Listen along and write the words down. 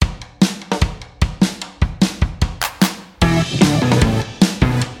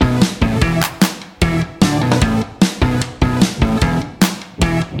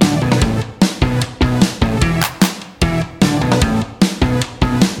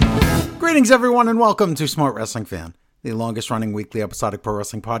Greetings, everyone, and welcome to Smart Wrestling Fan, the longest-running weekly episodic pro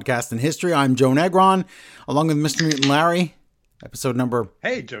wrestling podcast in history. I'm Joe Negron, along with Mr. Mutant Larry. Episode number...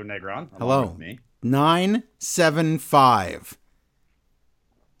 Hey, Joe Negron. Hello. With me. 975.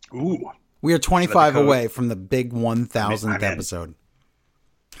 Ooh. We are 25 away from the big 1,000th episode.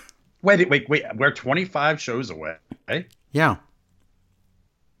 Wait. We're 25 shows away. Yeah.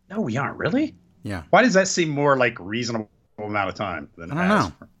 No, we aren't, really? Yeah. Why does that seem more like reasonable amount of time than I don't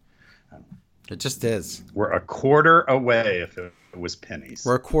know. It just is. We're a quarter away if it was pennies.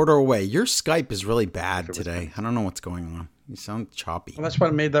 We're a quarter away. Your Skype is really bad today. I don't know what's going on. You sound choppy. Well, that's why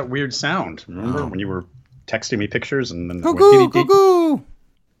it made that weird sound. Remember when you were texting me pictures and then... Cuckoo!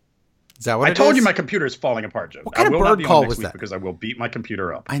 Is that what I told you my computer is falling apart, Joe. What kind of bird call was that? Because I will beat my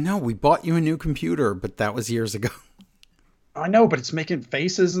computer up. I know. We bought you a new computer, but that was years ago. I know, but it's making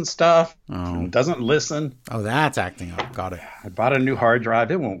faces and stuff. Oh. It doesn't listen. Oh, that's acting up. Got it. I bought a new hard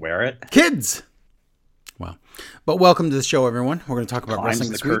drive. It won't wear it. Kids! Well, but welcome to the show, everyone. We're going to talk about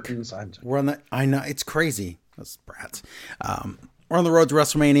wrestling this week. We're on the... I know, it's crazy. Those brats. We're on the road to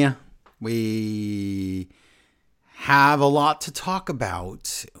WrestleMania. We have a lot to talk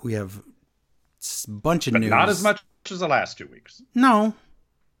about. We have a bunch of news. Not as much as the last 2 weeks. No,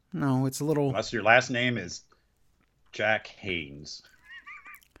 it's a little... Unless your last name is Jack Haynes.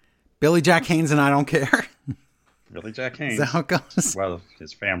 Billy Jack Haynes and I don't care. Billy Jack Haynes. Is that how it goes? Well,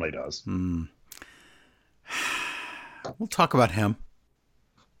 his family does. We'll talk about him.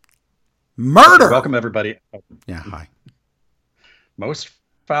 Murder! Welcome, everybody. Yeah, hi. Most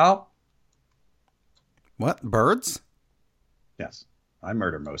foul? What? Birds? Yes. I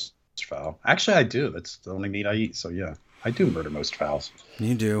murder most foul. Actually, I do. That's the only meat I eat. So, yeah, I do murder most fowls.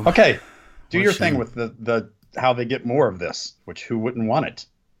 You do. Okay. Do your thing with the how they get more of this, which who wouldn't want it?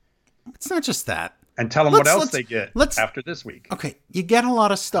 It's not just that. And tell them what else they get after this week. Okay, you get a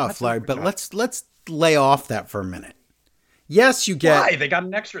lot of stuff, Larry, but let's lay off that for a minute. Yes, you get... Why? They got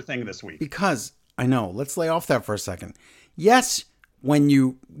an extra thing this week. Because, I know, let's lay off that for a second. Yes, when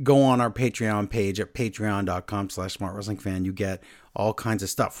you go on our Patreon page at patreon.com/smartwrestlingfan, you get all kinds of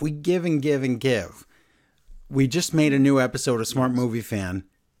stuff. We give and give and give. We just made a new episode of Smart Movie Fan.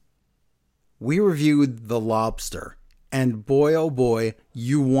 We reviewed The Lobster. And boy, oh boy,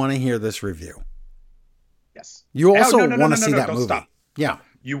 you want to hear this review. Yes. You also want to see that movie. Stop. Yeah.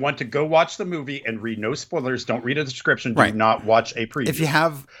 You want to go watch the movie and read no spoilers. Don't read a description. Do not watch a preview. If you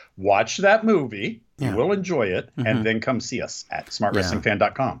have... Watch that movie. You will enjoy it. And then come see us at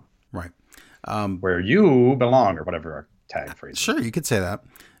smartwrestlingfan.com. Right. Where you belong, or whatever our tag phrase is. Sure, you could say that.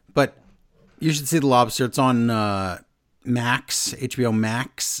 But you should see The Lobster. It's on Max, HBO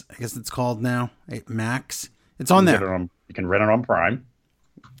Max, I guess it's called now. Max. It's on there. You can rent it on Prime.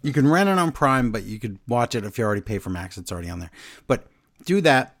 You can rent it on Prime, but you could watch it if you already pay for Max. It's already on there. But do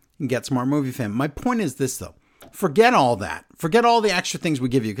that and get Smart Movie Fan. My point is this, though. Forget all that. Forget all the extra things we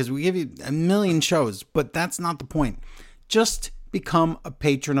give you, because we give you a million shows, but that's not the point. Just become a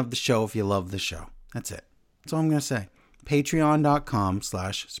patron of the show if you love the show. That's it. That's all I'm going to say.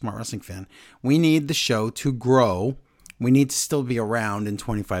 Patreon.com/smartwrestlingfan. We need the show to grow. We need to still be around in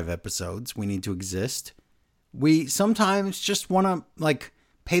 25 episodes. We need to exist. We sometimes just want to, like,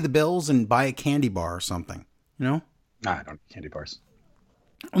 pay the bills and buy a candy bar or something, you know? Nah, I don't need candy bars.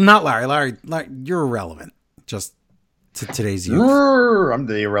 Not Larry. Larry, you're irrelevant just to today's youth. I'm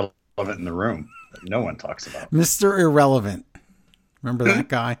the irrelevant in the room that no one talks about. Mr. Irrelevant. Remember that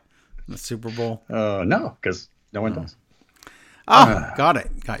guy in the Super Bowl? No, because no one does. Got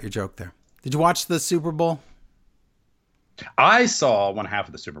it. Got your joke there. Did you watch the Super Bowl? I saw one half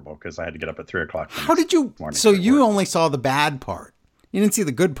of the Super Bowl because I had to get up at 3 o'clock. How did you? So you only saw the bad part. You didn't see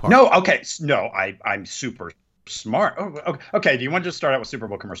the good part. No, okay. No, I'm super smart. Oh, okay. Do you want to just start out with Super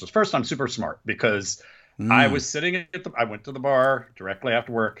Bowl commercials? First, I'm super smart because I was sitting I went to the bar directly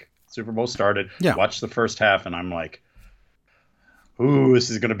after work. Super Bowl started. Yeah. Watched the first half, and I'm like, ooh, this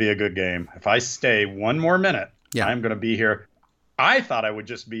is going to be a good game. If I stay one more minute, I'm going to be here. I thought I would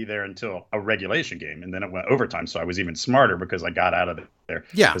just be there until a regulation game, and then it went overtime. So I was even smarter because I got out of there.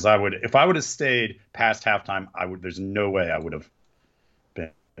 Yeah. Because if I would have stayed past halftime, there's no way I would have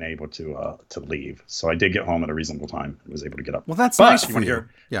been able to leave. So I did get home at a reasonable time and was able to get up. Well, that's nice for you.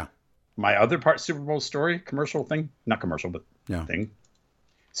 Hear my other Super Bowl story, commercial thing, not commercial, but thing.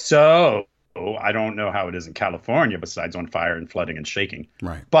 So I don't know how it is in California besides on fire and flooding and shaking.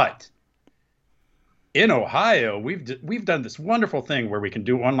 Right. But in Ohio, we've done this wonderful thing where we can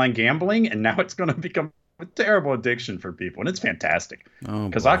do online gambling, and now it's going to become a terrible addiction for people, and it's fantastic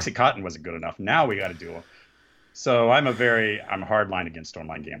because OxyContin wasn't good enough. Now we got to do it. So I'm hardline against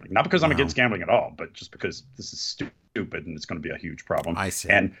online gambling, not because I'm against gambling at all, but just because this is stupid and it's going to be a huge problem. I see.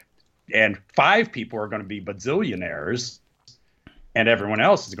 And and 5 people are going to be bazillionaires, and everyone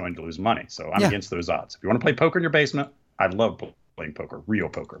else is going to lose money. So I'm against those odds. If you want to play poker in your basement, I love playing poker, real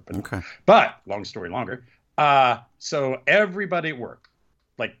poker. But long story longer. So everybody at work,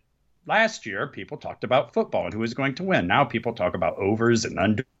 like last year, people talked about football and who was going to win. Now people talk about overs and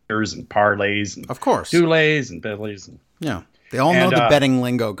unders and parlays and of course doulays and billies. And, they all know the betting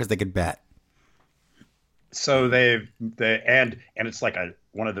lingo because they could bet. So and it's like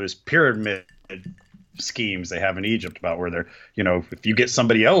one of those pyramid schemes they have in Egypt about where they're, if you get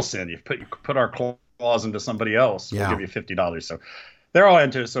somebody else in, you put our claws into somebody else, we'll give you $50. So they're all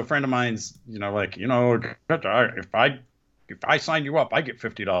into it. So a friend of mine's, if I sign you up, I get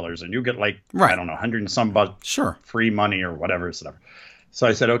 $50 and you get I don't know, 100 and some bucks free money or whatever. So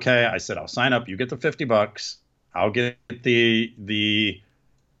I said, okay. I said, I'll sign up. You get the $50. I'll get the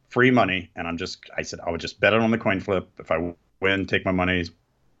free money. And I said, I would just bet it on the coin flip. If I win, take my money,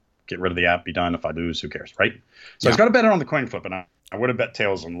 get rid of the app, be done. If I lose, who cares, right? So I was going to bet it on the coin flip, and I would have bet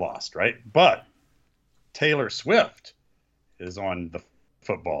tails and lost, right? But Taylor Swift is on the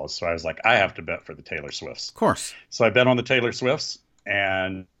football, so I was like, I have to bet for the Taylor Swifts. Of course. So I bet on the Taylor Swifts,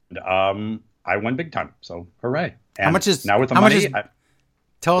 and I won big time. So hooray! And how much is now with the money?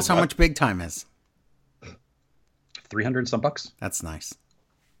 Tell us how much big time is. 300 some bucks. That's nice.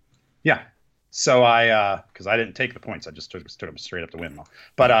 Yeah. So because I didn't take the points, I just stood up straight up to win.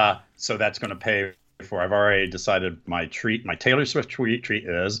 But so that's going to pay for. I've already decided my Taylor Swift treat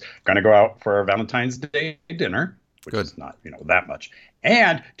is going to go out for a Valentine's Day dinner, which is not that much.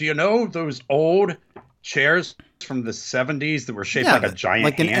 And do you know those old chairs from the 70s that were shaped like a giant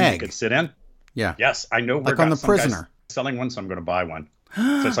like an hand egg you could sit in? Yeah. Yes, I know. Like on The Prisoner. Selling one, so I'm going to buy one.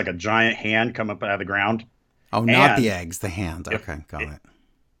 So it's like a giant hand come up out of the ground. Oh, not the eggs, the hand. Okay, got it.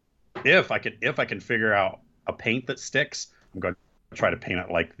 If I can figure out a paint that sticks, I'm going to try to paint it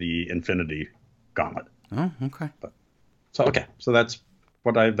like the Infinity Gauntlet. Oh, okay. So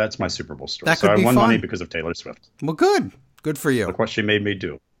that's my Super Bowl story. That could so be I won fun. money because of Taylor Swift. Well, good for you. Look what she made me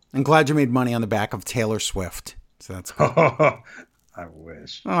do. I'm glad you made money on the back of Taylor Swift. So that's good. I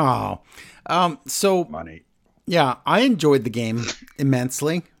wish. Oh, so money. Yeah, I enjoyed the game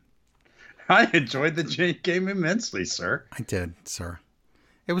immensely. I enjoyed the game immensely, sir. I did, sir.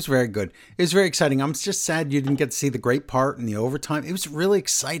 It was very good. It was very exciting. I'm just sad you didn't get to see the great part in the overtime. It was really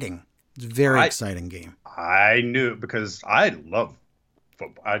exciting. It was a very exciting game. I knew because I love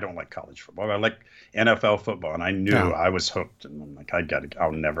football. I don't like college football. I like NFL football, and I knew I was hooked. And I'm like, I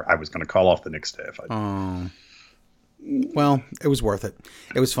was going to call off the next day if I. Well, it was worth it.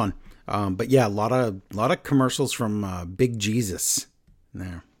 It was fun. But yeah, a lot of commercials from Big Jesus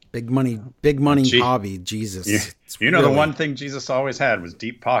there. Big money hobby, Jesus. The one thing Jesus always had was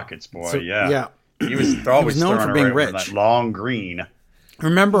deep pockets, boy. So, yeah. He was always known for being rich. That long green.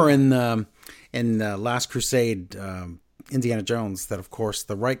 Remember in Last Crusade, Indiana Jones, that of course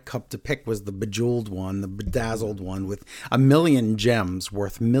the right cup to pick was the bejeweled one, the bedazzled one with 1 million gems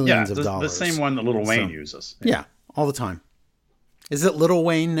worth millions of dollars. The same one that Little Wayne uses. Yeah, all the time. Is it Little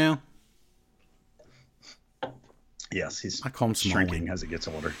Wayne now? Yes, he's I call him shrinking as it gets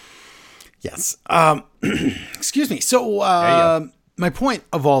older. Yes. Excuse me. So my point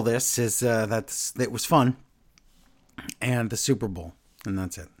of all this is that it was fun and the Super Bowl, and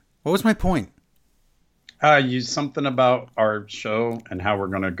that's it. What was my point? Something about our show and how we're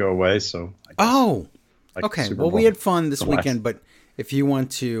going to go away. So okay. Well, we had fun this weekend, but if you want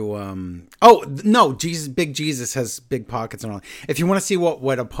to, Big Jesus has big pockets and all. If you want to see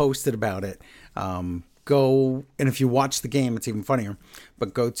what I posted about it, go, and if you watch the game, it's even funnier,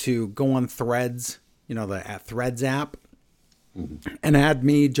 but go on Threads, the Threads app, and add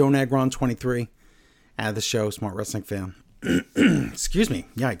me, Joe Negron 23, add the show, Smart Wrestling Fan. Excuse me.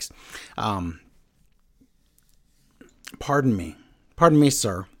 Yikes. Pardon me,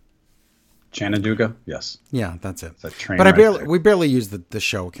 sir. Chanaduga? Yes. Yeah, that's it. That train but we barely use the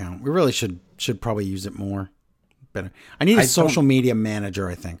show account. We really should probably use it more. Better. I need a social media manager,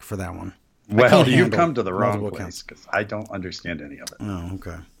 I think, for that one. Well, you come to the wrong place because I don't understand any of it. Oh,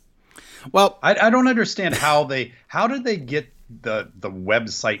 okay. Well, I don't understand how did they get the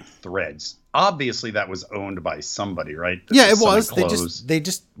website Threads? Obviously, that was owned by somebody, right? It was. They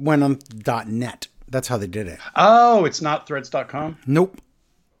just went on .net. That's how they did it. Oh, it's not Threads.com? Nope.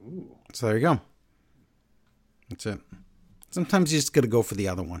 Ooh. So there you go. That's it. Sometimes you just got to go for the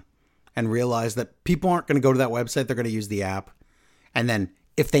other one and realize that people aren't going to go to that website. They're going to use the app. And then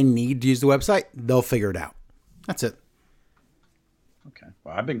if they need to use the website, they'll figure it out. That's it. Okay.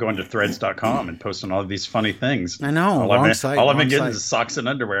 Well, I've been going to threads.com and posting all of these funny things. I know. All I've been getting is socks and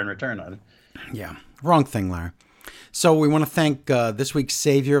underwear in return on it. Yeah. Wrong thing, Larry. So we want to thank this week's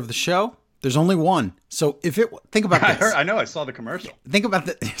savior of the show. There's only one. So think about this. I know. I saw the commercial. Think about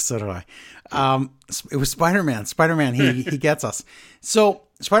that. So did I. It was Spider-Man. Spider-Man. He gets us. So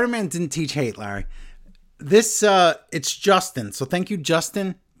Spider-Man didn't teach hate, Larry. This it's Justin. So thank you,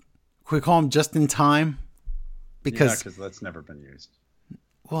 Justin. Can we call him Just in Time? Because that's never been used.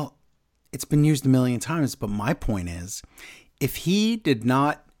 Well, it's been used a million times. But my point is, if he did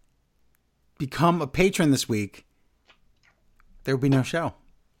not become a patron this week, there would be no show.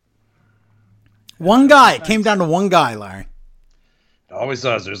 One guy. It came down to one guy, Larry. It always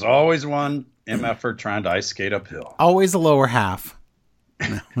does. There's always one MFer trying to ice skate uphill. Always the lower half.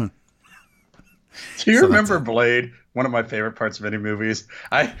 Do you remember Blade? One of my favorite parts of any movies.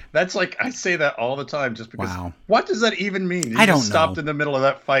 I say that all the time just because. Wow. What does that even mean? I don't know. Stopped in the middle of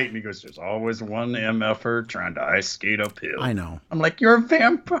that fight and he goes, "There's always one MFer trying to ice skate uphill." I know. I'm like, "You're a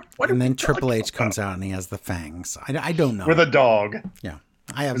vampire." And then Triple H comes out and he has the fangs. I don't know. With a dog. Yeah,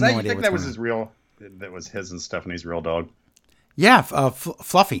 I have no idea. You think that was his real? That was his and Stephanie's real dog. Yeah,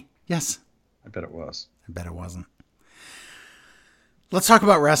 Fluffy. Yes. I bet it was. I bet it wasn't. Let's talk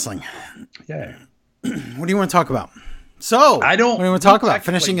about wrestling. Yeah. What do you want to talk about? So, I don't. What do you want to talk about?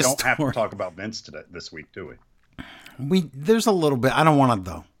 Finishing a story. We don't have to talk about Vince this week, do we? There's a little bit. I don't want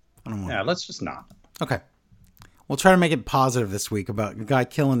to, though. Yeah, let's just not. Okay. We'll try to make it positive this week about a guy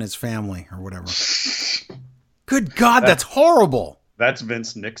killing his family or whatever. Good God, that's horrible. That's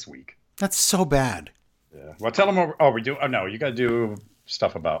Vince next week. That's so bad. Yeah. Well, tell them. Oh, we do. Oh, no, you got to do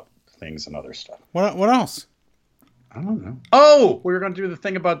stuff about things and other stuff. What else? I don't know. Oh, we were going to do the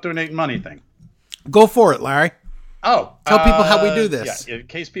thing about donating money thing. Go for it, Larry. Oh, tell people how we do this. Yeah, in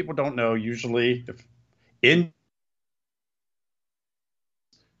case people don't know, usually did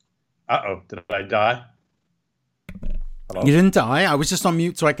I die? Hello? You didn't die. I was just on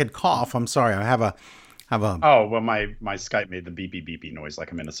mute so I could cough. I'm sorry. I have a. Oh well, my Skype made the beepy beepy noise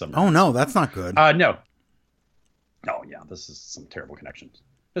like I'm in a submarine. Oh no, that's not good. No. Oh yeah, this is some terrible connections.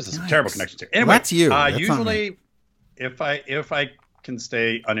 Here. Anyway, well, that's you. That's usually, if I can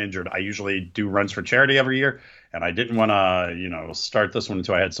stay uninjured, I usually do runs for charity every year, and I didn't want to, start this one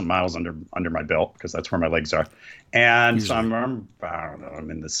until I had some miles under my belt because that's where my legs are. And usually. So I don't know,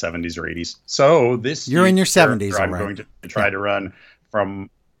 I'm in the 70s or 80s. So you're in your 70s. I'm going to try to run from.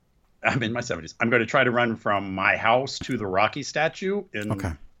 I'm in my 70s. I'm going to try to run from my house to the Rocky statue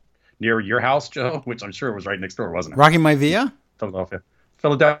near your house, Joe, which I'm sure was right next door, wasn't it? Rocky Maivia? Philadelphia.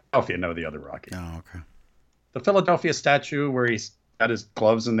 No, the other Rocky. Oh, okay. The Philadelphia statue where he's got his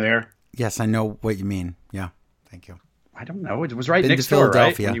gloves in there. Yes, I know what you mean. Yeah, thank you. I don't know. It was right next door,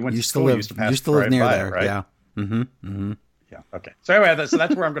 Philadelphia. Right? When you went used to live near there, right? Yeah. Mm-hmm. Mm-hmm. Yeah. Okay. So anyway, that's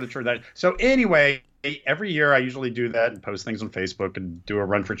where I'm going to try that. So anyway, every year I usually do that and post things on Facebook and do a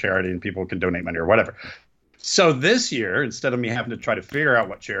run for charity, and people can donate money or whatever. So this year, instead of me having to try to figure out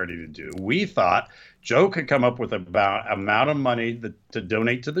what charity to do, we thought Joe could come up with about amount of money to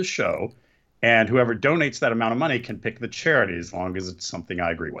donate to the show, and whoever donates that amount of money can pick the charity as long as it's something I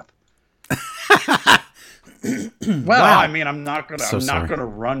agree with. Well, wow. I mean, I'm not gonna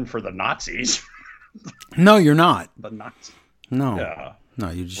run for the Nazis. No, you're not. The Nazis. No. Yeah. No,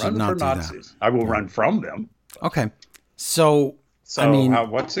 you should not do Nazis. That. I will run from them. Okay. So I mean,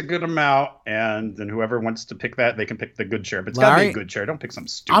 what's a good amount? And then whoever wants to pick that, they can pick the good share. But it's got to be a good share. Don't pick something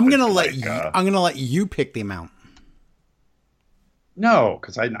stupid. I'm gonna let you pick the amount. No,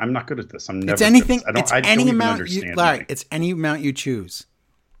 because I'm not good at this. I'm never. It's anything. I don't, it's I any don't amount. Understand Larry, it's any amount you choose.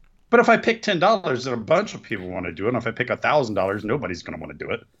 But if I pick $10, then a bunch of people want to do it. And if I pick $1,000, nobody's going to want to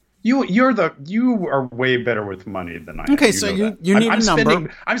do it. You are way better with money than I am. Okay, so you need a number.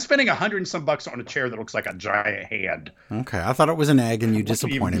 I'm spending $100 and some bucks on a chair that looks like a giant hand. Okay, I thought it was an egg, and you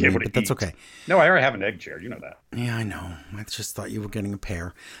disappointed me, but that's okay. No, I already have an egg chair. You know that. Yeah, I know. I just thought you were getting a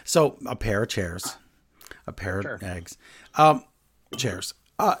pair. So a pair of chairs, a pair of eggs, chairs.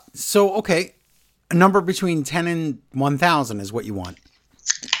 So okay, a number between 10 and 1,000 is what you want.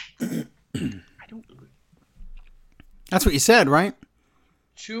 I don't. That's what you said, right?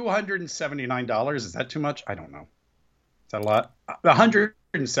 $279. Is that too much? I don't know. Is that a lot? $179.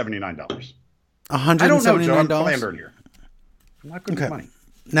 $179. I don't know, Joe. I'm philandering here. I'm not good with money.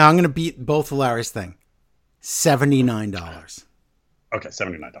 Now I'm going to beat both Larry's thing. $79. Okay,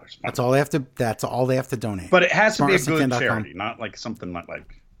 $79. That's all they have to. That's all they have to donate. But it has to be a good charity, not like something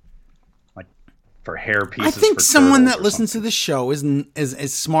like for hair pieces. I think someone that listens to the show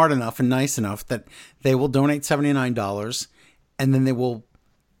is smart enough and nice enough that they will donate $79, and then they will,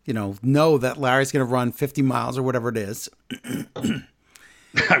 know that Larry's going to run 50 miles or whatever it is.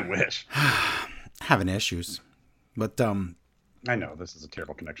 I wish. Having issues, but I know this is a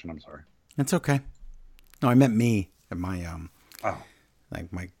terrible connection. I'm sorry. It's okay. No, I meant me and my Oh,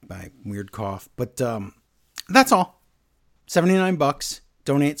 like my weird cough. But that's all. $79.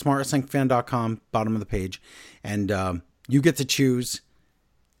 Donate smartwrestlingfan.com, bottom of the page, and you get to choose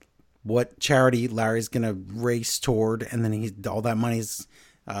what charity Larry's gonna race toward, and then all that money's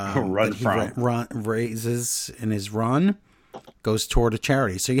raises in his run goes toward a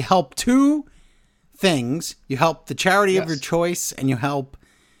charity. So you help two things. You help the charity of your choice, and you help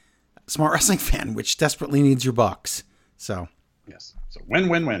Smart Wrestling Fan, which desperately needs your bucks. So yes, so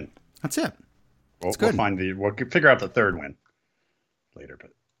win. That's it. We'll figure out the third win later,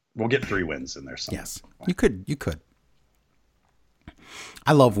 but we'll get 3 wins in there somewhere. Yes, you could.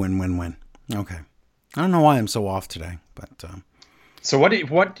 I love win. Okay, I don't know why I'm so off today, but so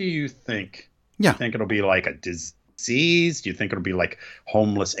what do you think? Yeah, do you think it'll be like a disease? Do you think it'll be like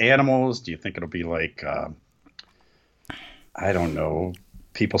homeless animals? Do you think it'll be like I don't know,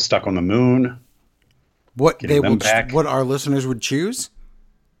 people stuck on the moon? What our listeners would choose?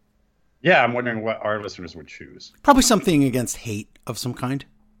 Yeah, I'm wondering what our listeners would choose. Probably something against hate of some kind.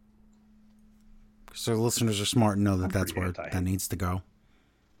 Because our listeners are smart and know that that's where that needs to go.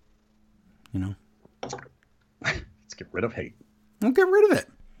 You know? Let's get rid of hate. We'll get rid of it.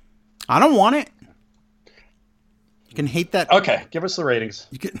 I don't want it. You can hate that. Okay, give us the ratings.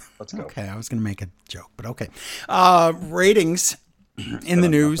 Let's go. Okay, I was going to make a joke, but okay. Ratings in the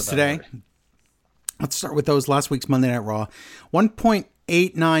news today. Let's start with those. Last week's Monday Night Raw.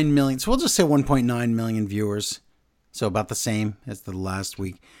 1.89 million. So we'll just say 1.9 million viewers. So about the same as the last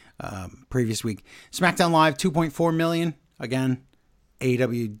week, previous week. SmackDown Live, 2.4 million. Again,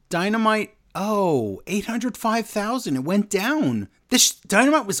 AEW Dynamite. 805,000. It went down. This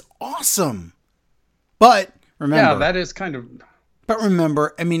Dynamite was awesome. But remember. Yeah, that is kind of. But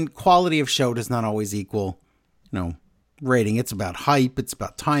remember, I mean, quality of show does not always equal, rating. It's about hype. It's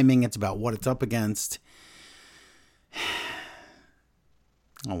about timing. It's about what it's up against.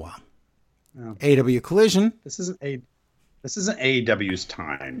 Oh, wow. Yeah. AW Collision. This isn't AEW's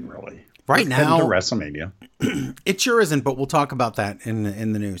time, really. Right now. To WrestleMania. It sure isn't, but we'll talk about that in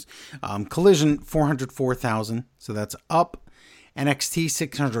the news. Collision, 404,000. So that's up. NXT,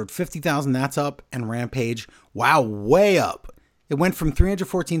 650,000. That's up. And Rampage, wow, way up. It went from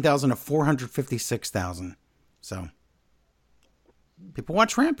 314,000 to 456,000. So people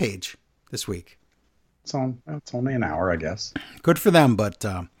watch Rampage this week. It's only an hour, I guess. Good for them, but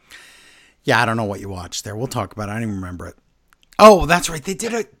I don't know what you watched there. We'll talk about it. I don't even remember it. Oh, that's right. They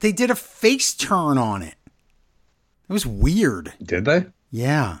did a face turn on it. It was weird. Did they?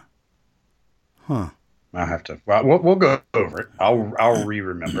 Yeah. Huh. I'll have to. Well, we'll go over it. I'll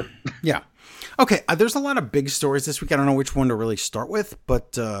remember. Yeah. Okay. There's a lot of big stories this week. I don't know which one to really start with,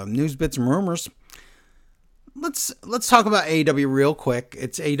 but news, bits, and rumors. Let's talk about AEW real quick.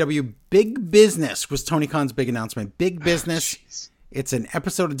 It's AEW Big Business was Tony Khan's big announcement. Big Business. It's an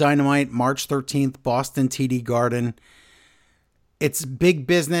episode of Dynamite, March 13th, Boston TD Garden. It's Big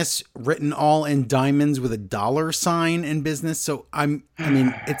Business, written all in diamonds with a $ in business. So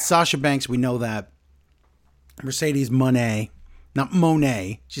it's Sasha Banks. We know that. Mercedes Moné, not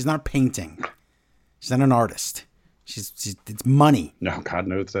Monet. She's not painting. She's not an artist. It's money. No, God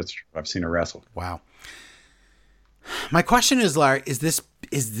knows that's true. I've seen her wrestle. Wow. My question is, Larry, is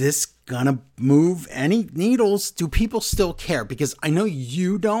this gonna move any needles? Do people still care? Because I know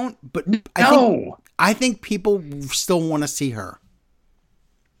you don't, but I think people still want to see her.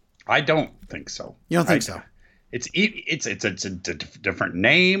 I don't think so. You don't think so? It's a different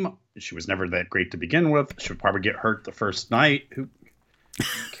name. She was never that great to begin with. She'll probably get hurt the first night. Who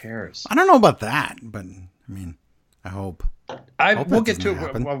cares? I don't know about that, but I mean, I hope. We'll get to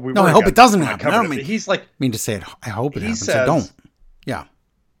it. Well, I hope it doesn't happen. I don't mean. He's like. Mean to say it. I hope it happens. I don't. Yeah.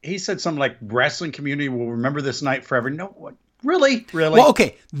 He said something like, "Wrestling community will remember this night forever." No, what? Really? Well,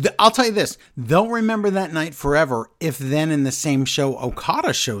 okay. I'll tell you this. They'll remember that night forever if then in the same show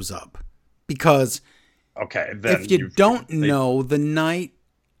Okada shows up, because then if you don't know the night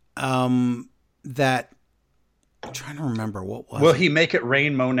that I'm trying to remember what was. Will he make it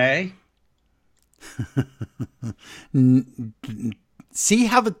rain Monet? See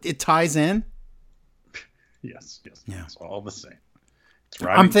how it ties in? Yes. Yeah. It's all the same.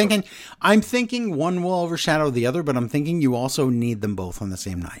 I'm thinking one will overshadow the other, but I'm thinking you also need them both on the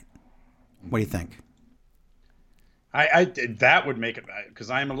same night. What do you think? That would make it, because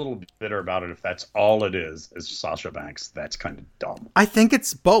I'm a little bitter about it. If that's all it is Sasha Banks, that's kind of dumb. I think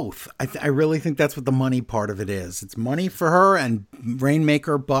it's both. I really think that's what the money part of it is. It's money for her and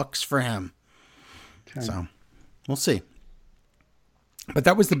Rainmaker bucks for him. Okay. So we'll see. But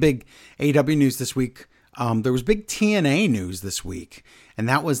that was the big AEW news this week. There was big TNA news this week, and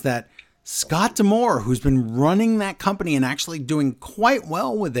that was that Scott D'Amore, who's been running that company and actually doing quite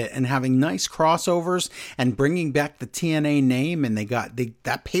well with it and having nice crossovers and bringing back the TNA name. And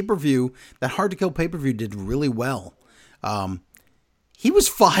that pay-per-view, that Hard to Kill pay-per-view did really well. He was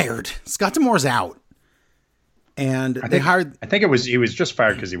fired. Scott D'Amore's out. And they hired... I think he was just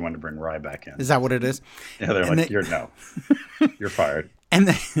fired because he wanted to bring Rye back in. Is that what it is? Yeah, they're you're fired. And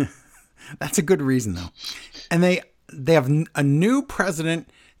that's a good reason, though. And they have a new president...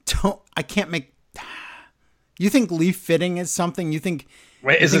 I can't make... You think Leaf Fitting is something? You think...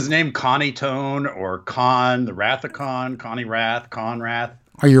 Wait, is his name Connie Tone or Con, the Wrath of Con, Connie Wrath, Con Wrath?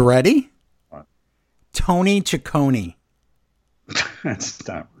 Are you ready? What? Tony Ciccone. That's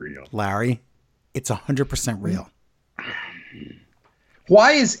not real. Larry, it's 100% real.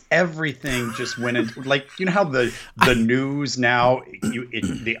 Why is everything just went into, like, you know how the news now,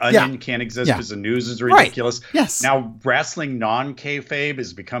 the Onion can't exist because the news is ridiculous? Right. Yes. Now wrestling non-kayfabe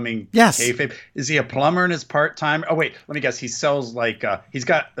is becoming yes. kayfabe. Is he a plumber in his part-time? Oh, wait, let me guess. He sells, like, he's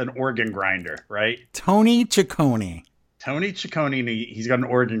got an organ grinder, right? Tony Ciccone. Tony Ciccone, and he's got an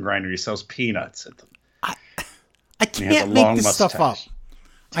organ grinder. He sells peanuts at them. I can't make this stuff up.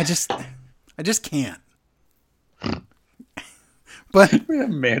 I just can't. But we have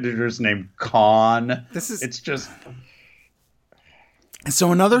managers named Con. It's just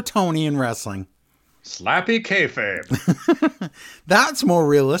so another Tony in wrestling. Slappy kayfabe. That's more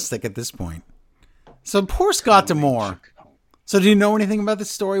realistic at this point. So poor Scott D'Amore. So do you know anything about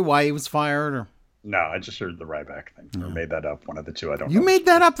this story? Why he was fired? Or no, I just heard the Ryback thing. Or made that up. One of the two. I don't know. You made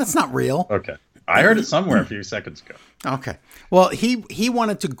that up? That's not real. Okay. I heard it somewhere a few seconds ago. Okay. Well, he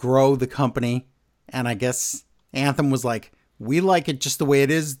wanted to grow the company, and I guess Anthem was like, we like it just the way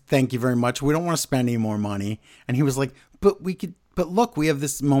it is. Thank you very much. We don't want to spend any more money. And he was like, but look, we have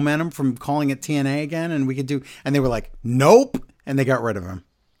this momentum from calling it TNA again, and we could do, and they were like, nope. And they got rid of him.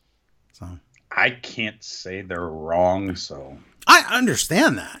 So I can't say they're wrong. So I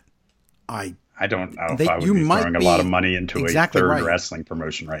understand that. I don't know if I would be throwing a lot of money into a third wrestling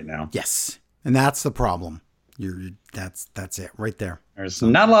promotion right now. Yes. And that's the problem. That's it right there. There's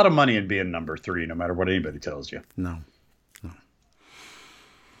not a lot of money in being number 3, no matter what anybody tells you. No.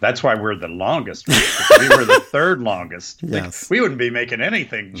 That's why we're the longest. If we were the third longest. Yes. We wouldn't be making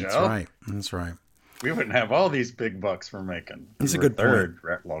anything, Joe. That's right. We wouldn't have all these big bucks we're making. That's a good third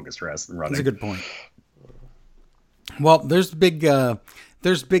longest wrestling running. That's a good point. Well, there's big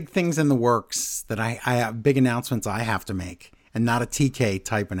things in the works that I have big announcements I have to make, and not a TK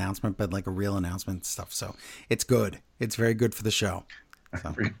type announcement, but like a real announcement stuff. So it's good. It's very good for the show.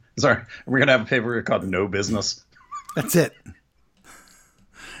 So. Sorry, we're gonna have a paper called No Business. That's it.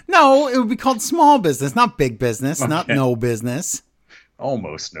 No, it would be called Small Business, not Big Business, not No Business.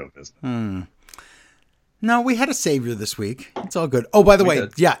 Almost No Business. No, we had a savior this week. It's all good. Oh, by the way,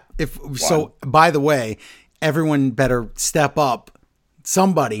 by the way, everyone better step up.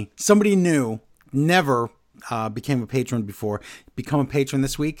 Somebody new, never became a patron before. Become a patron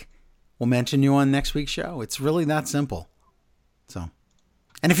this week. We'll mention you on next week's show. It's really that simple. So,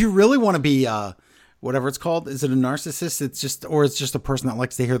 and if you really want to be whatever it's called, is it a narcissist? It's just a person that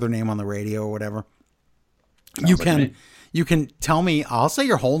likes to hear their name on the radio or whatever. You can tell me. I'll say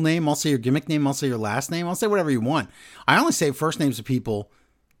your whole name. I'll say your gimmick name. I'll say your last name. I'll say whatever you want. I only say first names of people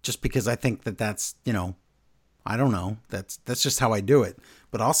just because I think that's, I don't know. That's just how I do it.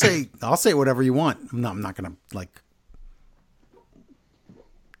 But I'll say whatever you want. I'm not gonna like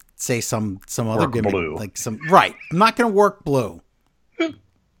say some other gimmick blue. Like some right. I'm not gonna work blue.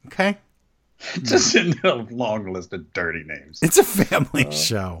 Okay. Just in a long list of dirty names. It's a family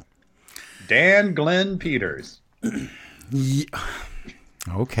show. Dan Glenn Peters. Yeah.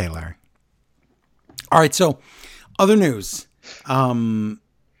 Okay, Larry. All right. So, other news.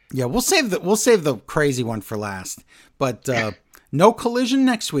 Yeah, we'll save the crazy one for last. But no Collision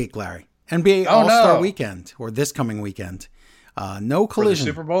next week, Larry. NBA All-Star Weekend, or this coming weekend. No Collision.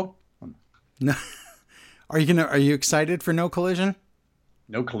 For the Super Bowl? No. Are you excited for No Collision?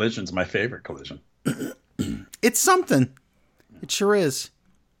 No Collision's my favorite collision. It's something. It sure is.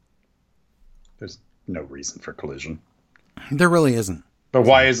 There's no reason for Collision. There really isn't. But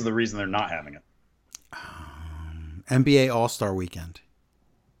why is the reason they're not having it? NBA All-Star Weekend.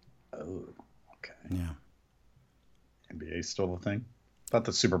 Oh, okay. Yeah. NBA still a thing? I thought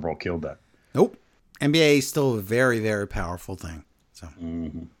the Super Bowl killed that. Nope. NBA is still a very, very powerful thing. So,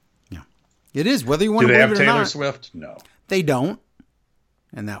 yeah. It is, whether you want to believe it or not. Do they have Taylor Swift? No. They don't.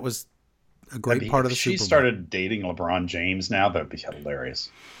 And that was a great part of the Super Bowl. If she started dating LeBron James now, that would be hilarious.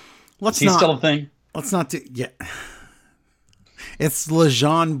 Is he still a thing? Let's not do... Yeah. It's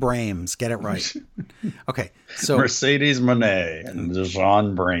LeJean Brames. Get it right. Okay. So Mercedes Monet and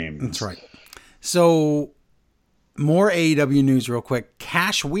LeJean Brames. That's right. So more AEW news real quick.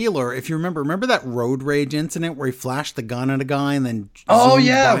 Cash Wheeler, if you remember that road rage incident where he flashed the gun at a guy and then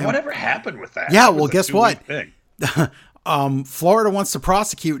whatever happened with that? Yeah, that well, guess what? Thing. Florida wants to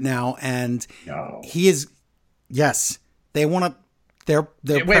prosecute now, and he is. Yes, they want to. They're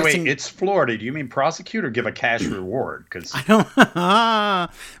wait. It's Florida. Do you mean prosecute or give a cash reward? Because I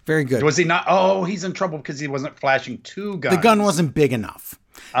don't. Very good. Was he not? Oh, he's in trouble because he wasn't flashing two guns. The gun wasn't big enough.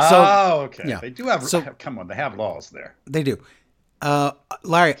 Okay. Yeah. They do have. Come on, they have laws there. They do.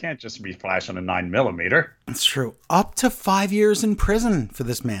 Larry, you can't just be flashing a 9mm. It's true. Up to 5 years in prison for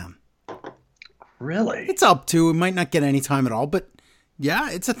this man. Really? It's up to. It might not get any time at all, but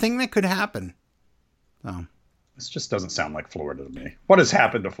yeah, it's a thing that could happen. This just doesn't sound like Florida to me. What has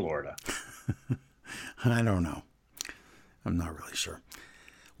happened to Florida? I don't know. I'm not really sure.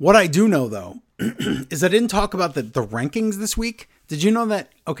 What I do know, though, is I didn't talk about the rankings this week. Did you know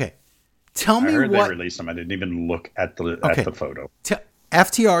that? Okay. Tell me I heard what... they released them. I didn't even look at the photo.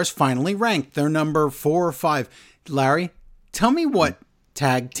 FTR's finally ranked. They're number 4 or 5. Larry, tell me what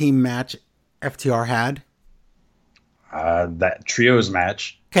tag team match FTR had. That trios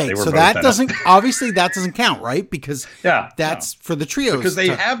match. Okay, so that doesn't obviously that doesn't count, right? Because that's for the trios. Because they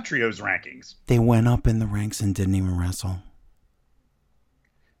have trios rankings. They went up in the ranks and didn't even wrestle.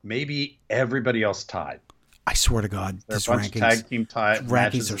 Maybe everybody else tied. I swear to God, these rankings, tag team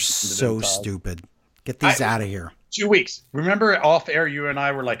rankings are so stupid. Get these out of here. 2 weeks. Remember off air, you and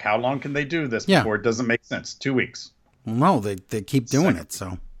I were like, "How long can they do this before it doesn't make sense?" 2 weeks. Well, no, they keep doing it.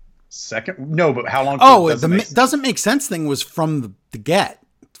 So but how long? Doesn't make sense thing was from the get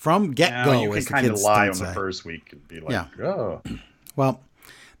go. You can kind of lie on the first week and be like, "Oh." Well,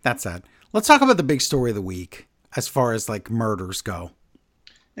 that's sad. Let's talk about the big story of the week as far as like murders go.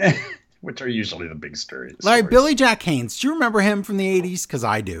 Which are usually the big stories. Like Billy Jack Haynes. Do you remember him from the 80s? Because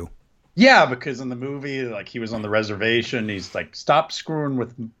I do. Yeah, because in the movie, like he was on the reservation. He's like, stop screwing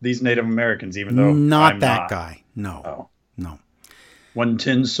with these Native Americans, even though I'm not. Guy. No. No. One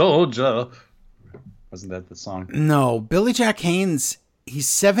Tin Soldier. Wasn't that the song? No. Billy Jack Haynes, he's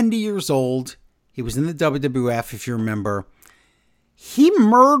 70 years old. He was in the WWF, if you remember. He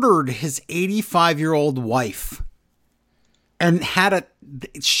murdered his 85-year-old wife. And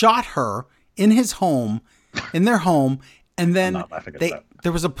shot her in his home, in their home, and then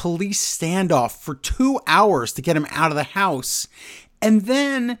there was a police standoff for 2 hours to get him out of the house. And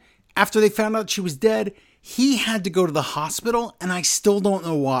then, after they found out she was dead, he had to go to the hospital, and I still don't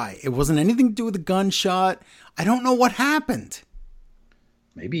know why. It wasn't anything to do with the gunshot. I don't know what happened.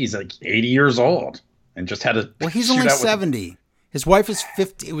 Maybe he's like 80 years old and just had to. Well, he's only 70. His wife is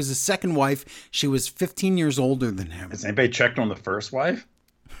 50. It was his second wife. She was 15 years older than him. Has anybody checked on the first wife?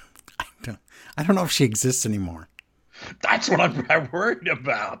 I don't know if she exists anymore. That's what I'm worried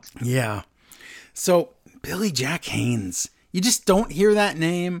about. Yeah. So, Billy Jack Haynes. You just don't hear that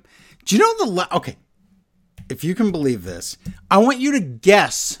name. Do you know okay. If you can believe this, I want you to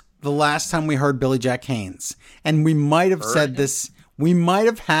guess the last time we heard Billy Jack Haynes. And we might have said this. We might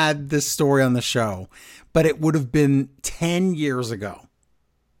have had this story on the show. But it would have been 10 years ago.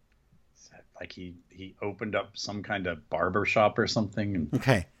 Like he opened up some kind of barber shop or something?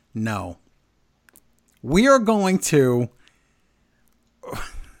 Okay, no. We are going to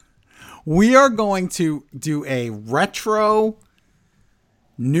do a retro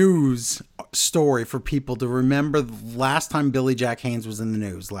news story for people to remember the last time Billy Jack Haynes was in the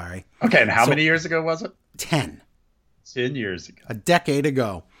news, Larry. Okay, and how many years ago was it? 10. 10 years ago. A decade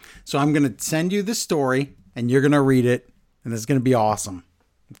ago. So I'm going to send you the story, and you're going to read it, and it's going to be awesome.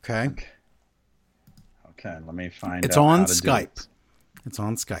 Okay? Okay, let me find It's on Skype. It's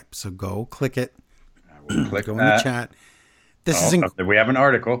on Skype. So go click it. I will click go in the chat. We have an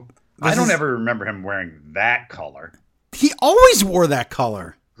article. I don't ever remember him wearing that color. He always wore that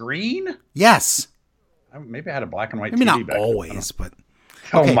color. Green? Yes. Maybe I had a black and white Maybe TV not always, but...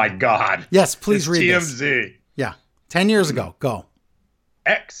 Okay. Oh, my God. Yes, please read TMZ. This. Yeah. 10 years ago. Go.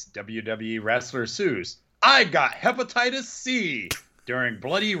 Ex-WWE wrestler sues. I got hepatitis C during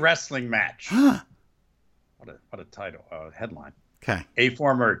bloody wrestling match. Huh. What a title. Headline. Okay. A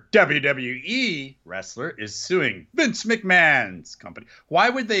former WWE wrestler is suing Vince McMahon's company. Why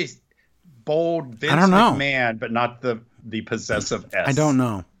would they bold Vince McMahon but not the possessive S? I don't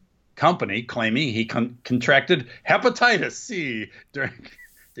know. Company claiming he contracted hepatitis C during...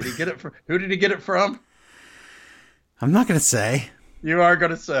 Did he get it from... Who did he get it from? I'm not going to say. You are going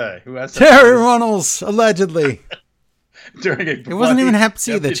to say. Who has Terry Runnels, allegedly. During it wasn't even Hep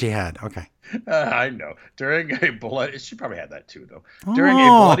C that she had. Okay. I know. During a blood, she probably had that too, though. During a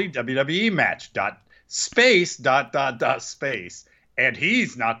bloody WWE match. Space. Space. And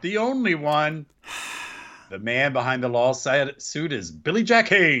he's not the only one. The man behind the lawsuit is Billy Jack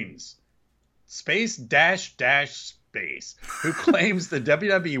Haynes. Space Space, who claims the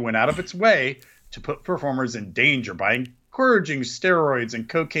WWE went out of its way to put performers in danger by encouraging steroids and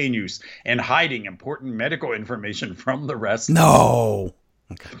cocaine use and hiding important medical information from the wrestlers. No.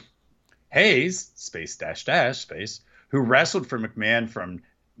 Okay. Hayes, Space Space, who wrestled for McMahon from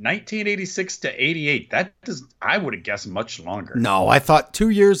 1986 to 88. That does, I would have guessed much longer. No, I thought 2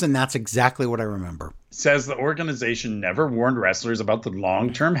 years, and that's exactly what I remember. Says the organization never warned wrestlers about the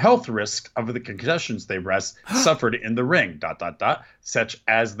long-term health risks of the concussions they suffered in the ring, ... such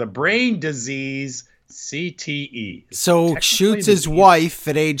as the brain disease, CTE. So shoots his wife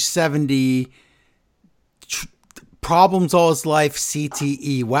at age 70, problems all his life,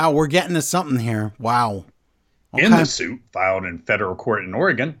 CTE. Wow, we're getting to something here. Wow. Okay. In the suit filed in federal court in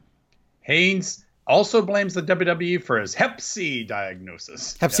Oregon, Haynes also blames the WWE for his Hep C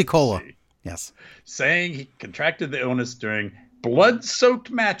diagnosis. Hep C cola. Yes. Saying he contracted the illness during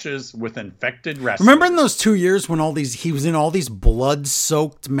blood-soaked matches with infected wrestlers. Remember in those 2 years when he was in all these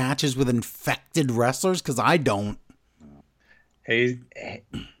blood-soaked matches with infected wrestlers? Because I don't.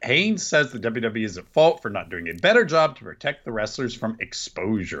 Haynes says the WWE is at fault for not doing a better job to protect the wrestlers from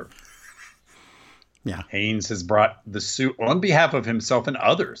exposure. Yeah. Haynes has brought the suit on behalf of himself and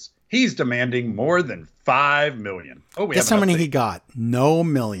others. He's demanding more than $5 million. Oh, guess how many he got? No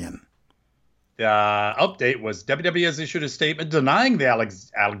million. The update was WWE has issued a statement denying the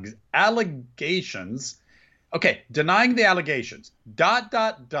allegations. Okay, denying the allegations. ...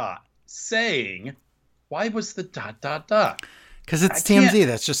 Saying, why was the ... Because it's TMZ.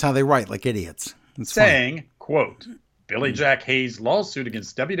 That's just how they write, like idiots. It's saying, funny. Quote, Billy Jack Hayes' lawsuit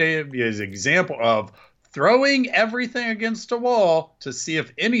against WWE is an example of throwing everything against a wall to see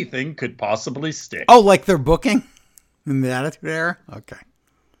if anything could possibly stick. Oh, like they're booking in the Attitude Era? Okay.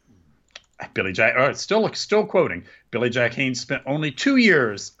 Billy Jack, still quoting, Billy Jack Haynes spent only 2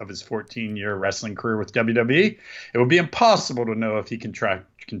 years of his 14-year wrestling career with WWE. It would be impossible to know if he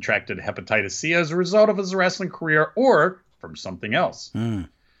contracted hepatitis C as a result of his wrestling career or from something else.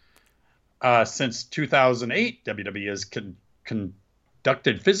 Since 2008, WWE has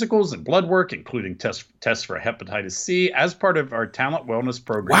conducted physicals and blood work, including tests for hepatitis C as part of our talent wellness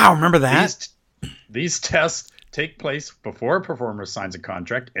program. Wow, remember that? These tests take place before a performer signs a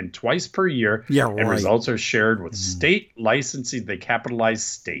contract and twice per year. Yeah, and results are shared with state licensing. They capitalize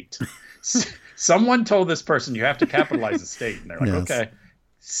state. Someone told this person you have to capitalize the state. And they're like, okay.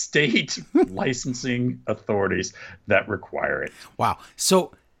 State licensing authorities that require it. Wow.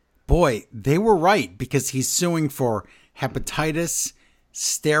 So, boy, they were right because he's suing for hepatitis,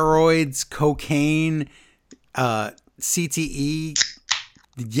 steroids, cocaine, CTE.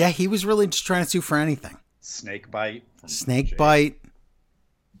 Yeah, he was really just trying to sue for anything. Snake bite.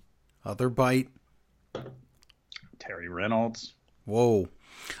 Other bite. Terry Reynolds. Whoa.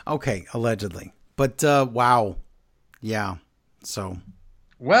 Okay, allegedly. But, wow. Yeah, so.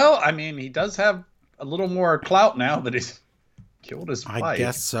 Well, I mean, he does have a little more clout now that he's killed his wife. I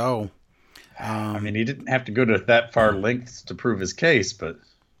guess so. I mean, he didn't have to go to that far lengths to prove his case, but.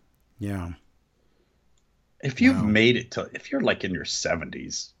 Yeah. If you've made it to, if you're like in your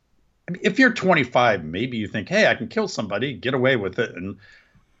 70s, I mean, if you're 25, maybe you think, hey, I can kill somebody, get away with it. And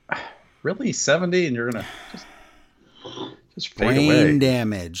really 70 and you're going to just fade away. Brain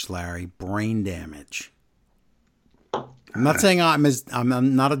damage, Larry. Brain damage. I'm not saying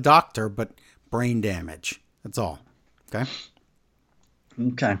I'm not a doctor, but brain damage. That's all. Okay?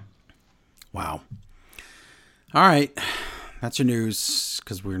 Okay. Wow. All right. That's your news,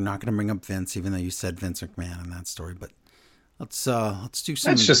 because we're not going to bring up Vince, even though you said Vince McMahon in that story. But let's do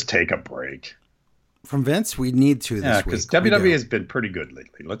some. Let's just take a break from Vince. We need to this week. Yeah, because WWE has been pretty good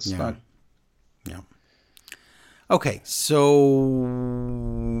lately. Let's start. Yeah. Okay,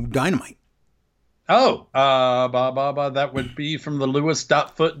 so Dynamite. Oh, that would be from the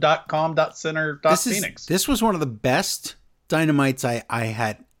lewis.foot.com.center.phoenix. This was one of the best Dynamites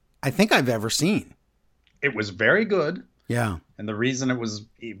I think I've ever seen. It was very good. Yeah. And the reason it was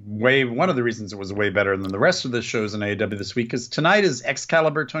one of the reasons it was way better than the rest of the shows in AEW this week is tonight is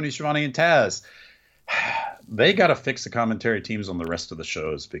Excalibur, Tony Schiavone, and Taz. They got to fix the commentary teams on the rest of the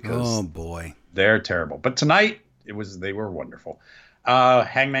shows because they're terrible. But tonight they were wonderful.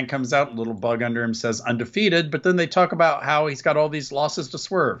 Hangman comes out, a little bug under him, says undefeated, but then they talk about how he's got all these losses to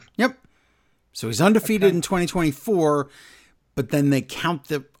Swerve. Yep. So he's undefeated in 2024, but then they count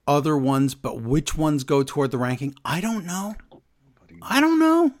the other ones, but which ones go toward the ranking? I don't know.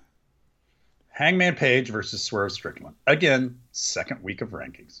 Hangman Page versus Swerve Strickland. Again, second week of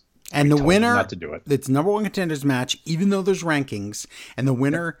rankings. And the winner, not to do it. It's number one contenders match, even though there's rankings. And the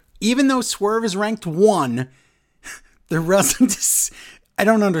winner, even though Swerve is ranked 1, they're wrestling. I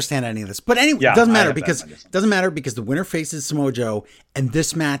don't understand any of this. But anyway, it doesn't matter because the winner faces Samoa Joe, and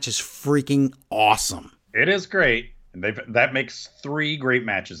this match is freaking awesome. It is great. And that makes 3 great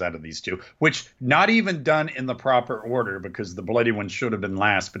matches out of these 2, which not even done in the proper order because the bloody one should have been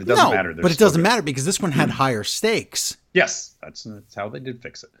last, but it doesn't matter. But it doesn't matter because this one had higher stakes. Yes, that's how they did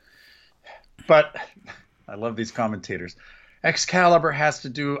fix it. But I love these commentators. Excalibur has to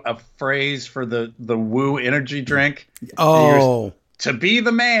do a phrase for the Woo energy drink. Oh. To be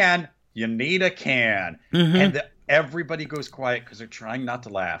the man, you need a can. Mm-hmm. And everybody goes quiet because they're trying not to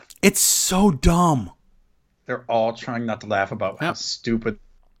laugh. It's so dumb. They're all trying not to laugh about how stupid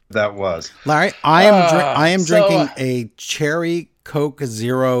that was. Larry, I am drinking a cherry Coke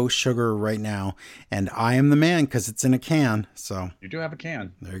Zero sugar right now, and I am the man because it's in a can. So you do have a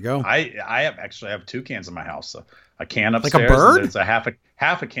can. There you go. I have 2 cans in my house. So a can upstairs, like a bird. And there's a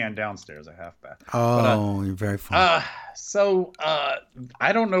half a can downstairs, a half bath. Oh, you're very funny.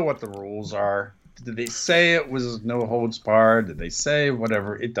 I don't know what the rules are. Did they say it was no holds barred? Did they say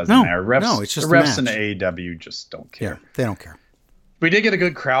whatever? It doesn't matter. It's just the refs in AEW just don't care. Yeah, they don't care. We did get a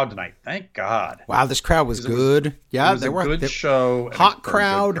good crowd tonight. Thank God. Wow, this crowd was good. It was a good show. Hot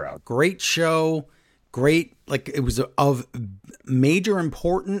crowd, great show, great. Like it was of major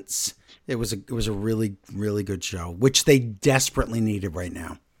importance. It was a really, really good show, which they desperately needed right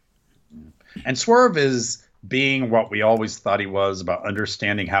now. And Swerve is being what we always thought he was, about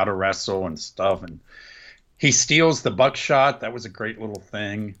understanding how to wrestle and stuff. And he steals the buckshot. That was a great little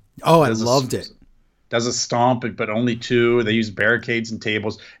thing. Oh, I loved it. Does a stomp, but only 2. They use barricades and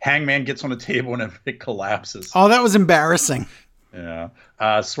tables. Hangman gets on a table and it collapses. Oh, that was embarrassing. Yeah.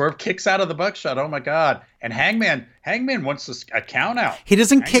 Swerve kicks out of the buckshot. Oh my God. And Hangman wants a count out. He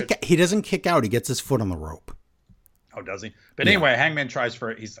doesn't kick out. He gets his foot on the rope. Oh, does he? But anyway, Hangman tries for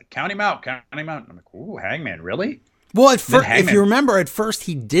it. He's like, count him out. And I'm like, ooh, Hangman, really? Well, at first, if you remember, at first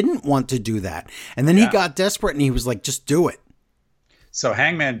he didn't want to do that. And then he got desperate and he was like, just do it. So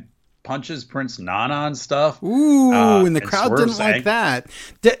Hangman punches Prince Nana and stuff. Ooh, and the crowd didn't like that.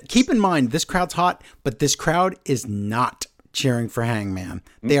 Keep in mind, this crowd's hot, but this crowd is not cheering for Hangman.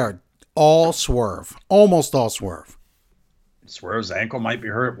 They are all Swerve. Almost all Swerve. Swerve's ankle might be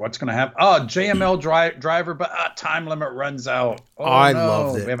hurt. What's going to happen? Oh, JML driver, but time limit runs out. Oh, I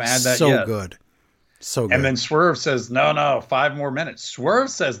loved it. We haven't had that yet. So good. And then Swerve says, no, 5 more minutes. Swerve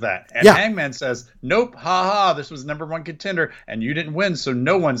says that. And Hangman says, nope, this was number 1 contender, and you didn't win, so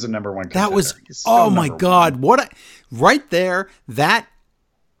no one's the number 1 contender. That was, oh my God. Right there,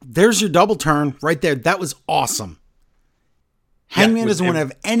 there's your double turn right there. That was awesome. Hangman doesn't want to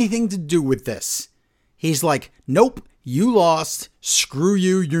have anything to do with this. He's like, nope, you lost. Screw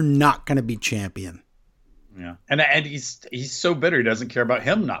you. You're not going to be champion. Yeah, and he's so bitter he doesn't care about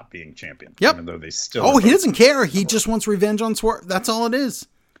him not being champion. Yep. Even though they still. Oh, he doesn't care. He just wants revenge on Swerve. That's all it is.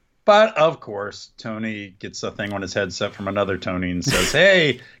 But of course, Tony gets a thing on his headset from another Tony and says,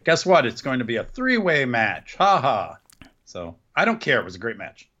 "Hey, guess what? It's going to be a 3-way match." Ha ha. So I don't care. It was a great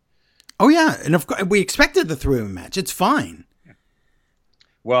match. Oh yeah, and of course we expected the 3-way match. It's fine. Yeah.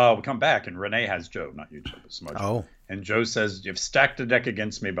 Well, we come back and Renee has Joe, not you, Joe, but Samoa Joe. Oh. And Joe says, "You've stacked the deck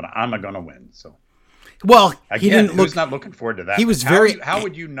against me, but I'm going to win." So. Well, again, who's not looking forward to that? He was How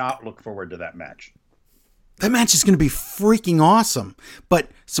would you not look forward to that match? That match is going to be freaking awesome. But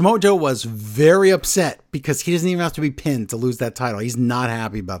Samoa Joe was very upset because he doesn't even have to be pinned to lose that title. He's not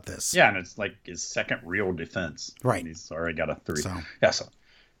happy about this. Yeah, and it's like his second real defense. Right. And he's already got a 3. So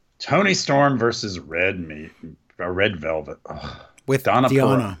Tony Storm versus Red Velvet. Oh. With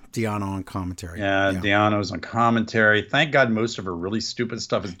Deanna on commentary. Yeah, Deanna's on commentary. Thank God most of her really stupid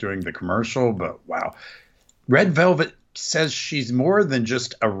stuff is during the commercial, but wow. Red Velvet says she's more than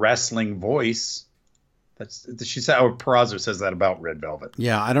just a wrestling voice. She said, Peraza says that about Red Velvet.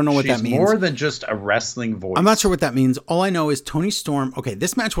 Yeah, I don't know what that means. She's more than just a wrestling voice. I'm not sure what that means. All I know is Tony Storm. Okay,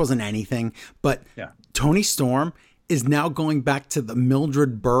 this match wasn't anything, but Tony Storm is now going back to the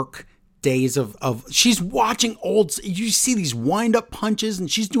Mildred Burke days of she's watching you see these wind up punches and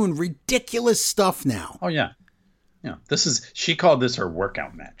she's doing ridiculous stuff now. Oh yeah. She called this her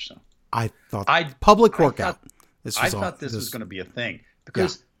workout match. So I thought public workout. I thought this was going to be a thing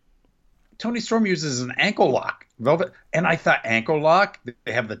because Tony Storm uses an ankle lock, Velvet, and I thought ankle lock.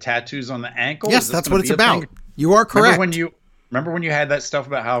 They have the tattoos on the ankle. Yes, that's what it's about. You are correct. Remember when you had that stuff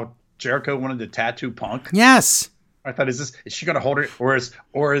about how Jericho wanted to tattoo Punk? Yes. I thought, is she going to hold her, or is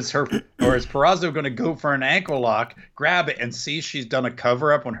Peraza going to go for an ankle lock, grab it, and see she's done a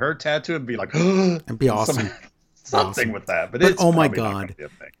cover up on her tattoo, and be like, it'd be awesome. Something awesome with that. But it's oh my god,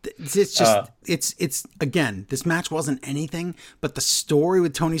 it's just it's again, this match wasn't anything, but the story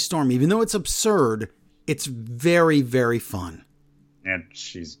with Toni Storm, even though it's absurd, it's very, very fun. And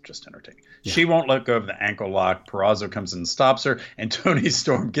she's just entertaining. Yeah. She won't let go of the ankle lock. Peraza comes in and stops her, and Toni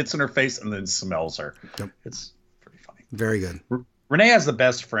Storm gets in her face and then smells her. Yep. It's pretty funny. Very good. Renee has the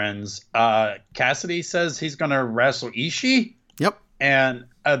best friends. Cassidy says he's going to wrestle Ishii. Yep. And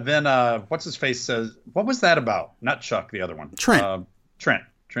then what's his face says, what was that about? Not Chuck, the other one. Trent.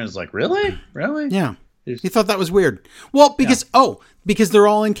 Trent's like, really? Yeah. He thought that was weird. Well, because they're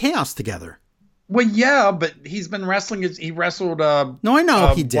all in chaos together. Well, yeah, but he's been wrestling. He wrestled. No, I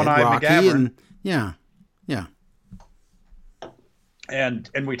know he did. Rocky and yeah. And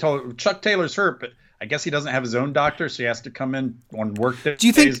we told Chuck Taylor's hurt, but I guess he doesn't have his own doctor, so he has to come in on work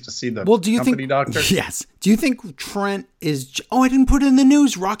days to see the company doctor. Yes. Do you think Trent is? Oh, I didn't put it in the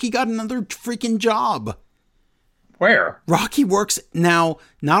news. Rocky got another freaking job. Where? Rocky works now,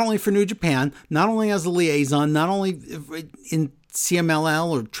 not only for New Japan, not only as a liaison, not only in CMLL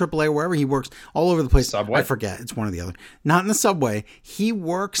or AAA or wherever he works, all over the place. Subway? I forget. It's one or the other. Not in the Subway. He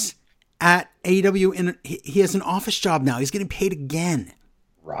works at AEW. He has an office job now. He's getting paid again.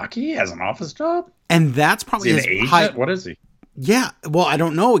 Rocky has an office job? And that's probably his agent? What is he? Yeah. Well, I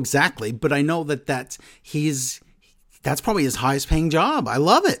don't know exactly, but I know that's probably his highest paying job. I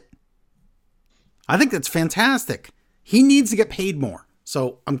love it. I think that's fantastic. He needs to get paid more.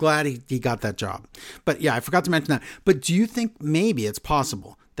 So I'm glad he got that job. But yeah, I forgot to mention that. But do you think maybe it's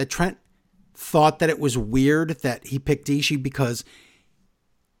possible that Trent thought that it was weird that he picked Ishii because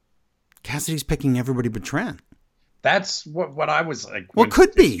Cassidy's picking everybody but Trent? That's what I was like. Well,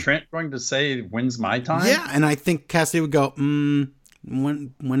 could be. Is Trent going to say, when's my time? Yeah, and I think Cassidy would go,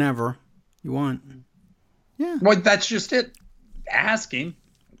 whenever you want. Yeah. Well, that's just it. Asking.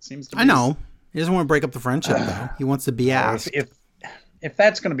 It seems to be. I know. He doesn't want to break up the friendship, though. He wants to be asked. If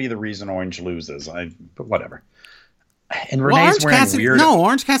that's going to be the reason Orange loses, but whatever. And Renee's wearing weird. No,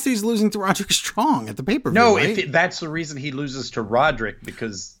 Orange Cassidy's losing to Roderick Strong at the pay-per-view. No, right? if that's the reason he loses to Roderick,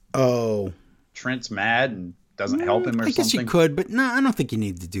 because Trent's mad and doesn't help him or something. I guess you could, but no, I don't think you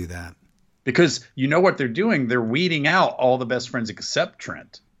need to do that. Because you know what they're doing? They're weeding out all the best friends except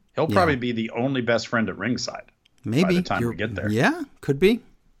Trent. He'll probably be the only best friend at ringside. Maybe. By the time we get there. Yeah, could be.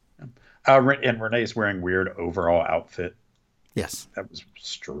 And Renee's wearing weird overall outfit. Yes. That was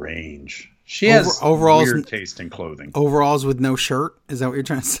strange. She has weird taste in clothing. Overalls with no shirt? Is that what you're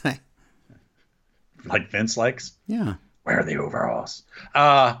trying to say? Like Vince likes? Yeah. Where are the overalls?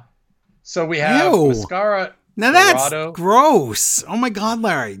 So we have Mascara. Now that's gross. Oh my God,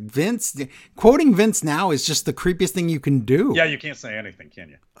 Larry. Vince, quoting Vince now is just the creepiest thing you can do. Yeah, you can't say anything, can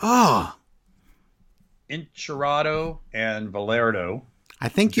you? Oh. Enchirado and Valerdo. I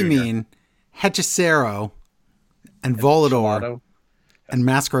think you mean Hechicero and Volador and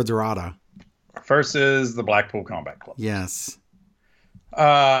Mascara Dorada. First is the Blackpool Combat Club. Yes.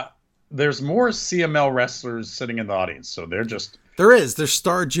 There's more CML wrestlers sitting in the audience, so they're just... There is. There's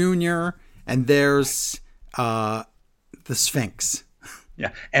Star Jr. and there's the Sphinx.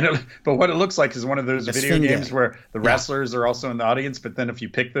 Yeah, but what it looks like is one of those video games where the wrestlers are also in the audience, but then if you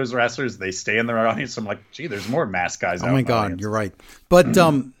pick those wrestlers, they stay in their audience. So I'm like, gee, there's more masked guys out in the God, audience. You're right. But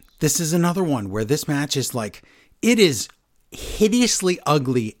this is another one where this match is like, it is hideously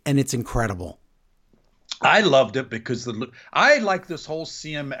ugly and it's incredible. I loved it because I like this whole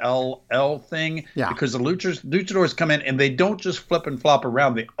CMLL thing because the luchadors come in and they don't just flip and flop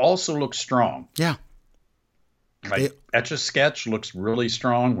around. They also look strong. Yeah. Like Etch-a-Sketch looks really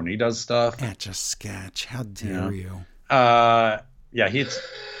strong when he does stuff. Etch-a-Sketch, how dare you? He's...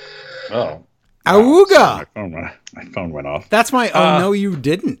 Oh. Auga! My phone went off. That's my... no, you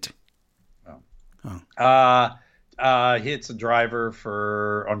didn't. He hits a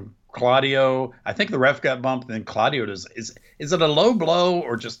driver on Claudio. I think the ref got bumped, and then Claudio does. Is it a low blow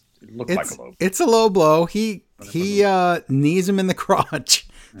or just it looked like a low blow? It's a low blow. He knees him in the crotch.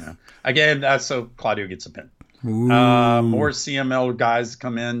 Yeah. Again, so Claudio gets a pin. More CML guys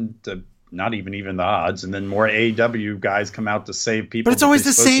come in to not even the odds, and then more AEW guys come out to save people. But it's always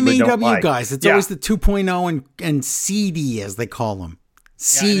the same AEW guys. It's always the 2.0 and CD, as they call them.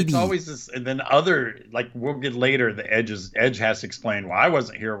 CD. Yeah, and it's always this, and then we'll get later. The Edge has to explain, well, I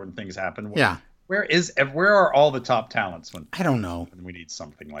wasn't here when things happened. Yeah. Where are all the top talents when I don't know when we need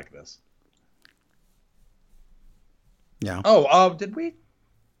something like this? Yeah. Did we?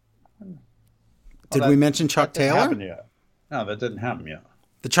 Did we mention Chuck Taylor? No, that didn't happen yet.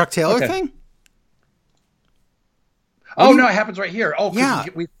 The Chuck Taylor thing? Oh, no, it happens right here. Oh, yeah,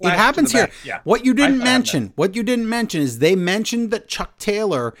 we it happens here. Yeah. What you didn't mention is they mentioned that Chuck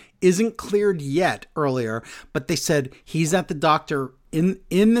Taylor isn't cleared yet earlier, but they said he's at the doctor in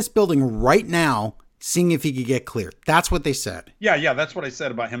this building right now, seeing if he could get cleared. That's what they said. Yeah, that's what I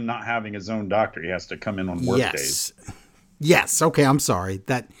said about him not having his own doctor. He has to come in on work days. Yes. Okay, I'm sorry.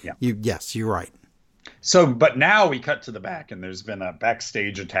 Yes, you're right. So, but now we cut to the back, and there's been a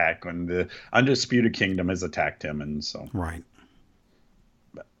backstage attack when the Undisputed Kingdom has attacked him, and so. Right.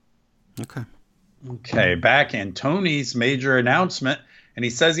 Okay. Okay, back in Tony's major announcement, and he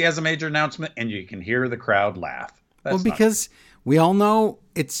says he has a major announcement, and you can hear the crowd laugh. Well, because we all know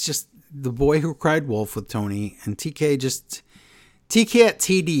it's just the boy who cried wolf with Tony, and TK at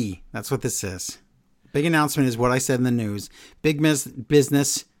TD. That's what this is. Big announcement is what I said in the news. Big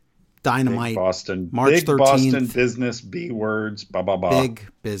business, Dynamite. Big Boston. March Big 13th. Boston business, B words, blah, blah, blah. Big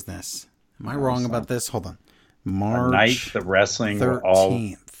business. Am I wrong about this? Hold on. March a night that wrestling 13th.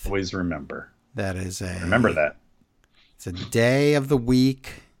 Will always remember. That is remember that. It's a day of the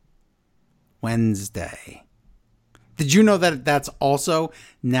week, Wednesday. Did you know that that's also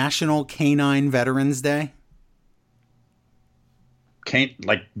National Canine Veterans Day?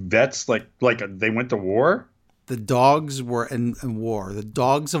 Like vets, like they went to war? The dogs were in war. The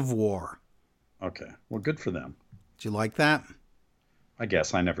dogs of war. Okay. Well, good for them. Do you like that? I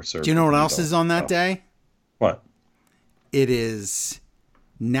guess I never served. Do you know what else is on that day? What? It is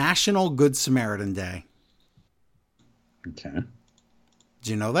National Good Samaritan Day. Okay. Did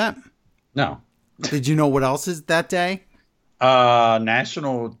you know that? No. Did you know what else is that day?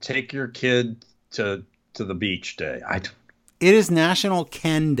 National Take Your Kid to the Beach Day. It is National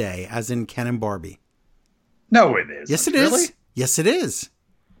Ken Day, as in Ken and Barbie. No, it is. Yes, it is. Yes, it is.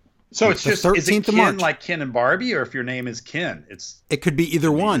 So it's just 13th is it Ken of March. Like Ken and Barbie, or if your name is Ken, it could be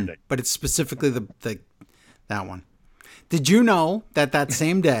either one, but it's specifically that one. Did you know that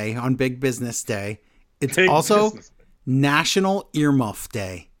same day on Big Business Day, it's also National Earmuff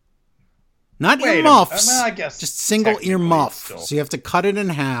Day? Not earmuffs. I guess just single earmuff. So you have to cut it in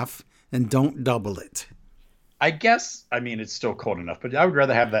half and don't double it. I guess. I mean, it's still cold enough, but I would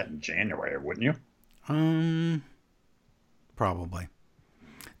rather have that in January, wouldn't you? Probably.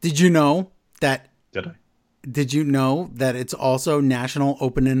 Did you know that? Did I? Did you know that it's also National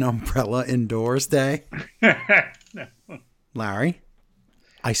Open an Umbrella Indoors Day? No. Larry,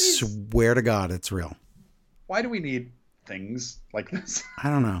 I swear to God, it's real. Why do we need things like this? I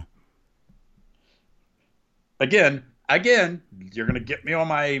don't know. Again, you're going to get me on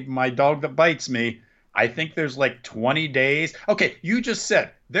my dog that bites me. I think there's like 20 days. Okay, you just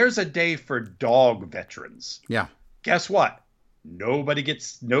said there's a day for dog veterans. Yeah. Guess what? No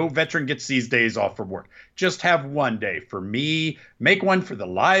veteran gets these days off from work. Just have one day for me. Make one for the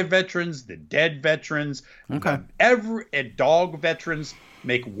live veterans, the dead veterans. Okay. Dog veterans.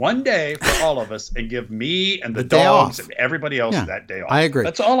 Make one day for all of us and give me and the dogs and everybody else that day off. I agree.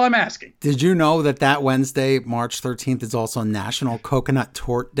 That's all I'm asking. Did you know that Wednesday, March 13th, is also National Coconut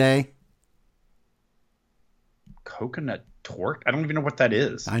Torte Day? Coconut torque? I don't even know what that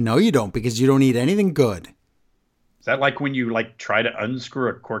is. I know you don't, because you don't eat anything good. Is that like when you try to unscrew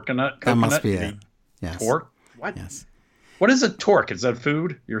a coconut? That must be it. Yes. Torque? What? Yes. What is a torque? Is that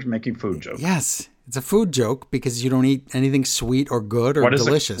food? You're making food jokes. Yes. It's a food joke because you don't eat anything sweet or good or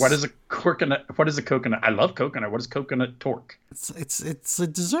delicious. What is a coconut? What is a coconut? I love coconut. What is coconut torque? It's a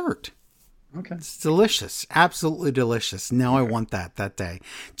dessert. Okay. It's delicious. Absolutely delicious. Now I want that day.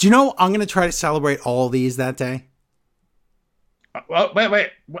 Do you know I'm going to try to celebrate all these that day? Well,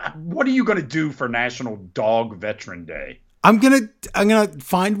 wait. What are you going to do for National Dog Veteran Day? I'm going to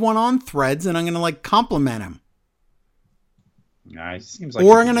find one on Threads and I'm going to compliment him. It seems like.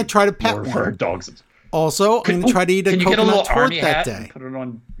 Or I'm going to try to pet one. For dogs. Also, I'm going to try to eat a coconut torte that day. And put it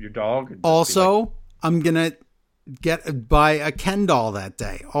on your dog. Also, I'm going to buy a Ken doll that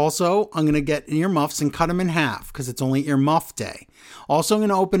day. Also, I'm going to get earmuffs and cut them in half because it's only earmuff day. Also, I'm going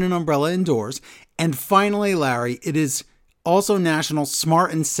to open an umbrella indoors. And finally, Larry, it is also National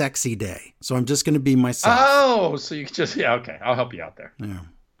Smart and Sexy Day. So I'm just going to be myself. Oh, so you just, okay. I'll help you out there. Yeah.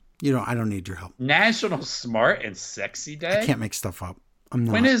 I don't need your help. National Smart and Sexy Day? I can't make stuff up. I'm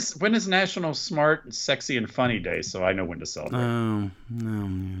not. When is National Smart, Sexy, and Funny Day? So I know when to celebrate. Oh,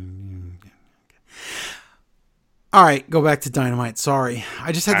 no. All right, go back to Dynamite. Sorry.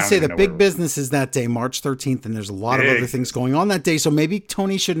 I just had to say that Big Business is that day, March 13th, and there's a lot of other things going on that day. So maybe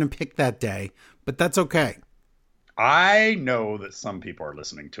Tony shouldn't have picked that day, but that's okay. I know that some people are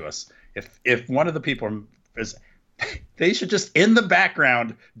listening to us. If one of the people is, They should just in the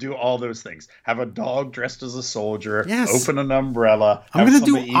background do all those things. Have a dog dressed as a soldier. Yes. Open an umbrella.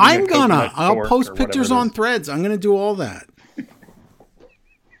 I'll post pictures on Threads. I'm gonna do all that.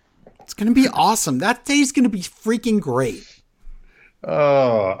 It's gonna be awesome. That day's gonna be freaking great.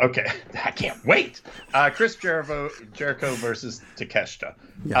 Oh, okay. I can't wait. Chris Jericho versus Takeshita.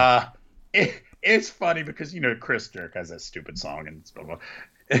 Yeah. It's funny because Chris Jericho has that stupid song and blah, blah.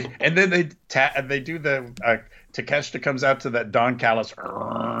 And then they do the Takeshita comes out to that Don Callis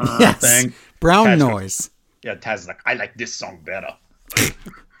thing. Brown Taz noise. Taz is like, I like this song better.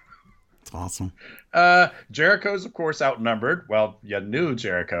 It's awesome. Jericho's of course outnumbered. Well, you knew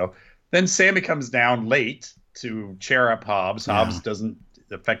Jericho. Then Sammy comes down late to chair up Hobbs. Yeah. Hobbs doesn't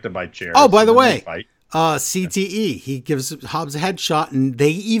affected by chairs. Oh, by the way, CTE. He gives Hobbs a headshot, and they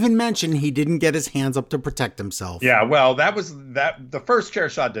even mention he didn't get his hands up to protect himself. Yeah, well, the first chair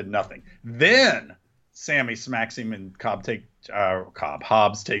shot did nothing. Then Sammy smacks him, and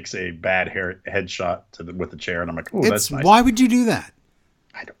Hobbs takes a bad headshot with the chair, and I'm like, oh, that's nice. Why would you do that?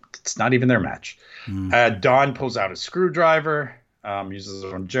 It's not even their match. Don pulls out a screwdriver, uses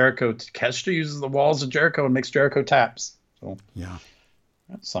it on Jericho. Takeshita uses the walls of Jericho and makes Jericho taps. So yeah,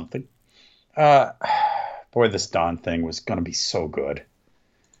 that's something. Boy, this Don thing was going to be so good.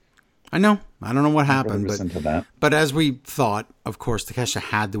 I know. I don't know what happened, but as we thought, of course, Takeshita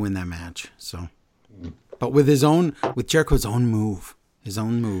had to win that match. So, but with Jericho's own move,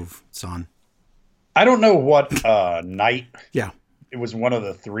 son. I don't know what night. Yeah, it was one of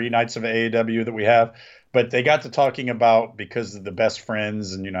the 3 nights of AEW that we have, but they got to talking about because of the best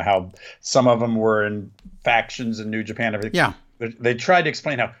friends and how some of them were in factions in New Japan. Everything. Yeah, they tried to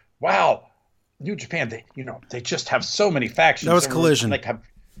explain how New Japan, they just have so many factions. That was Collision.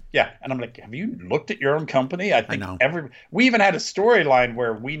 And I'm like, have you looked at your own company? I think we even had a storyline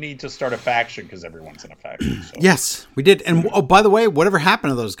where we need to start a faction because everyone's in a faction. So. Yes, we did. And by the way, whatever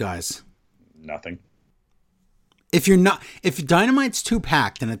happened to those guys? Nothing. If Dynamite's too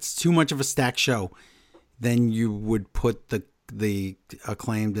packed and it's too much of a stacked show, then you would put the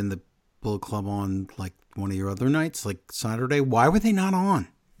Acclaimed and the Bullet Club on like one of your other nights, like Saturday. Why were they not on?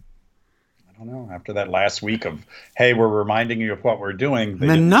 I don't know. After that last week of, hey, we're reminding you of what we're doing, they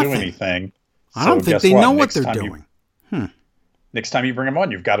didn't do anything. I don't think they know what they're doing. Next time you bring them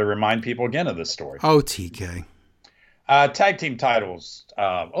on, you've got to remind people again of this story. Oh, TK. Tag team titles.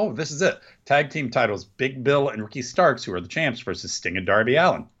 This is it. Tag team titles. Big Bill and Ricky Starks, who are the champs, versus Sting and Darby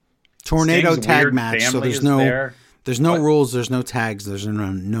Allin. Tornado Sting's tag match. So there's no rules. There's no tags. There's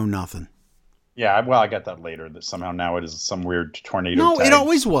no nothing. Yeah, well, I got that later. That somehow now it is some weird tornado. No, tag. It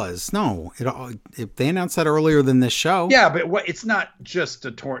always was. No, they announced that earlier than this show. Yeah, but it's not just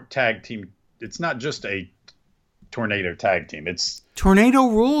a tag team. It's not just a tornado tag team. It's tornado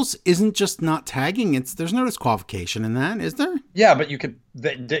rules isn't just not tagging. There's no disqualification in that, is there? Yeah, but you could.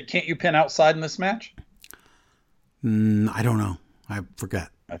 Can't you pin outside in this match? I don't know. I forget.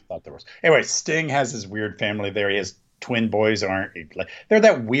 I thought there was. Anyway, Sting has his weird family there. He has twin boys. They're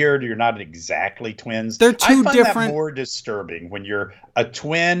that weird. You're not exactly twins. They're two different. I find that more disturbing when you're a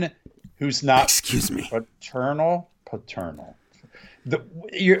twin who's not. Excuse me. Paternal.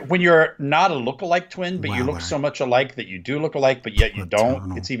 When you're not a look-alike twin, but you look so much alike that you do look alike, but yet you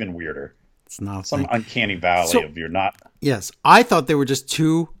don't. It's even weirder. It's not some uncanny valley of you're not. Yes, I thought they were just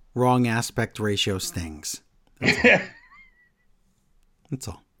 2 wrong aspect ratio Stings. That's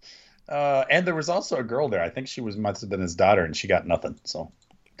all. And there was also a girl there. I think she must have been his daughter, and she got nothing. So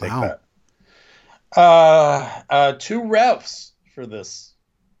take that. 2 refs for this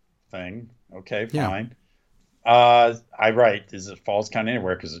thing. Okay, fine. I write. Is it Falls Count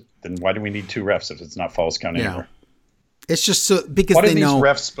Anywhere? Because then why do we need 2 refs if it's not Falls Count Anywhere? It's just so because what are these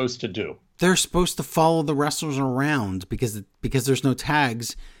refs supposed to do? They're supposed to follow the wrestlers around because there's no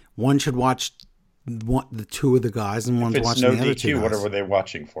tags. One should watch the 2 of the guys, and one's watching the other 2 guys. What are they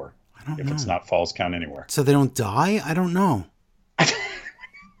watching for? I don't know. If it's not Falls Count Anywhere. So they don't die? I don't know.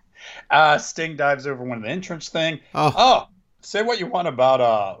 Sting dives over one of the entrance thing. Oh, say what you want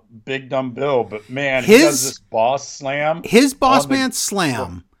about Big Dumb Bill, but man, he does this boss slam. His boss man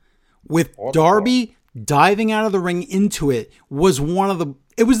slam with Darby diving out of the ring into it was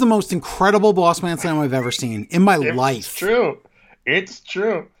it was the most incredible boss man slam I've ever seen in my life. It's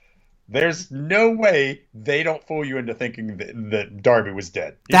true. There's no way they don't fool you into thinking that Darby was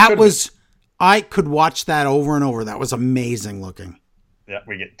dead. I could watch that over and over. That was amazing looking. Yeah,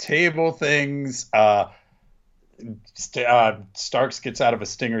 we get table things. Starks gets out of a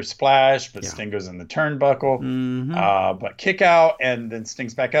Stinger splash, but Sting goes in the turnbuckle. Mm-hmm. But kick out, and then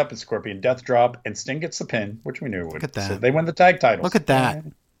Sting's back up, and Scorpion Death Drop, and Sting gets the pin, which we knew would. Look at that. So they win the tag titles. Look at that.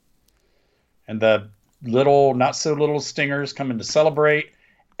 And the little, not so little stingers come in to celebrate.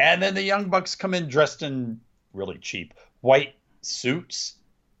 And then the Young Bucks come in dressed in really cheap white suits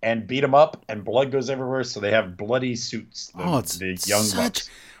and beat them up, and blood goes everywhere. So they have bloody suits, the Young Bucks.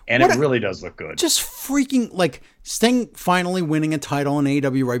 And it really does look good. Just freaking, like, Sting finally winning a title in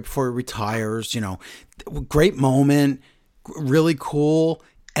AEW right before he retires, great moment, really cool.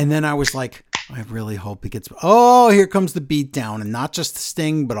 And then I was like, I really hope he gets, here comes the beatdown. And not just to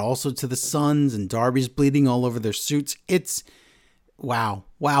Sting, but also to the Sons, and Darby's bleeding all over their suits. It's, wow,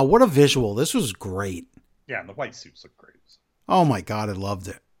 what a visual. This was great. Yeah, and the white suits look great. Oh my God, I loved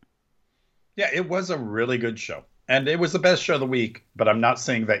it. Yeah, it was a really good show. And it was the best show of the week, but I'm not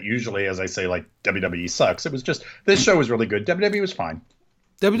saying that usually, as I say, like, WWE sucks. It was just, this show was really good. WWE was fine.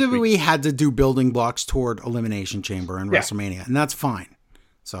 WWE had to do building blocks toward Elimination Chamber and WrestleMania, and that's fine.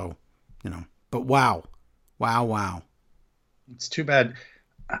 So, but wow. It's too bad.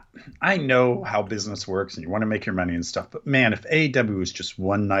 I know how business works and you want to make your money and stuff, but man, if AEW was just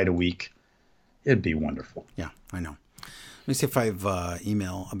one night a week, it'd be wonderful. Yeah, I know. Let me see if I have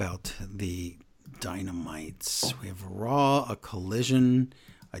email about the Dynamites. We have a Raw, a Collision,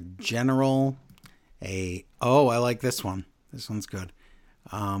 a General, I like this one. This one's good.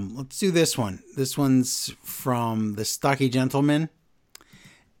 Let's do this one. This one's from the Stocky Gentleman,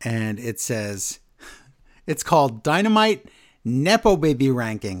 and it says, it's called Dynamite Nepo Baby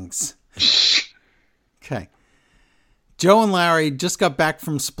Rankings. Okay. Joe and Larry just got back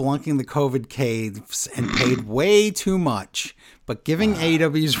from splunking the COVID caves and paid way too much. But giving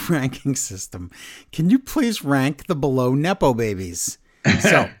AEW's ranking system, can you please rank the below Nepo babies?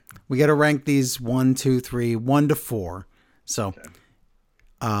 So we got to rank these 1, 2, 3, 1 to 4. So,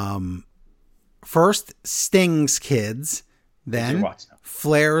 first Sting's kids, then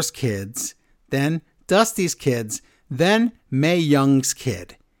Flair's kids, then Dusty's kids, then Mae Young's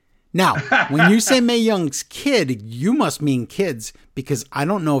kid. Now, when you say Mae Young's kid, you must mean kids, because I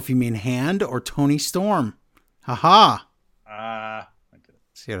don't know if you mean Hand or Tony Storm. Haha. I did it.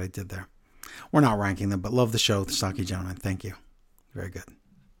 See what I did there? We're not ranking them, but love the show, the Stocky Gentleman. Thank you. Very good.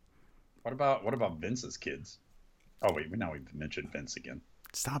 What about Vince's kids? Oh wait, now we've mentioned Vince again.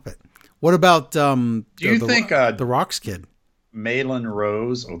 Stop it. What about Do you think the Rock's kid? Malin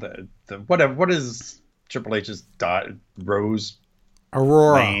Rose, or what is Triple H's Rose?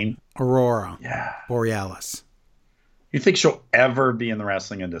 Aurora. Yeah. Borealis. You think she'll ever be in the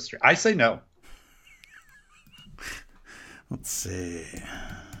wrestling industry? I say no. Let's see.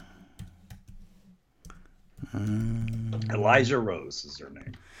 Elijah Rose is her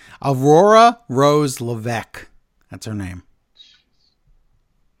name. Aurora Rose Levesque. That's her name.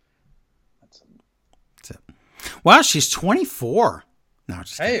 That's it. Wow, she's 24. No,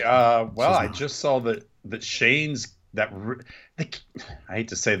 just hey, well, I just saw that Shane's I hate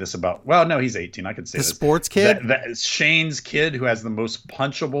to say this about. Well, no, he's 18. I could say the this. Sports kid. That Shane's kid who has the most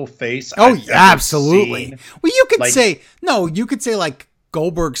punchable face. Oh, absolutely. Well, you could say You could say like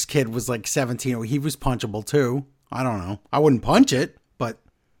Goldberg's kid was like 17. He was punchable too. I don't know. I wouldn't punch it, but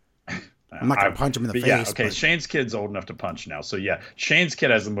I'm not gonna punch him in the face. Yeah, okay. But Shane's kid's old enough to punch now, so yeah, Shane's kid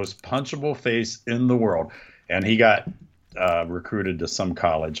has the most punchable face in the world, and he got recruited to some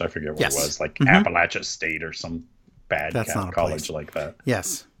college. I forget what it was, like Appalachia State or some bad college like that.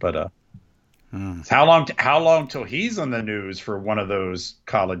 Yes, but how long till he's on the news for one of those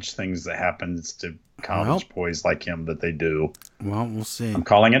college things that happens to college boys like him that they do? Well, we'll see. I'm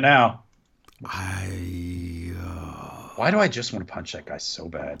calling it now. Why do I just want to punch that guy so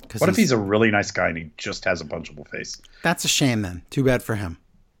bad? What if he's a really nice guy and he just has a punchable face? That's a shame then. Too bad for him.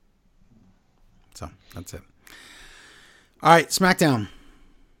 So that's it. All right, SmackDown.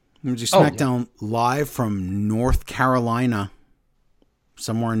 I'm going to do SmackDown live from North Carolina.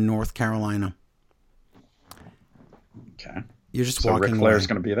 Somewhere in North Carolina. Okay. You're just walking. Ric Flair's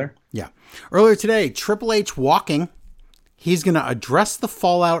going to be there? Yeah. Earlier today, Triple H walking. He's going to address the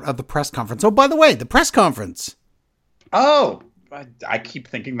fallout of the press conference. Oh, by the way, the press conference. Oh, I keep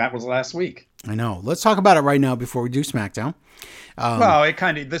thinking that was last week. I know. Let's talk about it right now before we do SmackDown. Well,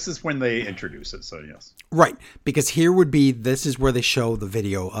 this is when they introduce it, so yes. Right, because this is where they show the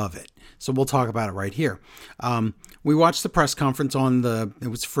video of it. So we'll talk about it right here. We watched the press conference it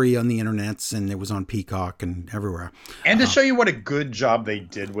was free on the internets, and it was on Peacock and everywhere. And to show you what a good job they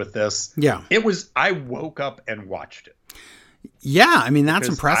did with this, I woke up and watched it. Yeah, I mean, that's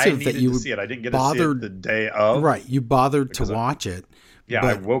impressive that you see it. I didn't get to see it the day of. Right, you bothered to watch it. Yeah,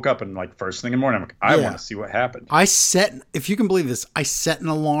 I woke up and like first thing in the morning, I'm like, I want to see what happened. If you can believe this, I set an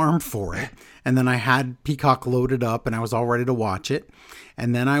alarm for it, and then I had Peacock loaded up, and I was all ready to watch it,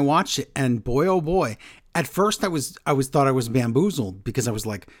 and then I watched it, and boy, oh boy, at first I thought I was bamboozled, because I was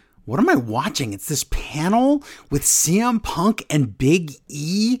like, what am I watching? It's this panel with CM Punk and Big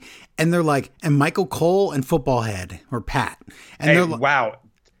E, and they're like, and Michael Cole and Football Head or Pat. And hey, they're like, wow.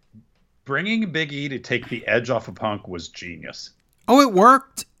 Bringing Big E to take the edge off of Punk was genius. Oh, it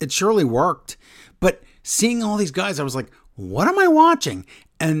worked. It surely worked. But seeing all these guys, I was like, what am I watching?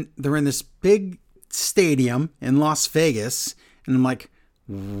 And they're in this big stadium in Las Vegas. And I'm like,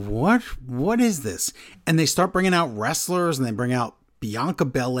 what is this? And they start bringing out wrestlers, and they bring out Bianca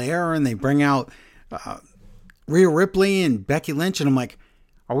Belair, and they bring out Rhea Ripley and Becky Lynch. And I'm like,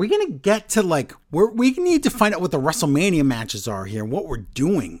 are we going to get to like, we need to find out what the WrestleMania matches are here, what we're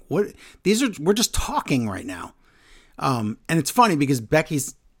doing. We're just talking right now. And it's funny because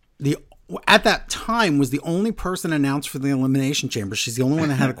Becky's at that time was the only person announced for the Elimination Chamber. She's the only one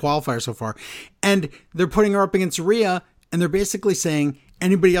that had a qualifier so far. And they're putting her up against Rhea, and they're basically saying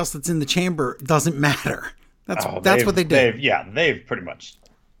anybody else that's in the chamber doesn't matter. That's what they did. They've pretty much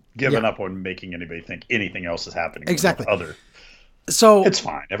given up on making anybody think anything else is happening. Exactly. So it's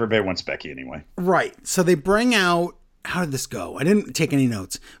fine. Everybody wants Becky anyway. Right. So they bring out, how did this go? I didn't take any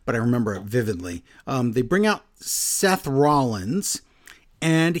notes, but I remember it vividly. They bring out Seth Rollins,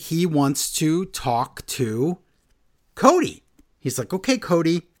 and he wants to talk to Cody. He's like, okay,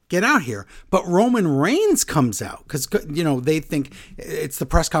 Cody, get out here. But Roman Reigns comes out because, they think it's the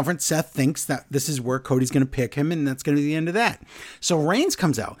press conference. Seth thinks that this is where Cody's going to pick him, and that's going to be the end of that. So Reigns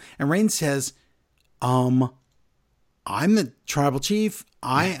comes out, and Reigns says, I'm the tribal chief.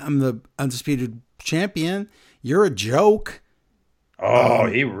 I am the undisputed champion. You're a joke. Oh,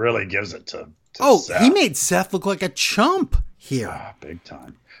 he really gives it to Seth. He made Seth look like a chump here. Big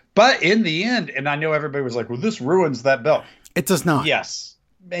time. But in the end, and I know everybody was like, well, this ruins that belt. It does not. Yes,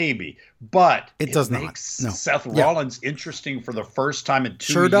 maybe. But it does makes not. No. Seth Rollins interesting for the first time in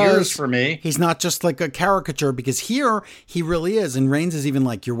 2 sure years does. For me. He's not just like a caricature, because here he really is. And Reigns is even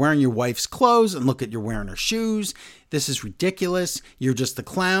like, you're wearing your wife's clothes, and look at, you're wearing her shoes. This is ridiculous. You're just a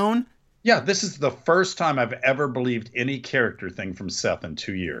clown. Yeah, this is the first time I've ever believed any character thing from Seth in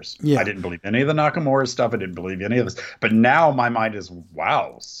 2 years. Yeah. I didn't believe any of the Nakamura stuff. I didn't believe any of this. But now my mind is,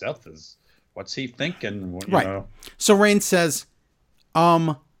 wow, Seth is, what's he thinking? You know? So Reigns says,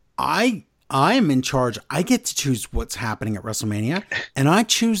 I am in charge. I get to choose what's happening at WrestleMania, and I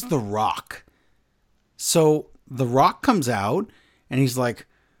choose The Rock. So The Rock comes out, and he's like,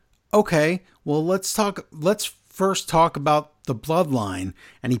 okay, well, let's first talk about the Bloodline.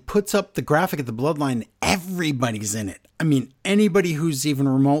 And he puts up the graphic of the Bloodline. Everybody's in it. I mean, anybody who's even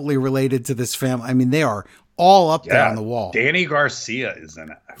remotely related to this family. I mean, they are all up there on the wall. Danny Garcia is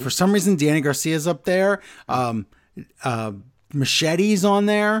in it. For some reason, Danny Garcia's up there. Machete's on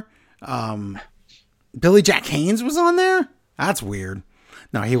there. Billy Jack Haynes was on there. That's weird.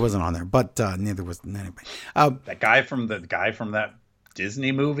 No, he wasn't on there, but neither was anybody. That guy from that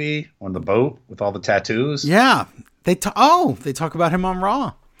Disney movie on the boat with all the tattoos. Yeah, they talk about him on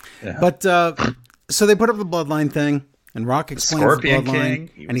Raw. Yeah. But so they put up the Bloodline thing, and Rock explains Scorpion the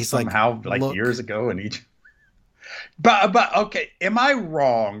Bloodline, King. And he's somehow like years ago in each. But okay, am I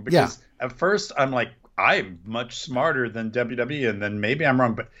wrong? Because at first I'm like, I'm much smarter than WWE, and then maybe I'm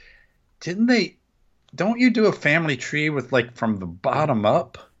wrong, but don't you do a family tree with like from the bottom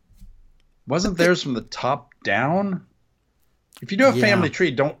up? Wasn't theirs from the top down? If you do a family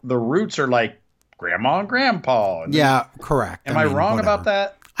tree, the roots are like grandma and grandpa. And correct. Am I wrong about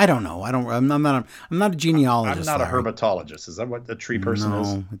that? I don't know. I'm not a genealogist. I'm not a herpetologist. Is that what the tree person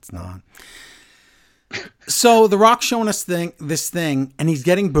is? No, it's not. So The Rock's showing us this thing, and he's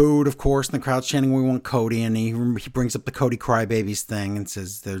getting booed, of course, and the crowd's chanting, we want Cody, and he brings up the Cody crybabies thing and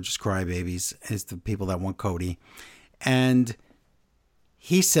says they're just crybabies, is the people that want Cody. And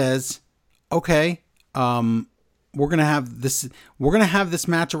he says, okay, we're going to have this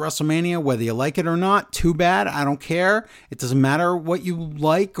match at WrestleMania, whether you like it or not. Too bad. I don't care. It doesn't matter what you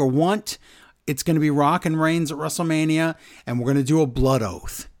like or want. It's going to be Rock and Reigns at WrestleMania, and we're going to do a blood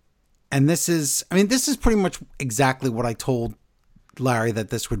oath. And this is pretty much exactly what I told Larry that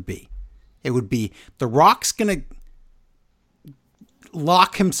this would be. It would be The Rock's going to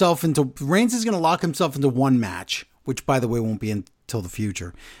Reigns is going to lock himself into one match, which by the way won't be until the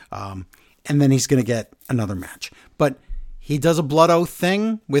future. And then he's going to get another match. But he does a blood oath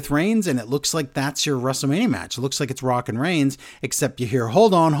thing with Reigns, and it looks like that's your WrestleMania match. It looks like it's Rock and Reigns, except you hear,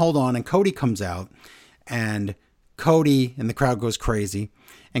 hold on, and Cody comes out, and the crowd goes crazy.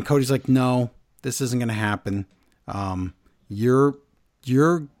 And Cody's like, no, this isn't going to happen. Your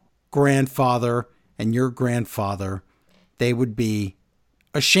grandfather and your grandfather, they would be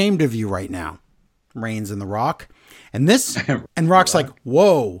ashamed of you right now, Reigns and The Rock. And Rock's like,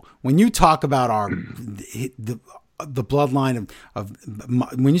 whoa, when you talk about the bloodline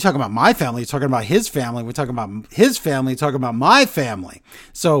when you talk about my family, you're talking about his family. We're talking about his family, talking about my family.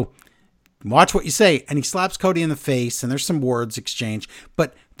 So watch what you say. And he slaps Cody in the face, and there's some words exchanged.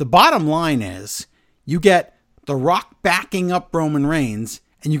 But the bottom line is you get The Rock backing up Roman Reigns,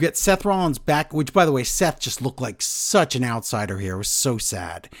 and you get Seth Rollins back, which, by the way, Seth just looked like such an outsider here. It was so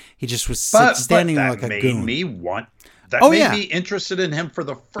sad. He just was standing there like a goon. That made me interested in him for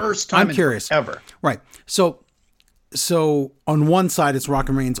the first time I'm curious. Ever. Right. So on one side, it's Rock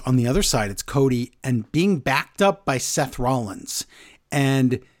and Reigns. On the other side, it's Cody, and being backed up by Seth Rollins.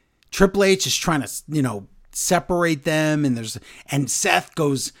 And Triple H is trying to, separate them. And Seth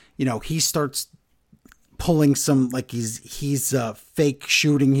goes, he starts pulling some, like he's fake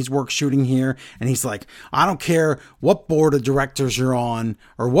shooting. He's work shooting here. And he's like, I don't care what board of directors you're on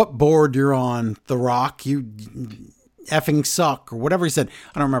or what board you're on, The Rock, you effing suck, or whatever he said.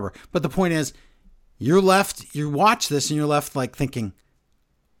 I don't remember. But the point is, you watch this and you're left like thinking,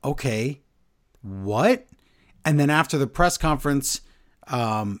 okay, what? And then after the press conference,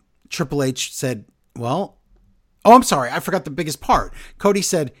 Triple H said, I'm sorry, I forgot the biggest part. Cody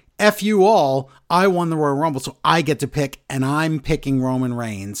said, F you all, I won the Royal Rumble, so I get to pick, and I'm picking Roman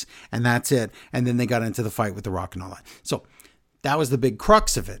Reigns, and that's it. And then they got into the fight with The Rock and all that. So that was the big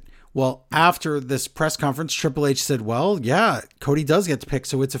crux of it. Well, after this press conference, Triple H said, yeah, Cody does get to pick,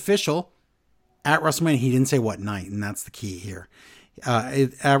 so it's official. At WrestleMania, he didn't say what night, and that's the key here.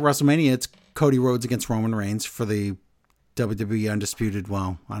 At WrestleMania, it's Cody Rhodes against Roman Reigns for the WWE Undisputed.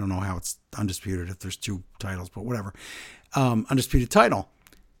 Well, I don't know how it's undisputed if there's two titles, but whatever. Undisputed title.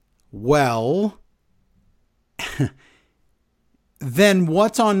 Well, then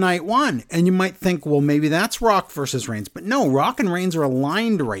what's on night one? And you might think, well, maybe that's Rock versus Reigns. But no, Rock and Reigns are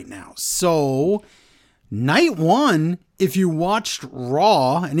aligned right now. So night one, if you watched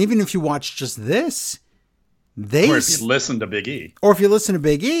Raw, and even if you watched just this, or if you listen to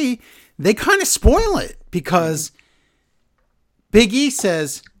Big E, they kind of spoil it because Big E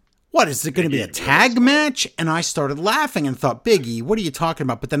says, what, is it going to be a tag match? And I started laughing and thought, Big E, what are you talking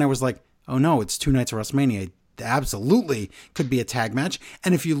about? But then I was like, oh no, it's 2 nights of WrestleMania. It absolutely could be a tag match.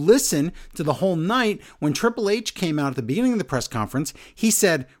 And if you listen to the whole night, when Triple H came out at the beginning of the press conference, he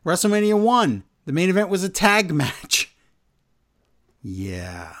said, WrestleMania 1, the main event was a tag match.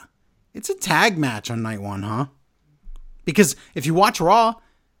 Yeah, it's a tag match on night one, huh? Because if you watch Raw,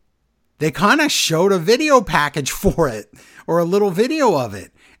 they kind of showed a video package for it, or a little video of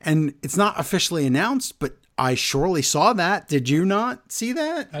it. And it's not officially announced, but I surely saw that. Did you not see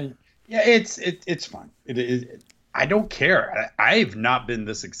that? Yeah, it's fine. I don't care. I've not been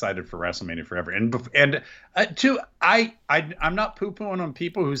this excited for WrestleMania forever. And I'm not poo-pooing on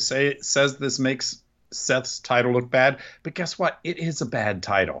people who says this makes Seth's title look bad, but guess what? It is a bad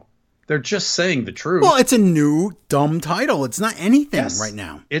title. They're just saying the truth. Well, it's a new dumb title. It's not anything right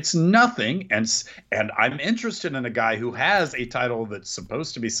now. It's nothing. And I'm interested in a guy who has a title that's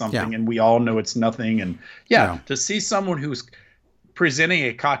supposed to be something, and we all know it's nothing. And to see someone who's presenting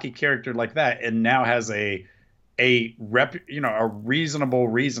a cocky character like that and now has a reasonable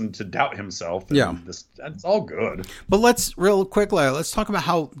reason to doubt himself. That's all good. But let's real quick, let's talk about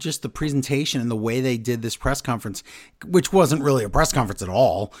how just the presentation and the way they did this press conference, which wasn't really a press conference at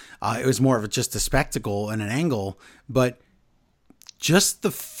all. It was more of just a spectacle and an angle, but just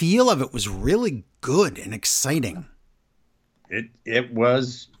the feel of it was really good and exciting. It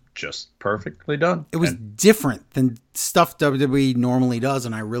was just perfectly done. It was different than stuff WWE normally does,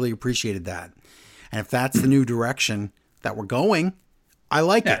 and I really appreciated that. And if that's the new direction that we're going, I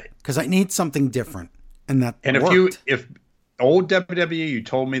like it because I need something different. And if old WWE, you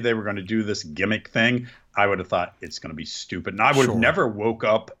told me they were going to do this gimmick thing, I would have thought it's going to be stupid. And I would have never woke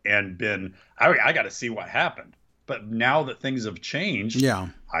up and been, I got to see what happened. But now that things have changed,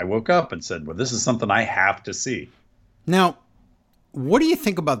 I woke up and said, well, this is something I have to see. Now, what do you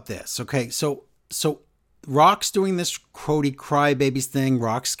think about this? Okay, so Rock's doing this Cody crybabies thing.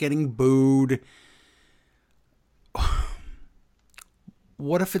 Rock's getting booed.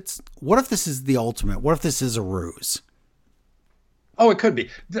 What if this is the ultimate? What if this is a ruse? Oh, it could be.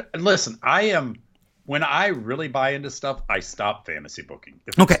 Listen, when I really buy into stuff, I stop fantasy booking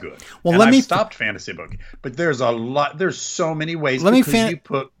if it's good. Well, I've stopped fantasy booking, but there's so many ways you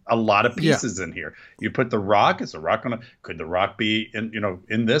put a lot of pieces in here. You put The Rock. Is The Rock could The Rock be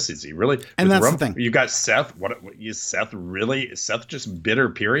in this? Is he really? And that's the thing. You got Seth. What is Seth really? Is Seth just bitter,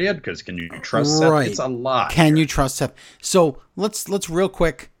 period? Because can you trust Seth? It's a lot. Can you trust Seth? So let's real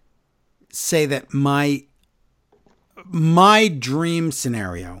quick say that my dream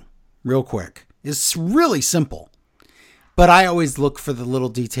scenario, real quick, is really simple. But I always look for the little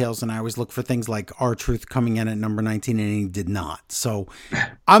details, and I always look for things like R-Truth coming in at number 19, and he did not. So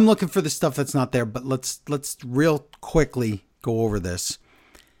I'm looking for the stuff that's not there, but let's real quickly go over this.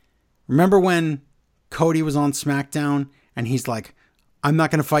 Remember when Cody was on SmackDown, and he's like, I'm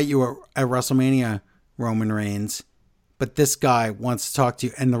not going to fight you at WrestleMania, Roman Reigns, but this guy wants to talk to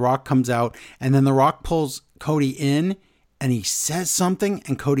you. And The Rock comes out, and then The Rock pulls Cody in, and he says something,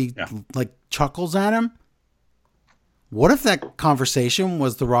 and Cody like chuckles at him. What if that conversation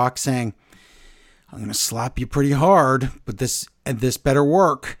was The Rock saying, I'm going to slap you pretty hard, but this better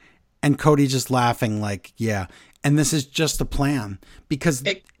work. And Cody just laughing like, yeah. And this is just a plan. Because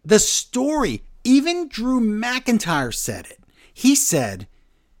the story, even Drew McIntyre said it. He said,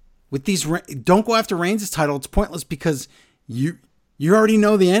 with these, don't go after Reigns' title. It's pointless because you already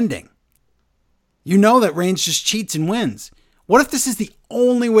know the ending. You know that Reigns just cheats and wins. What if this is the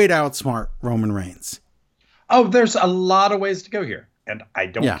only way to outsmart Roman Reigns? Oh, there's a lot of ways to go here. And I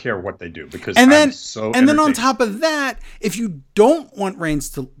don't care what they do because and then, I'm so And then on top of that, if you don't want Reigns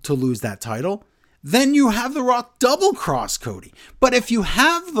to lose that title, then you have The Rock double cross Cody. But if you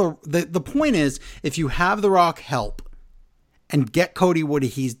have the point is, if you have The Rock help and get Cody what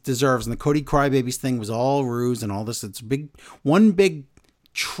he deserves, and the Cody Crybabies thing was all ruse and all this, it's one big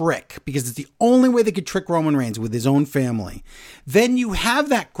trick because it's the only way they could trick Roman Reigns with his own family. Then you have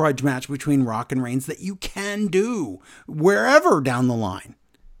that grudge match between Rock and Reigns that you can do wherever down the line.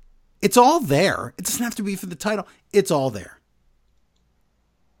 It's all there. It doesn't have to be for the title. It's all there.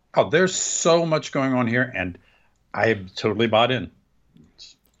 Oh, there's so much going on here, and I have totally bought in.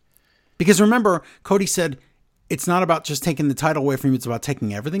 Because remember, Cody said, it's not about just taking the title away from you, it's about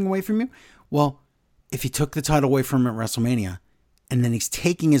taking everything away from you. Well, if he took the title away from him at WrestleMania, and then he's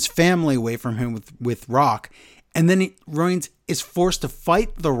taking his family away from him with Rock, and then Reigns is forced to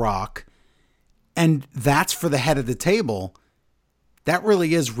fight The Rock, and that's for the head of the table, that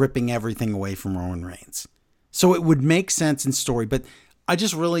really is ripping everything away from Roman Reigns. So it would make sense in story, but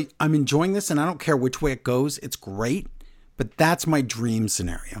I'm enjoying this, and I don't care which way it goes. It's great, but that's my dream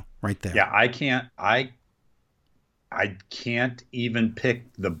scenario right there. Yeah, I can't even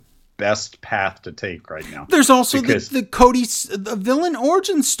pick the best path to take right now. There's also the Cody's the villain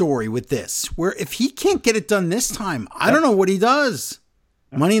origin story with this, where if he can't get it done this time, I don't know what he does.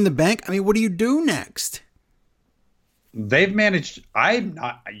 Money in the Bank. I mean, what do you do next? They've managed. I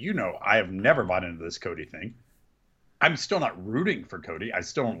have never bought into this Cody thing. I'm still not rooting for Cody. I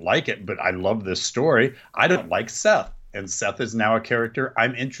still don't like it, but I love this story. I don't like Seth, and Seth is now a character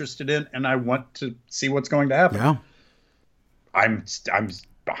I'm interested in, and I want to see what's going to happen. Yeah. I'm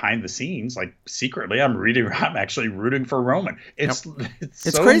behind the scenes, like secretly, I'm actually rooting for Roman. It's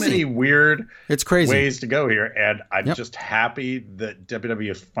so crazy. Many weird crazy ways to go here, and I'm just happy that WWE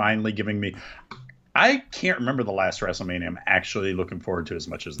is finally giving me. I can't remember the last WrestleMania I'm actually looking forward to as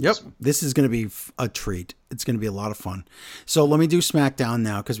much as this one. This is going to be a treat. It's going to be a lot of fun. So let me do SmackDown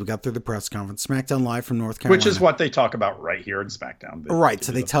now because we got through the press conference. SmackDown live from North Carolina. Which is what they talk about right here in SmackDown. Right.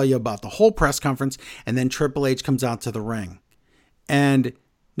 So they tell you about the whole press conference, and then Triple H comes out to the ring. And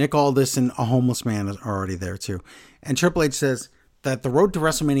Nick Aldis and a homeless man are already there too. And Triple H says that the road to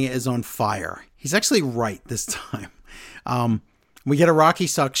WrestleMania is on fire. He's actually right this time. We get a Rocky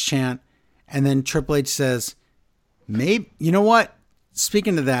Sucks chant. And then Triple H says, maybe, you know what?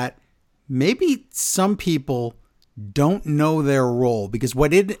 Speaking of that, maybe some people don't know their role, because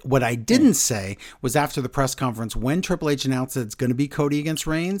what I didn't say was after the press conference, when Triple H announced that it's going to be Cody against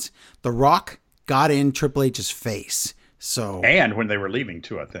Reigns, The Rock got in Triple H's face. So, and when they were leaving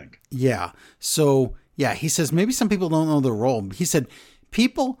too, I think. Yeah. So yeah, he says, maybe some people don't know their role. He said,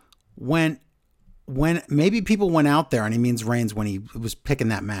 people when people went out there, and he means Reigns when he was picking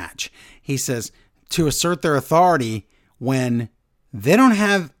that match, he says, to assert their authority when they don't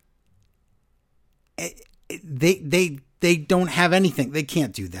have, they don't have anything. They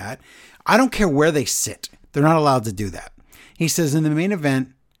can't do that. I don't care where they sit. They're not allowed to do that. He says in the main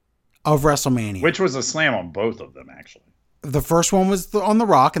event of WrestleMania. Which was a slam on both of them, actually. The first one was on The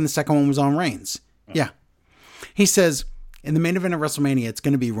Rock, and the second one was on Reigns. Oh. Yeah. He says, in the main event of WrestleMania, it's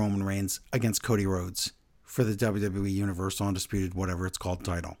going to be Roman Reigns against Cody Rhodes for the WWE Universal Undisputed, whatever it's called,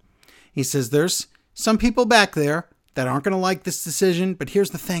 title. He says there's some people back there that aren't going to like this decision, but here's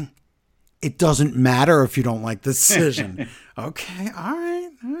the thing. It doesn't matter if you don't like the decision. Okay,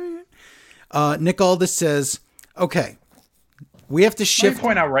 all right. Nick Aldis says, okay, we have to shift. Let me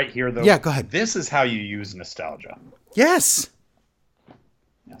point out right here, though. Yeah, go ahead. This is how you use nostalgia. Yes.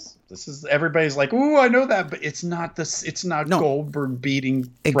 This is, everybody's like, "Ooh, I know that," but it's not this. It's not Goldberg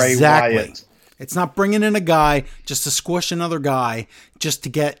beating Bray Wyatt. It's not bringing in a guy just to squish another guy just to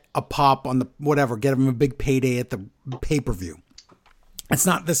get a pop on the whatever, get him a big payday at the pay-per-view. It's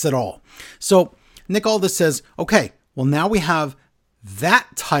not this at all. So Nick Aldis says, okay, well, now we have that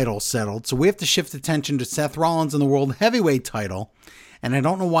title settled. So we have to shift attention to Seth Rollins and the World Heavyweight title. And I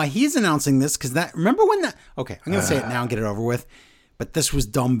don't know why he's announcing this because remember when that, okay, I'm going to say it now and get it over with. But this was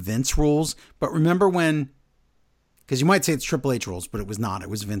dumb Vince rules. But remember when, because you might say it's Triple H rules, but it was not. It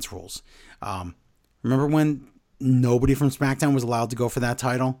was Vince rules. Remember when nobody from SmackDown was allowed to go for that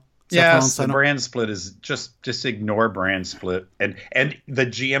title? Yes, the brand split is just ignore brand split. And the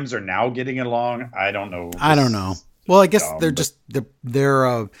GMs are now getting along. I don't know. I don't know. Well, I guess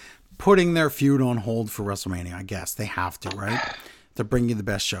they're putting their feud on hold for WrestleMania. I guess they have to, right? To bring you the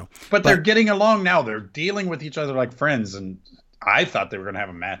best show. But they're getting along now. They're dealing with each other like friends. And I thought they were going to have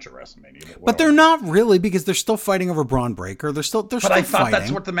a match at WrestleMania. But they're not really because they're still fighting over Braun Breaker. They're still fighting. But I thought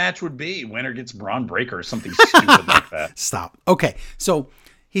that's what the match would be. Winner gets Braun Breaker or something stupid like that. Stop. Okay, so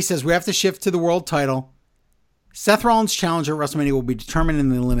he says we have to shift to the world title. Seth Rollins' challenger at WrestleMania will be determined in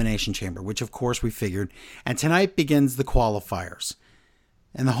the Elimination Chamber, which of course we figured. And tonight begins the qualifiers.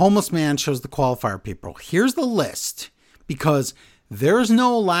 And the homeless man shows the qualifier people. Here's the list because there's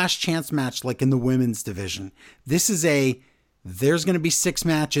no last chance match like in the women's division. This is there's going to be 6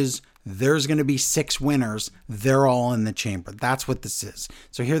 matches. There's going to be 6 winners. They're all in the chamber. That's what this is.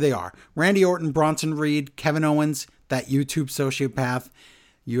 So here they are. Randy Orton, Bronson Reed, Kevin Owens, that YouTube sociopath,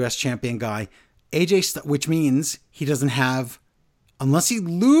 U.S. champion guy. AJ, which means he doesn't have, unless he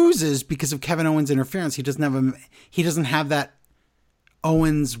loses because of Kevin Owens' interference, he doesn't have that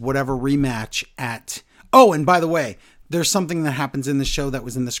Owens whatever rematch at. Oh, and by the way, there's something that happens in the show that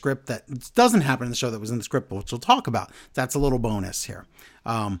was in the script that doesn't happen in the show that was in the script, which we'll talk about. That's a little bonus here.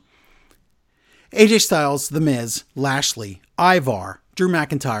 AJ Styles, The Miz, Lashley, Ivar, Drew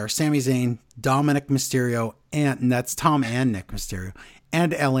McIntyre, Sami Zayn, Dominic Mysterio, and that's Tom and Nick Mysterio,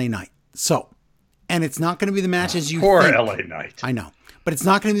 and LA Knight. So, and it's not going to be the matches you poor think. LA Knight. I know. But it's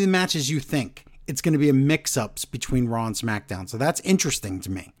not going to be the matches you think. It's going to be a mix-ups between Raw and SmackDown. So that's interesting to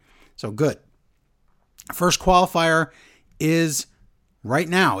me. So good. First qualifier is right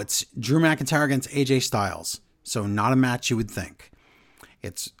now. It's Drew McIntyre against AJ Styles. So not a match you would think.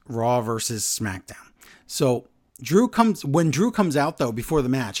 It's Raw versus SmackDown. So when Drew comes out though before the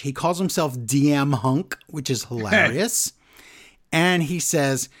match, he calls himself DM Hunk, which is hilarious. And he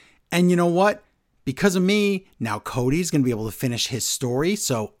says, and you know what? Because of me, now Cody's going to be able to finish his story.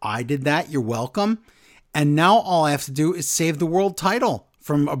 So I did that. You're welcome. And now all I have to do is save the world title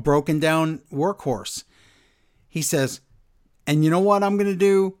from a broken down workhorse. He says, and you know what I'm going to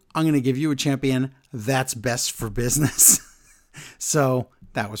do? I'm going to give you a champion that's best for business. So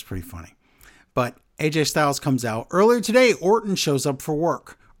that was pretty funny. But AJ Styles comes out. Earlier today, Orton shows up for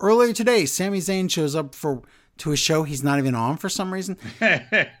work. Earlier today, Sami Zayn shows up to a show he's not even on for some reason.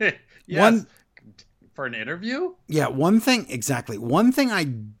 Yes. For an interview? Yeah, one thing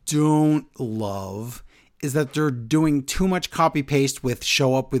I don't love is that they're doing too much copy paste with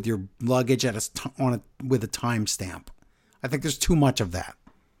show up with your luggage with a timestamp. I think there's too much of that.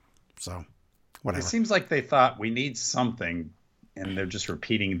 So, whatever. It seems like they thought we need something, and they're just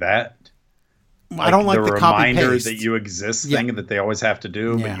repeating that. I don't like the copy reminder paste that you exist thing that they always have to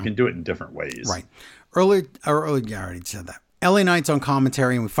do, but you can do it in different ways. Right. Earlier, I already said that. LA Knight's on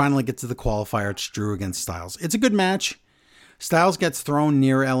commentary, and we finally get to the qualifier. It's Drew against Styles. It's a good match. Styles gets thrown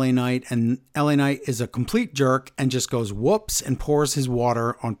near LA Knight, and LA Knight is a complete jerk and just goes whoops and pours his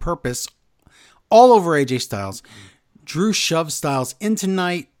water on purpose all over AJ Styles. Drew shoves Styles into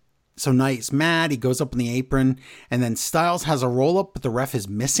Knight, so Knight's mad. He goes up on the apron, and then Styles has a roll-up, but the ref is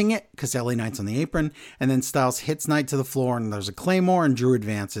missing it because LA Knight's on the apron, and then Styles hits Knight to the floor, and there's a Claymore, and Drew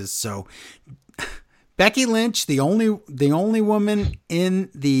advances. So Becky Lynch, the only woman in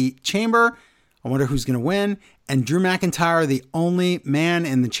the chamber. I wonder who's going to win. And Drew McIntyre, the only man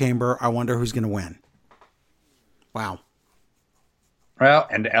in the chamber. I wonder who's going to win. Wow. Well,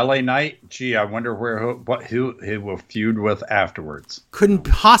 and LA Knight, gee, I wonder who he will feud with afterwards. Couldn't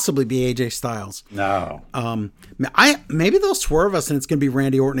possibly be AJ Styles. No. Maybe they'll swerve us and it's going to be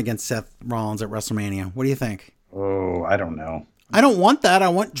Randy Orton against Seth Rollins at WrestleMania. What do you think? Oh, I don't know. I don't want that. I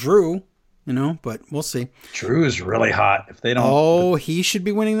want Drew. But we'll see. Drew is really hot. If they don't, he should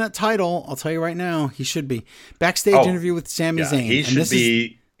be winning that title. I'll tell you right now, he should be. Backstage interview with Sami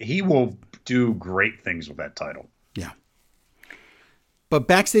Zayn. He will do great things with that title. Yeah. But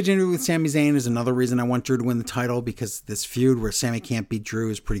backstage interview with Sami Zayn is another reason I want Drew to win the title because this feud where Sami can't beat Drew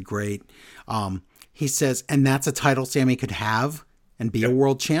is pretty great. He says, and that's a title Sami could have and be a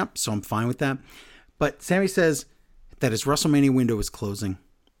world champ. So I'm fine with that. But Sami says that his WrestleMania window is closing.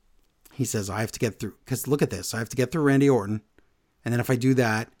 He says, I have to get through, because look at this. I have to get through Randy Orton. And then if I do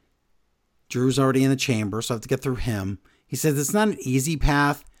that, Drew's already in the chamber, so I have to get through him. He says it's not an easy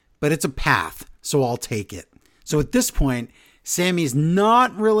path, but it's a path, so I'll take it. So at this point, Sammy's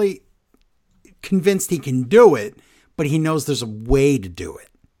not really convinced he can do it, but he knows there's a way to do it.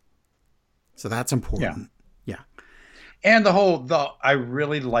 So that's important. Yeah. And I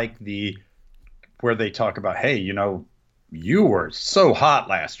really like where they talk about, hey, you were so hot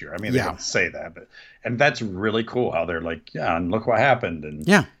last year. I mean, they don't say that, and that's really cool how they're like, yeah, and look what happened. And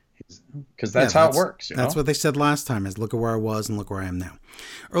because that's how it works. That's what they said last time is look at where I was and look where I am now.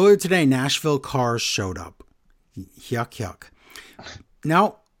 Earlier today, Nashville cars showed up. Yuck.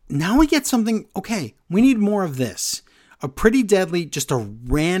 Now we get something. Okay, we need more of this. A Pretty Deadly, just a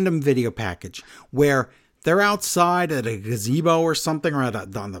random video package where they're outside at a gazebo or something, or on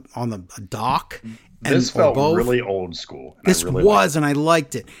the dock. This felt really old school. And I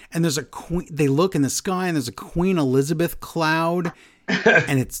liked it. And there's a queen. They look in the sky, and there's a Queen Elizabeth cloud,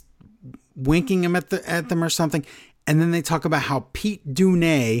 and it's winking them at them or something. And then they talk about how Pete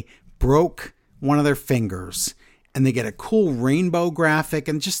Dunay broke one of their fingers, and they get a cool rainbow graphic,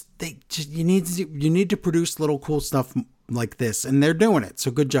 and you need to produce little cool stuff like this, and they're doing it. So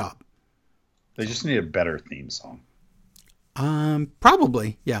good job. They just need a better theme song.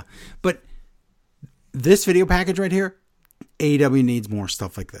 Probably, yeah. But this video package right here, AEW needs more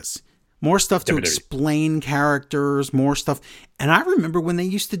stuff like this. More stuff to explain characters, more stuff. And I remember when they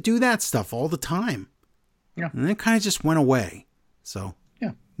used to do that stuff all the time. Yeah. And it kind of just went away. So,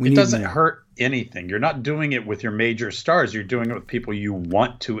 yeah. It doesn't hurt anything. You're not doing it with your major stars. You're doing it with people you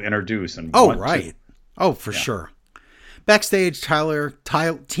want to introduce. Oh, for sure. Backstage,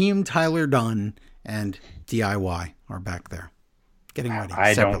 Team Tyler Dunn and DIY are back there getting ready.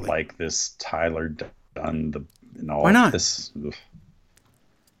 I don't like this Tyler Dunn. Why not? This, you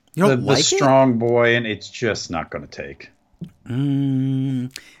don't like the strong boy, and it's just not going to take.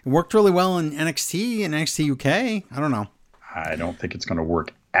 It worked really well in NXT and NXT UK. I don't know. I don't think it's going to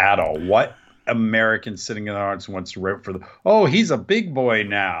work at all. What American sitting in the audience wants to root for he's a big boy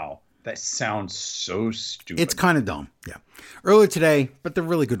now. That sounds so stupid. It's kind of dumb. Yeah. Earlier today, but they're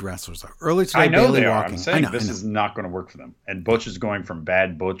really good wrestlers. Earlier today, I know Bayley they are. walking. I'm saying this is not going to work for them. And Butch is going from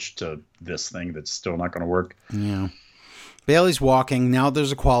bad Butch to this thing that's still not going to work. Yeah. Bayley's walking. Now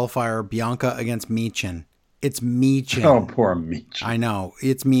there's a qualifier. Bianca against Michin. It's Michin. Oh, poor Michin. I know.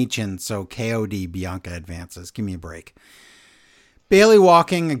 It's Michin. So KOD, Bianca advances. Give me a break. Bayley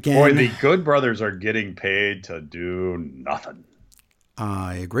walking again. Boy, the Good Brothers are getting paid to do nothing.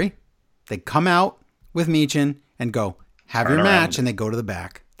 I agree. They come out with Michin and go, have your match, and they go to the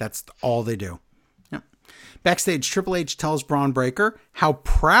back. That's all they do. Yeah. Backstage, Triple H tells Braun Breaker how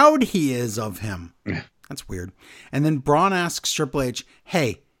proud he is of him. That's weird. And then Braun asks Triple H,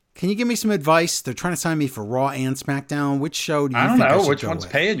 hey, can you give me some advice? They're trying to sign me for Raw and SmackDown. Which show do you think I should go with? Which one's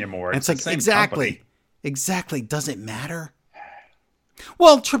paying you more? And it's like, exactly. Does it matter?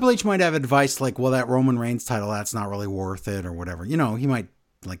 Well, Triple H might have advice like, well, that Roman Reigns title, that's not really worth it or whatever. He might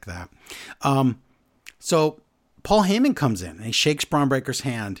like that. So Paul Heyman comes in and he shakes Braun Breaker's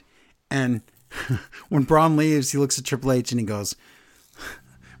hand. And when Braun leaves, he looks at Triple H and he goes,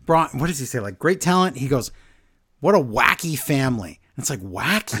 Braun, what does he say? Like, great talent. He goes, what a wacky family. And it's like,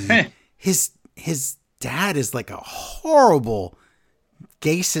 wacky. His dad is like a horrible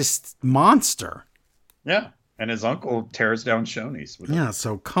gayist monster. Yeah. And his uncle tears down Shoney's. Yeah.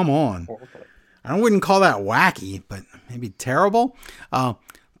 So come on. I wouldn't call that wacky, but maybe terrible.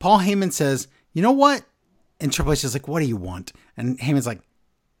 Paul Heyman says, you know what? And Triple H is like, what do you want? And Heyman's like,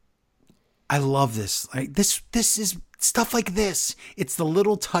 I love this. Like this is stuff like this. It's the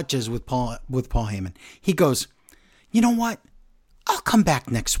little touches with Paul Heyman. He goes, you know what? I'll come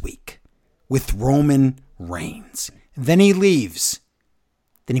back next week with Roman Reigns. And then he leaves.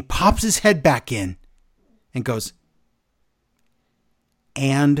 Then he pops his head back in and goes,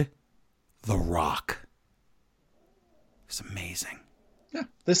 and The Rock. It's amazing. Yeah,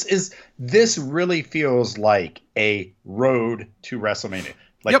 this really feels like a road to WrestleMania.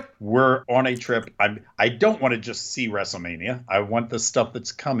 Like we're on a trip. I don't want to just see WrestleMania. I want the stuff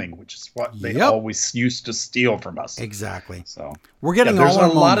that's coming, which is what they always used to steal from us. Exactly. So we're getting there's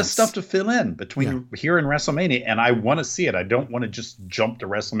all a lot of stuff to fill in between here and WrestleMania, and I want to see it. I don't want to just jump to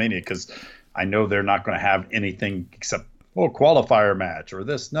WrestleMania because I know they're not going to have anything except qualifier match or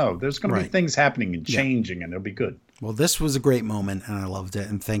this. No, there's going to be things happening and changing, and it'll be good. Well, this was a great moment, and I loved it,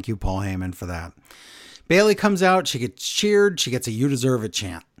 and thank you, Paul Heyman, for that. Bayley comes out. She gets cheered. She gets a "You Deserve It"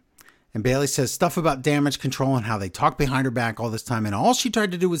 chant. And Bayley says stuff about Damage Control and how they talked behind her back all this time, and all she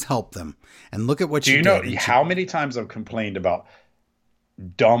tried to do was help them. And look at what she did. Do you know how many times I've complained about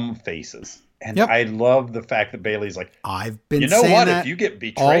dumb faces. And I love the fact that Bayley's like, I've been you know saying what? that If you get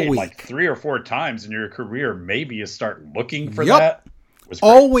betrayed like 3 or 4 times in your career, maybe you start looking for that.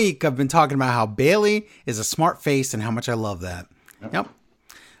 All week I've been talking about how Bayley is a smart face and how much I love that. Yep.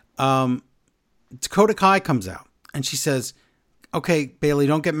 Dakota Kai comes out and she says, okay, Bayley,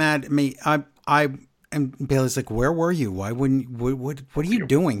 don't get mad at me. And Bayley's like, where were you? Why wouldn't what are you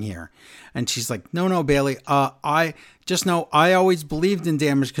doing here? And she's like, no, Bayley, I just know I always believed in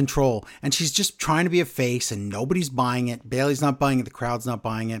damage control. And she's just trying to be a face and nobody's buying it. Bayley's not buying it. The crowd's not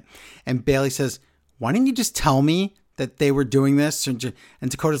buying it. And Bayley says, why didn't you just tell me that they were doing this? And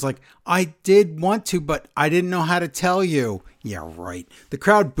Dakota's like, I did want to, but I didn't know how to tell you. Yeah, right. The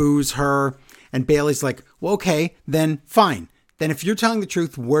crowd boos her. And Bayley's like, well, okay, then fine. Then if you're telling the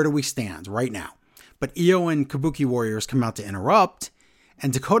truth, where do we stand right now? But Io and Kabuki Warriors come out to interrupt,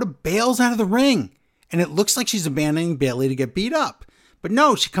 and Dakota bails out of the ring. And it looks like she's abandoning Bayley to get beat up. But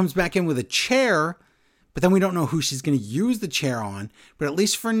no, she comes back in with a chair, but then we don't know who she's going to use the chair on. But at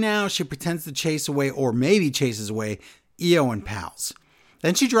least for now, she pretends to chase away, or maybe chases away, Io and pals.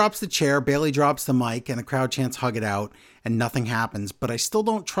 Then she drops the chair, Bayley drops the mic, and the crowd chants hug it out, and nothing happens. But I still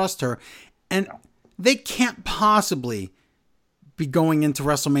don't trust her. And they can't possibly be going into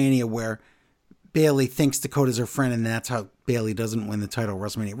WrestleMania where Bayley thinks Dakota's her friend, and that's how Bayley doesn't win the title at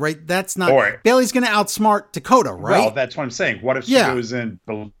WrestleMania, right? That's not... Bayley's going to outsmart Dakota, right? Well, that's what I'm saying. What if she goes in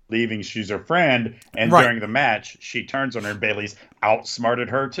believing she's her friend, and during the match, she turns on her, and Bayley's outsmarted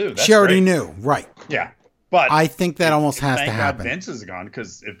her, too? That's she already knew, right. Yeah. But I think that almost has to happen. Thank God Vince is gone,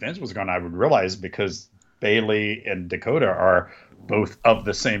 because if Vince was gone, I would realize, because Bayley and Dakota are both of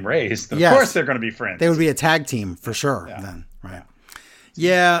the same race, of course they're going to be friends. They would be a tag team, for sure, then, right? Yeah.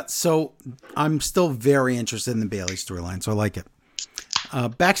 Yeah, so I'm still very interested in the Bayley storyline, so I like it.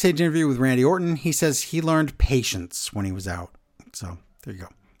 Backstage interview with Randy Orton. He says he learned patience when he was out. So there you go.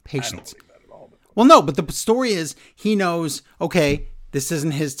 Patience. I don't believe that at all. Well, no, but the story is he knows, okay, this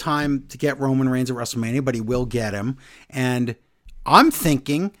isn't his time to get Roman Reigns at WrestleMania, but he will get him. And I'm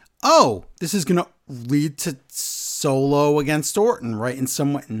thinking, oh, this is going to lead to Solo against Orton, right? In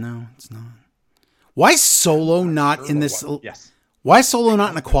some way. No, it's not. Why is Solo not in this? Yes. Why is Solo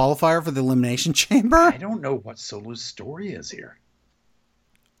not in a qualifier for the Elimination Chamber? I don't know what Solo's story is here.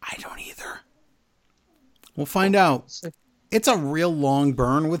 I don't either. We'll find out. It's a real long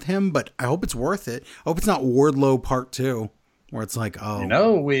burn with him, but I hope it's worth it. I hope it's not Wardlow Part 2, where it's like, oh. You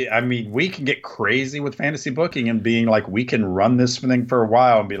know, we can get crazy with fantasy booking and being like, we can run this thing for a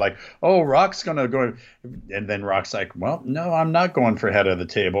while and be like, oh, Rock's going to go. And then Rock's like, well, no, I'm not going for head of the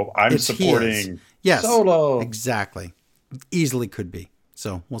table. I'm supporting Solo. Exactly. Easily could be.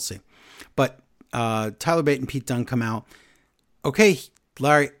 So we'll see. But Tyler Bate and Pete Dunne come out. Okay,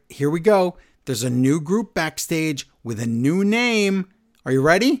 Larry, here we go. There's a new group backstage with a new name. Are you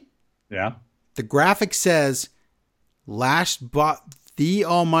ready? Yeah. The graphic says the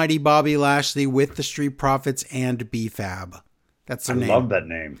almighty Bobby Lashley with the Street Profits and B-Fab. That's their name. I love that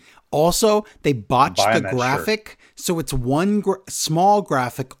name. Also, they botched the graphic. So it's one small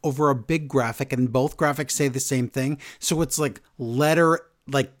graphic over a big graphic, and both graphics say the same thing. So it's like letter,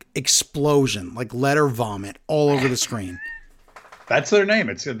 like explosion, like letter vomit all over the screen. That's their name.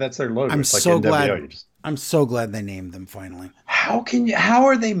 That's their logo. I'm so glad. I'm so glad they named them finally. How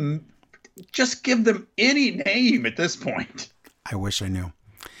are they? Just give them any name at this point. I wish I knew.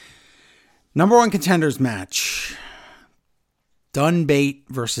 Number 1 contenders match. Dunne Bate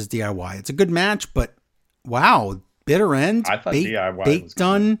versus DIY. It's a good match, but wow, bitter end. I thought DIY Bate was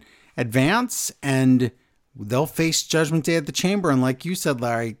Dunne advance, and they'll face Judgment Day at the Chamber. And like you said,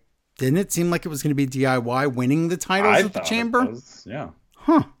 Larry, didn't it seem like it was going to be DIY winning the titles at the Chamber? Yeah.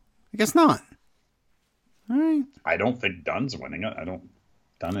 Huh. I guess not. All right. I don't think Dunne's winning it.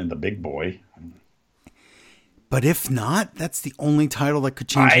 Dunne and the big boy. But if not, that's the only title that could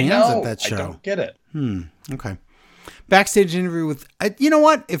change hands at that show. I don't get it. Okay. Backstage interview with, you know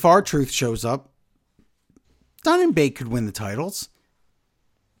what? If R-Truth shows up, Dunne and Bate could win the titles.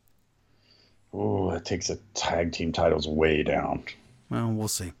 Oh, that takes the tag team titles way down. Well, we'll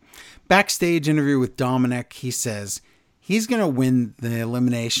see. Backstage interview with Dominic. He says he's going to win the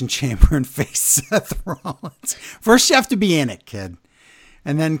Elimination Chamber and face Seth Rollins. First, you have to be in it, kid.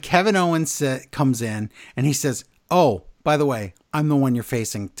 And then Kevin Owens comes in and he says, oh, by the way, I'm the one you're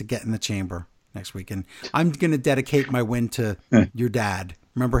facing to get in the chamber next weekend. I'm going to dedicate my win to your dad.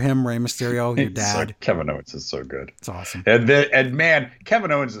 Remember him, Rey Mysterio, your dad? Kevin Owens is so good. It's awesome. And man,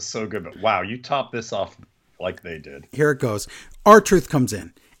 Kevin Owens is so good. But wow, you top this off like they did. Here it goes. R-Truth comes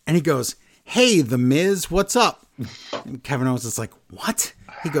in and he goes, hey, The Miz, what's up? And Kevin Owens is like, what?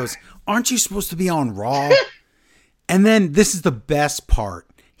 He goes, aren't you supposed to be on Raw? And then this is the best part.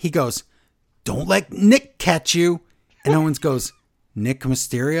 He goes, "Don't let Nick catch you." And Owens goes, "Nick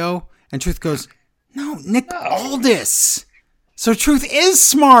Mysterio?" And Truth goes, "No, Nick Aldis." So Truth is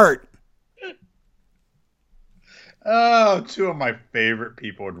smart. Oh, two of my favorite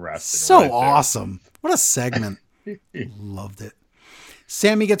people in wrestling. So awesome. What a segment. Loved it.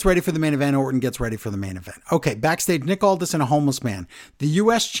 Sammy gets ready for the main event. Orton gets ready for the main event. Okay, backstage, Nick Aldis and a homeless man. The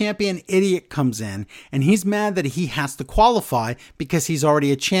U.S. champion idiot comes in, and he's mad that he has to qualify because he's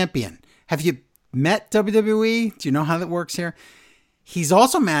already a champion. Have you met WWE? Do you know how that works here? He's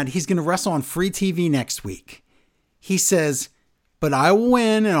also mad he's going to wrestle on free TV next week. He says, "But I will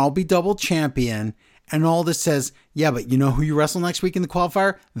win and I'll be double champion." And Aldis says, "Yeah, but you know who you wrestle next week in the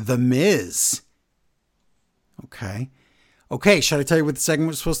qualifier? The Miz." Okay, should I tell you what the segment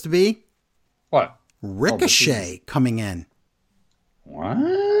was supposed to be? What? Ricochet coming in.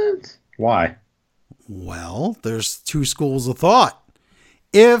 What? Why? Well, there's two schools of thought.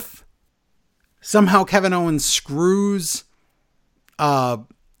 If somehow Kevin Owens screws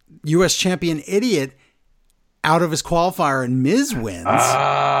U.S. champion idiot out of his qualifier and Miz wins,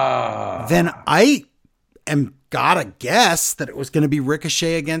 then I am gotta guess that it was going to be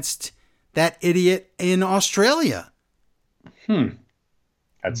Ricochet against that idiot in Australia.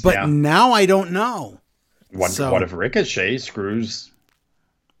 Now I don't know. What if Ricochet screws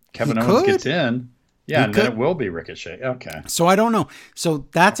Kevin Owens gets in? Yeah, and then it will be Ricochet. Okay. So I don't know. So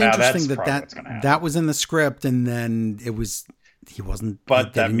that's interesting that was in the script, and then he wasn't.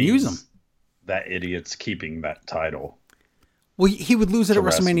 But that means use him. That idiot's keeping that title. Well, he would lose it at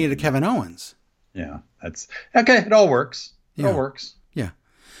WrestleMania to Kevin Owens. Yeah, that's okay. It all works. It all works. Yeah.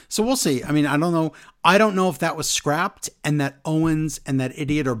 So we'll see. I mean, I don't know. I don't know if that was scrapped and that Owens and that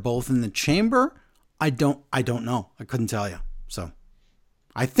idiot are both in the chamber. I don't know. I couldn't tell you. So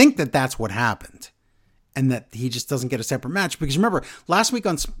I think that that's what happened. And that he just doesn't get a separate match. Because remember, last week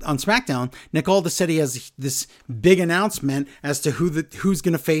on SmackDown, Nick Aldis said he has this big announcement as to who's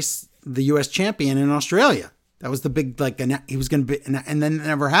going to face the U.S. champion in Australia. That was the big, he was going to be, and then it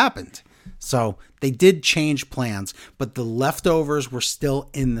never happened. So they did change plans, but the leftovers were still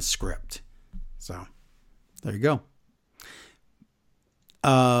in the script. So there you go.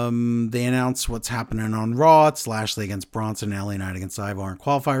 They announced what's happening on Raw. It's Lashley against Bronson, LA Knight against Ivar in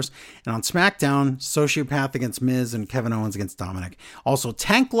qualifiers. And on SmackDown, Sociopath against Miz and Kevin Owens against Dominic. Also,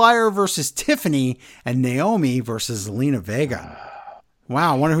 Tank Liar versus Tiffany and Naomi versus Zelina Vega.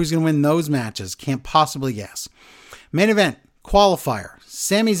 Wow, I wonder who's going to win those matches. Can't possibly guess. Main event, qualifier.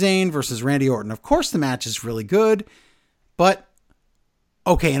 Sami Zayn versus Randy Orton. Of course, the match is really good. But,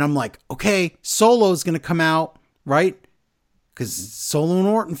 okay, and I'm like, okay, Solo's going to come out, right? Because Solo and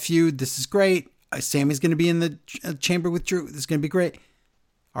Orton feud, this is great. Sammy's going to be in the chamber with Drew. This is going to be great.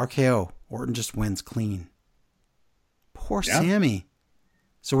 RKO. Orton just wins clean. Poor Sammy.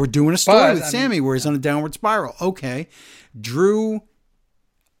 So we're doing a story with Sammy where he's on a downward spiral. Okay. Drew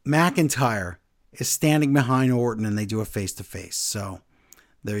McIntyre is standing behind Orton and they do a face-to-face. So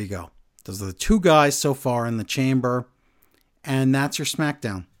there you go. Those are the two guys so far in the chamber. And that's your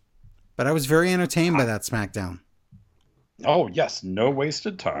SmackDown. But I was very entertained by that SmackDown. Oh, yes. No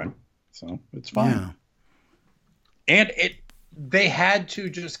wasted time. So it's fine. Yeah. And they had to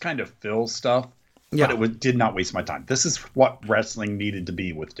just kind of fill stuff, but it did not waste my time. This is what wrestling needed to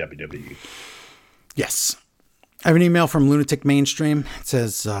be with WWE. Yes. I have an email from Lunatic Mainstream. It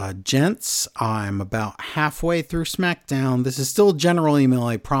says, gents, I'm about halfway through SmackDown. This is still a general email,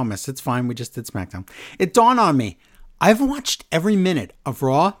 I promise. It's fine. We just did SmackDown. It dawned on me. I've watched every minute of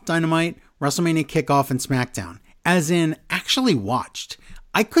Raw, Dynamite, WrestleMania Kickoff, and SmackDown. As in, actually watched.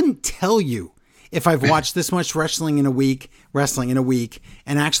 I couldn't tell you if I've watched this much wrestling in a week,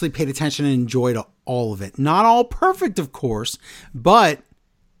 and actually paid attention and enjoyed all of it. Not all perfect, of course, but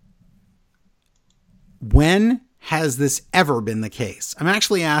when has this ever been the case? I'm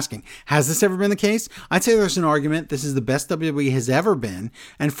actually asking, has this ever been the case? I'd say there's an argument. This is the best WWE has ever been.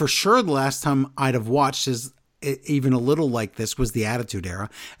 And for sure, the last time I'd have watched is even a little like this was the Attitude Era.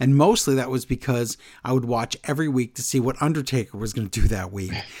 And mostly that was because I would watch every week to see what Undertaker was going to do that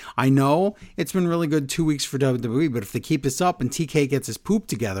week. I know it's been really good 2 weeks for WWE, but if they keep this up and TK gets his poop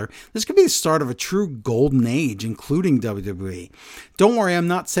together, this could be the start of a true golden age, including WWE. Don't worry, I'm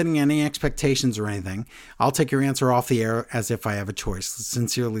not setting any expectations or anything. I'll take your answer off the air as if I have a choice.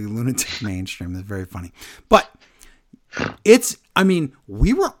 Sincerely, Lunatic Mainstream. That's very funny. But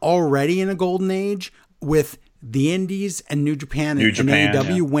we were already in a golden age with the Indies and New Japan and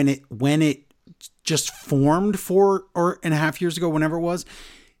AEW when it just formed 4.5 years ago, whenever it was.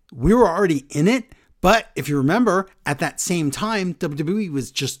 We were already in it, but if you remember, at that same time, WWE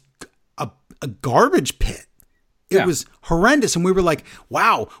was just a garbage pit. It was horrendous. And we were like,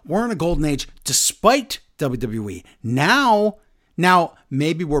 wow, we're in a golden age despite WWE. Now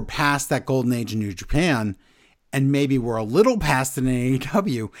maybe we're past that golden age in New Japan, and maybe we're a little past it in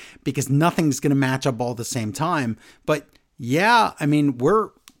AEW because nothing's going to match up all at the same time. But yeah, I mean,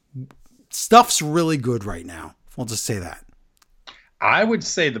 stuff's really good right now. We'll just say that. I would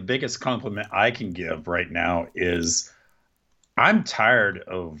say the biggest compliment I can give right now is I'm tired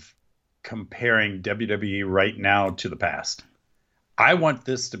of comparing WWE right now to the past. I want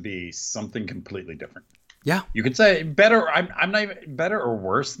this to be something completely different. Yeah. You could say better. I'm not even better or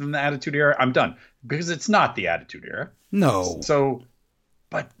worse than the Attitude Era. I'm done because it's not the Attitude Era. No. So,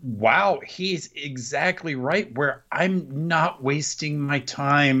 but wow, he's exactly right where I'm not wasting my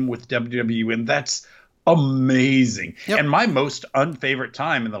time with WWE. And that's amazing. Yep. And my most unfavorite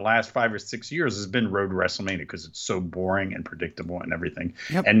time in the last 5 or 6 years has been Road to WrestleMania because it's so boring and predictable and everything.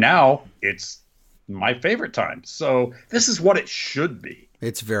 Yep. And now it's my favorite time. So this is what it should be.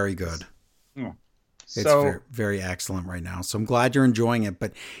 It's very good. It's so, very, very excellent right now. So I'm glad you're enjoying it,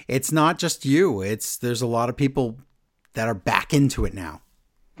 but it's not just you. There's a lot of people that are back into it now.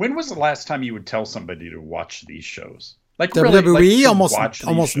 When was the last time you would tell somebody to watch these shows? Like WWE, really,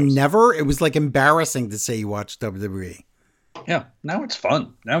 almost never. It was like embarrassing to say you watch WWE. Yeah, now it's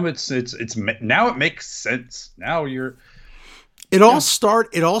fun. Now it's now it makes sense. Now you're. It all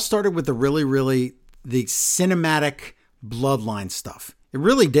started with the cinematic Bloodline stuff. It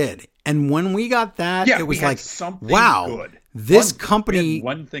really did. And when we got that, it was like, wow, good. This company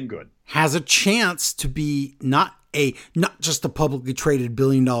one thing good has a chance to be not just a publicly traded $1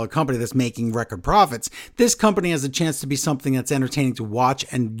 billion company that's making record profits. This company has a chance to be something that's entertaining to watch,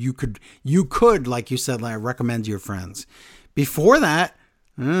 and you could, like you said, like, recommend to your friends. Before that,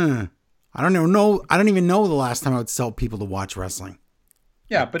 I don't even know the last time I would tell people to watch wrestling.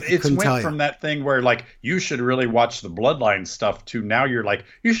 Yeah, but it's went from that thing where like you should really watch the Bloodline stuff to now you're like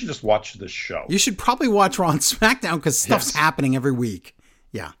you should just watch this show. You should probably watch Raw and SmackDown because stuff's happening every week.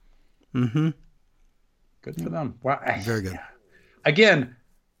 Yeah. Mm-hmm. Good for them. Wow. Very good. Again,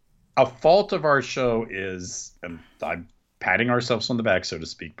 a fault of our show is, and I'm patting ourselves on the back, so to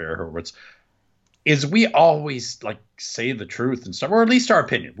speak, Bear Horowitz, is we always like say the truth and stuff, or at least our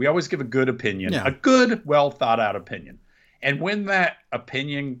opinion. We always give a good opinion, a good, well thought out opinion. And when that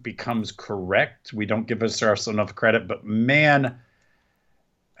opinion becomes correct, we don't give ourselves enough credit. But man,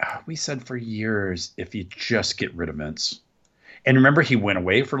 we said for years, if you just get rid of Vince. And remember, he went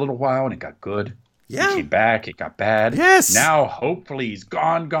away for a little while and it got good. Yeah. He came back, it got bad. Yes. Now, hopefully he's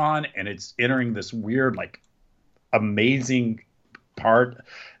gone, and it's entering this weird, like, amazing part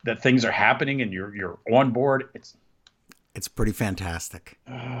that things are happening and you're on board. It's pretty fantastic.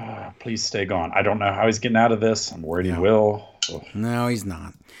 Please stay gone. I don't know how he's getting out of this. I'm worried he will. Ugh. No, he's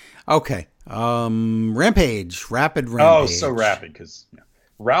not. Okay. Rampage. Rapid Rampage. Oh, so rapid because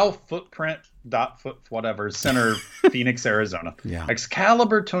Ralph Footprint whatever center Phoenix, Arizona. Yeah.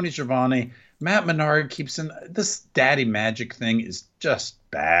 Excalibur, Tony Schiavone, Matt Menard keeps in this Daddy Magic thing is just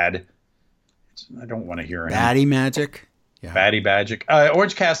bad. I don't want to hear it. Daddy Magic. Yeah. Batty Magic.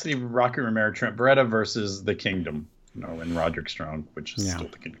 Orange Cassidy, Rocky Romero, Trent Beretta versus the Kingdom. And Roderick Strong, which is still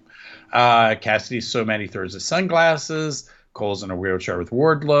the Kingdom. Cassidy's so mad he throws his sunglasses. Cole's in a wheelchair with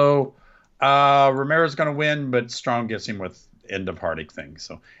Wardlow. Romero's going to win, but Strong gets him with end of heartache thing.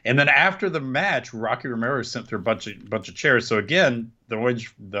 So, and then after the match, Rocky Romero is sent through a bunch of chairs. So again, the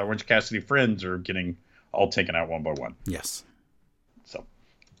Orange Cassidy friends are getting all taken out one by one. Yes. So,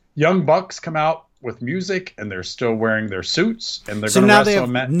 Young Bucks come out with music, and they're still wearing their suits, and they're going to wrestle a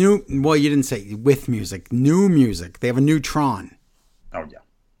match. Well, you didn't say with music. New music. They have a new Tron. Oh yeah.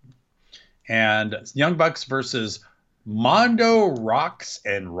 And Young Bucks versus Mondo Rocks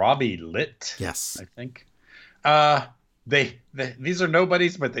and Robbie Litt. Yes, I think. These are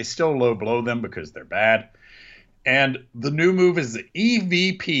nobodies, but they still low blow them because they're bad. And the new move is the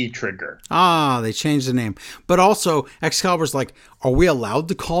EVP trigger. They changed the name. But also, Excalibur's like, are we allowed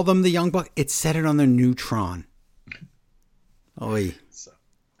to call them the Young Bucks? It said it on their Neutron. Oy. So,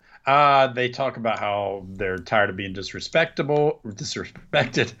 they talk about how they're tired of being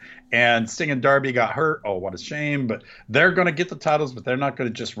disrespected. And Sting and Darby got hurt. Oh, what a shame. But they're going to get the titles, but they're not going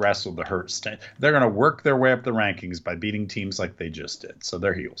to just wrestle the hurt Sting. They're going to work their way up the rankings by beating teams like they just did. So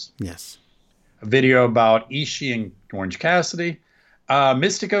they're heels. Yes. A video about Ishii and Orange Cassidy.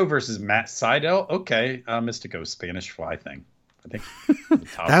 Mystico versus Matt Sydal. Okay. Mystico's Spanish fly thing. I think.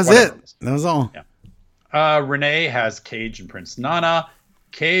 That was it. That was all. Yeah. Renee has Cage and Prince Nana.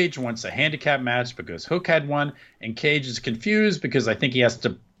 Cage wants a handicap match because Hook had one. And Cage is confused because I think he has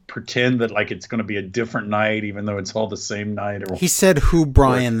to pretend that like it's going to be a different night, even though it's all the same night. He said who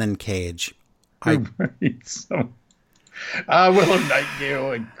Brian than Cage. Willow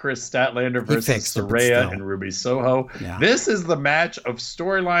Nightingale and Chris Statlander versus Saraya and Ruby Soho. Yeah. This is the match of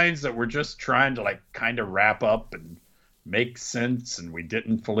storylines that we're just trying to like kind of wrap up and make sense, and we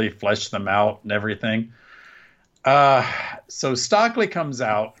didn't fully flesh them out and everything. So Stokely comes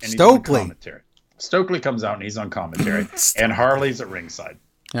out and he's on commentary. Stokely comes out and he's on commentary, and Harley's at ringside.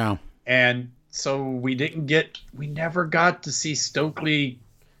 Yeah. And so we never got to see Stokely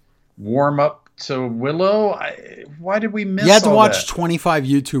warm up to Willow. Why did we miss? You had to watch 25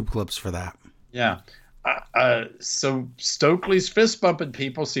 YouTube clips for that. Yeah. So Stokely's fist bumping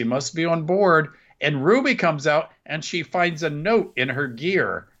people, so he must be on board. And Ruby comes out and she finds a note in her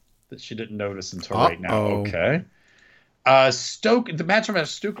gear that she didn't notice until right now. Okay. The match about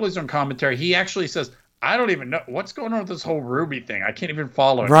Stokely's on commentary. He actually says, I don't even know what's going on with this whole Ruby thing. I can't even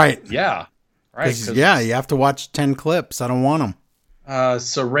follow it. Right. Yeah. Right. Yeah, you have to watch 10 clips. I don't want them.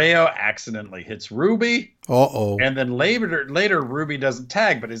 Saraya accidentally hits Ruby. Uh-oh. And then later Ruby doesn't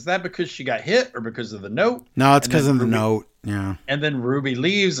tag. But is that because she got hit or because of the note? No, it's because of the note. Yeah. And then Ruby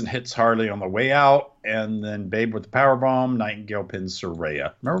leaves and hits Harley on the way out. And then Babe with the powerbomb. Nightingale pins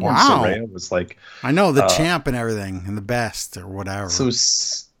Saraya. Remember when Saraya was like... I know, the champ and everything. And the best or whatever. So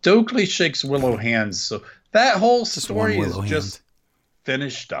Stokely shakes Willow hands. So that whole story is just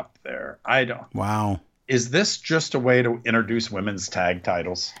finished up there. I don't... Wow. Is this just a way to introduce women's tag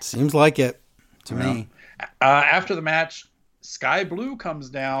titles? Seems like it to me. After the match, Sky Blue comes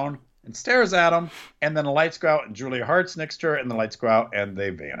down and stares at him, and then the lights go out, and Julia Hart's next to her, and the lights go out, and they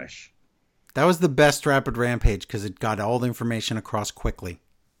vanish. That was the best Rapid Rampage because it got all the information across quickly.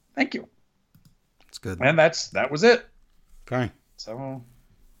 Thank you. It's good. And that was it. Okay. So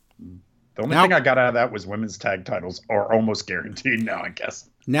the only thing I got out of that was women's tag titles are almost guaranteed now, I guess.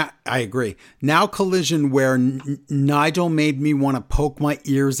 Now, I agree. Now Collision where Nigel made me want to poke my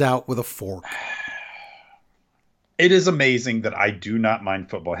ears out with a fork. It is amazing that I do not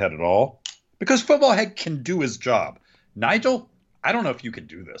mind Football Head at all because Football Head can do his job. Nigel, I don't know if you can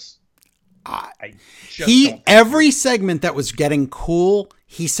do this. Every segment that was getting cool,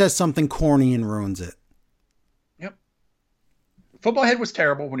 he says something corny and ruins it. Yep. Football Head was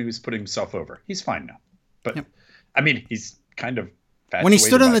terrible when he was putting himself over. He's fine now. But, I mean, he's kind of... When he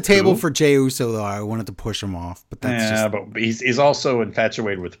stood on the table for Jey Uso, though, I wanted to push him off. But that's but he's also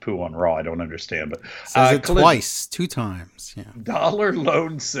infatuated with Pooh on Raw. I don't understand. But says it twice, 2 times. Yeah. Dollar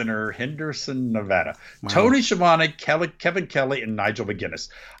Loan Center, Henderson, Nevada. Wow. Tony Schiavone, Kevin Kelly, and Nigel McGuinness.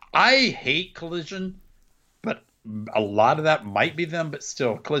 I hate Collision, but a lot of that might be them. But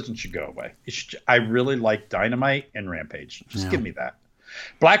still, Collision should go away. I really like Dynamite and Rampage. Just give me that.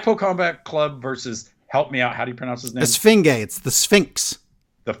 Blackpool Combat Club versus... Help me out. How do you pronounce his name? Esfinge. It's the Sphinx.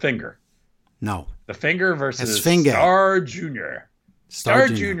 The Finger. No. The Finger versus Esfinge. Star Jr. Star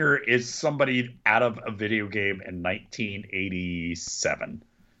Jr. is somebody out of a video game in 1987.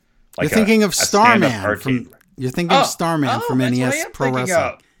 Like you're thinking of Starman from NES Pro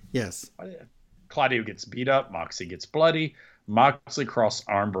Wrestling. Yes. Claudio gets beat up. Moxie gets bloody. Moxley cross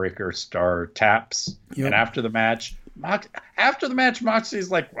arm breaker. Star taps. Yep. And after the match,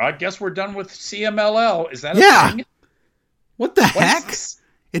 Moxie's like, well, I guess we're done with CMLL. Is that a thing? What the heck?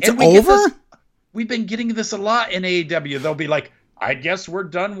 It's over? We've been getting this a lot in AEW. They'll be like, I guess we're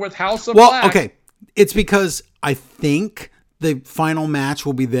done with House of Black. Okay. It's because I think the final match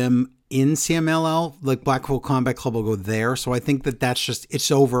will be them in CMLL. Like Blackpool Combat Club will go there. So I think that's just, it's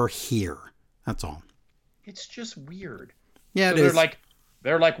over here. That's all. It's just weird. Yeah, it is.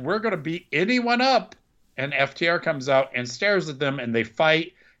 They're like, we're going to beat anyone up. And FTR comes out and stares at them, and they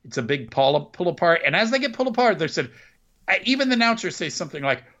fight. It's a big pull apart. And as they get pulled apart, they said, even the announcers say something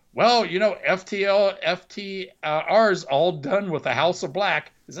like, well, FTR's all done with the House of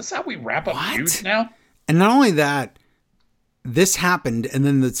Black. Is this how we wrap up feuds now? And not only that, this happened, and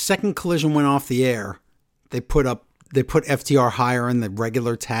then the second Collision went off the air. They put FTR higher in the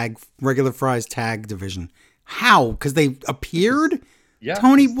regular Fries tag division. How? Because they appeared? Yeah.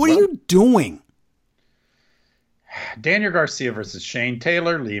 Tony, what are you doing? Daniel Garcia versus Shane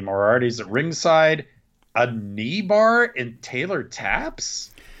Taylor. Lee Moriarty's at ringside. A knee bar and Taylor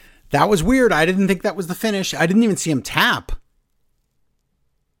taps? That was weird. I didn't think that was the finish. I didn't even see him tap.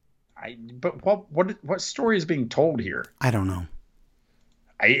 But what story is being told here? I don't know.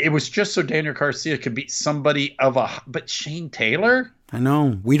 It was just so Daniel Garcia could beat somebody but Shane Taylor? I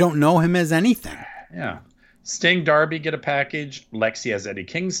know. We don't know him as anything. Yeah. Sting, Darby get a package. Lexi has Eddie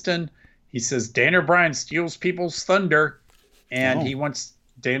Kingston. He says Daniel Bryan steals people's thunder, and he wants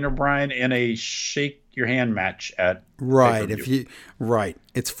Daniel Bryan in a shake your hand match at pay-per-view.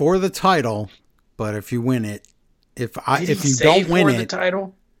 It's for the title, but if you win it, if you don't win it, the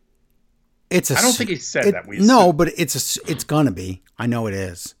title. I don't think he said that. No, but it's gonna be. I know it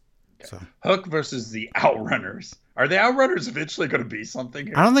is. Okay. So Hook versus the Outrunners. Are the Outrunners eventually going to be something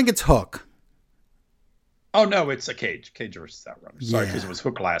here? I don't think it's Hook. Oh no, it's a Cage. Cage versus Outrunners. Sorry, because it was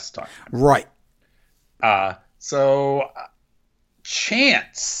Hook last time. Right. So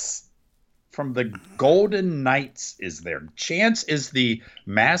Chance from the Golden Knights is there. Chance is the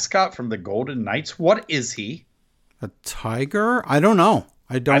mascot from the Golden Knights. What is he? A tiger? I don't know.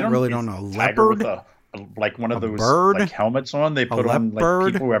 I don't know. Leopard? With like one of those bird? like helmets on. They put on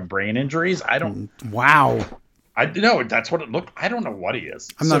like people who have brain injuries. I don't. Wow. I know that's what it looked. I don't know what he is.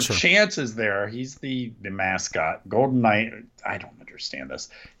 I'm not sure. Chance is there. He's the mascot. Golden Knight. I don't understand this.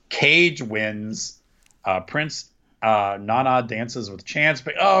 Cage wins. Prince Nana dances with Chance,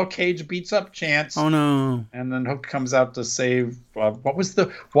 but Cage beats up Chance. Oh no! And then Hook comes out to save. What was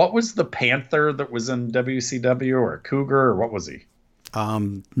the panther that was in WCW, or a cougar, or what was he?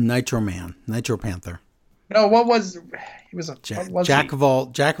 Nitro Panther. No, what was he? Was a Jack of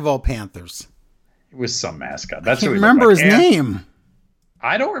all Panthers. It was some mascot. That's I can't remember his name.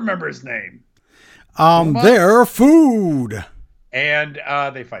 I don't remember his name. They're food. And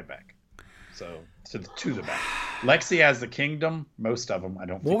they fight back. So to the back. Lexi has the kingdom. Most of them, I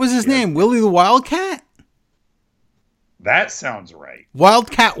don't think. What was his name? Willie the Wildcat? That sounds right.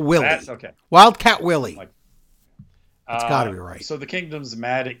 Wildcat Willie. That's okay. Wildcat Willie. It's got to be right. So the kingdom's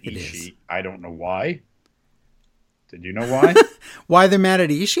mad at Ishii. I don't know why. Did you know why? Why they're mad at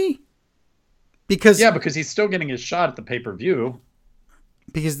Ishii? Because he's still getting his shot at the pay-per-view.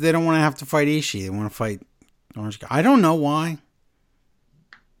 Because they don't want to have to fight Ishii. They want to fight Orange Guy. I don't know why.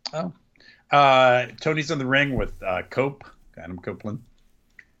 Oh. Tony's in the ring with Adam Copeland.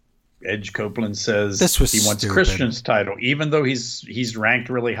 Edge Copeland says he wants Christian's title. Even though he's ranked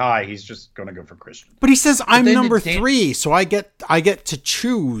really high, he's just going to go for Christian. But he says, I'm number 3, so I get to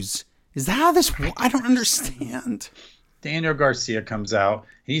choose. Is that how this... I don't understand. Daniel Garcia comes out.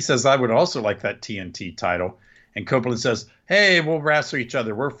 He says, I would also like that TNT title. And Copeland says, hey, we'll wrestle each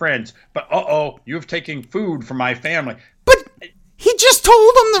other. We're friends. But you've taken food from my family. But he just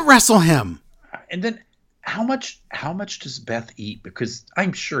told him to wrestle him. And then how much does Beth eat? Because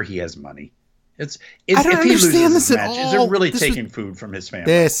I'm sure he has money. I don't understand this at all. Is it really taking food from his family?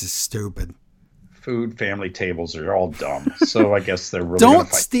 This is stupid. Food family tables are all dumb. So I guess they're really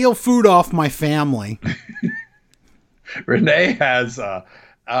don't steal food off my family. Renee has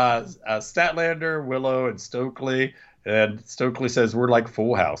Statlander, Willow, and Stokely. And Stokely says, we're like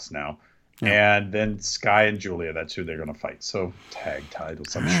Full House now. Yeah. And then Sky and Julia, that's who they're going to fight. So tag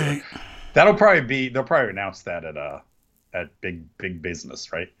titles, I'm sure. They'll probably announce that at Big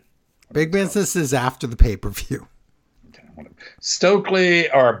Business, right? Big Business is after the pay-per-view. Okay, Stokely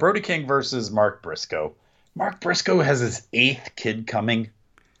or Brody King versus Mark Briscoe. Mark Briscoe has his 8th kid coming.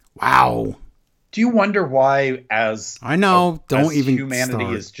 Wow. Do you wonder why humanity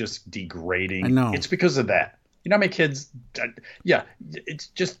is just degrading? I know. It's because of that. You know how many kids? Yeah, it's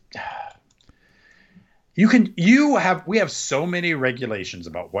just we have so many regulations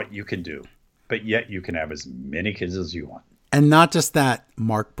about what you can do, but yet you can have as many kids as you want. And not just that,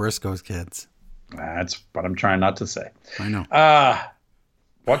 Mark Briscoe's kids. That's what I'm trying not to say. I know.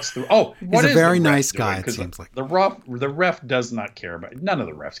 He's a very nice guy, it seems like. The ref does not care about it. None of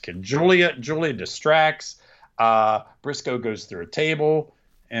the refs can. Julia distracts. Briscoe goes through a table,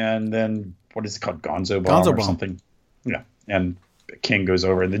 and then what is it called? Gonzo bomb or something. Yeah. And King goes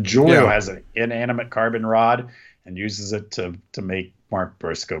over, and then Julio has an inanimate carbon rod and uses it to make Mark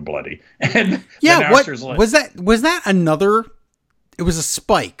Briscoe bloody. And was that another? It was a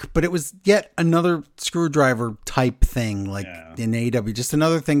spike, but it was yet another screwdriver type thing, like in AEW. Just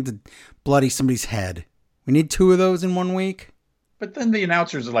another thing to bloody somebody's head. We need 2 of those in 1 week. But then the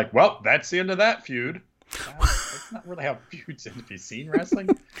announcers are like, "Well, that's the end of that feud." That's not really how feuds end if you've seen wrestling.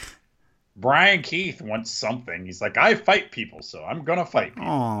 Brian Keith wants something. He's like, I fight people, so I'm gonna fight people.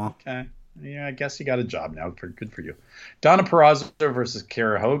 Aww. Okay. Yeah, I guess you got a job now. Good for you. Donna Purrazzo versus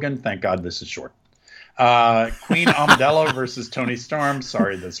Kara Hogan. Thank God this is short. Queen Amidala versus Toni Storm.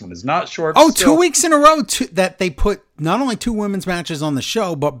 Sorry, this one is not short. 2 weeks in a row that they put not only 2 women's matches on the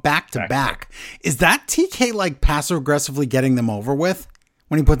show, but back to back. Is that TK like passive aggressively getting them over with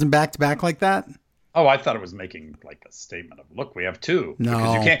when he puts them back to back like that? Oh, I thought it was making like a statement of, look, we have 2. No.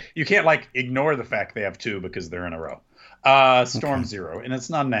 Because you can't like ignore the fact they have 2 because they're in a row. Storm 0, and it's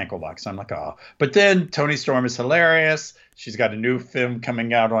not an ankle lock, so I'm like, oh. But then Toni Storm is hilarious. She's got a new film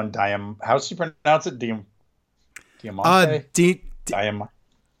coming out on how's she pronounce it? Diamante? Dynamite?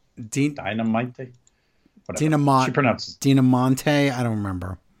 Dynamite? She pronounces Dinamante? I don't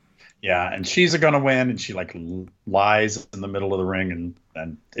remember. Yeah, and she's going to win, and she like lies in the middle of the ring,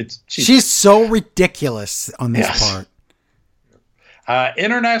 and she's so ridiculous on this part.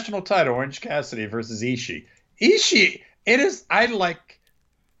 International title: Orange Cassidy versus Ishii. Ishii, it is. I like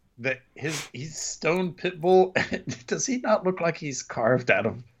that he's stone pitbull. Does he not look like he's carved out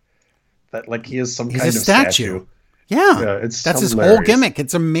of that? Like he is some kind of statue. Yeah, that's hilarious. His whole gimmick.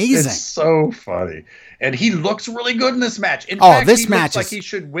 It's amazing. It's so funny, and he looks really good in this match. In fact, he looks like he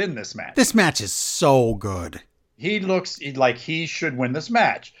should win this match. This match is so good. He looks like he should win this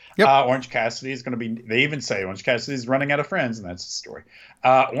match. Yep. Orange Cassidy is going to be. They even say Orange Cassidy is running out of friends, and that's the story.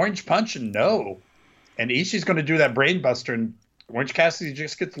 Orange Punch and and Ishii's going to do that brain buster, and Orange Cassidy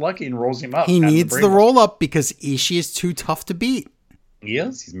just gets lucky and rolls him up. He needs the roll up because Ishii is too tough to beat. He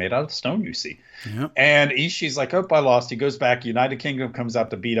is. He's made out of stone, you see. Yep. And Ishii's like, oh, I lost. He goes back. United Kingdom comes out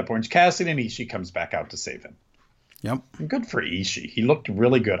to beat up Orange Cassidy, and Ishii comes back out to save him. Yep. And good for Ishii. He looked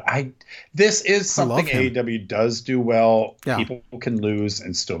really good. This is something AEW does do well. Yeah. People can lose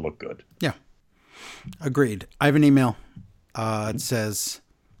and still look good. Yeah. Agreed. I have an email. It says,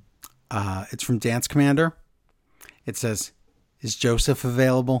 it's from Dance Commander. It says, is Joseph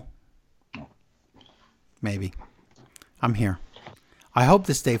available? No. Maybe. I'm here. I hope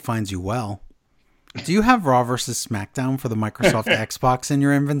this day finds you well. Do you have Raw vs. SmackDown for the Microsoft Xbox in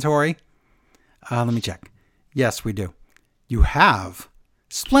your inventory? Let me check. Yes, we do. You have?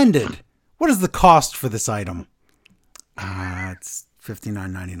 Splendid. What is the cost for this item? It's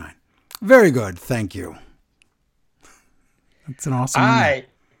 $59.99. Very good. Thank you. That's an awesome email.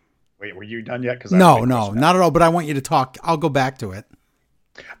 Wait, were you done yet? No, not at all. But I want you to talk. I'll go back to it.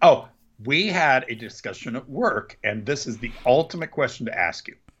 Oh, we had a discussion at work, and this is the ultimate question to ask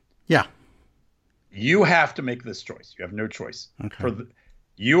you. Yeah. You have to make this choice. You have no choice. Okay.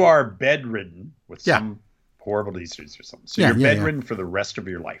 You are bedridden with some horrible disease or something. So you're bedridden for the rest of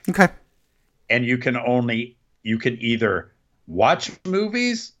your life. Okay. And you can either watch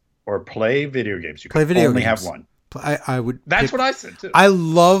movies or play video games. You can only have one. That's what I said too. I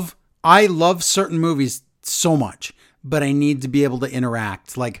love certain movies so much, but I need to be able to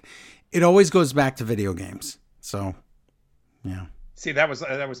interact. Like, it always goes back to video games. So, yeah. See, that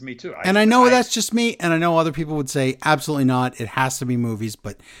was me too. I know that's just me, and I know other people would say absolutely not. It has to be movies,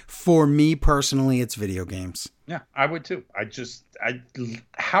 but for me personally, it's video games. Yeah, I would too.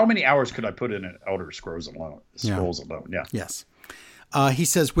 How many hours could I put in an Elder Scrolls alone? Yeah. Yes. He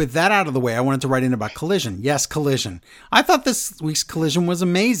says, with that out of the way, I wanted to write in about Collision. Yes, Collision. I thought this week's Collision was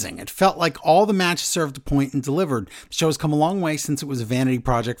amazing. It felt like all the matches served a point and delivered. The show has come a long way since it was a vanity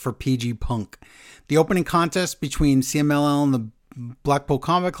project for PG Punk. The opening contest between CMLL and the Blackpool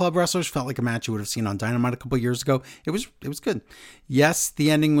Combat Club wrestlers felt like a match you would have seen on Dynamite a couple years ago. It was good. Yes, the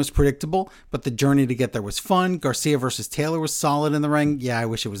ending was predictable, but the journey to get there was fun. Garcia versus Taylor was solid in the ring. Yeah, I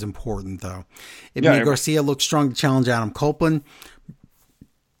wish it was important, though. It made Garcia look strong to challenge Adam Copeland.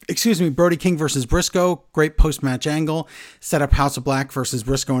 Brody King versus Briscoe. Great post-match angle. Set up House of Black versus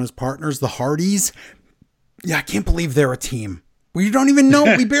Briscoe and his partners, the Hardys. Yeah, I can't believe they're a team. We don't even know.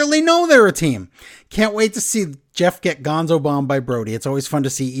 We barely know they're a team. Can't wait to see Jeff get gonzo bombed by Brody. It's always fun to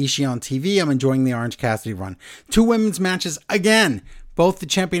see Ishii on TV. I'm enjoying the Orange Cassidy run. 2 women's matches again. Both the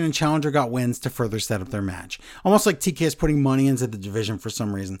champion and challenger got wins to further set up their match. Almost like TK is putting money into the division for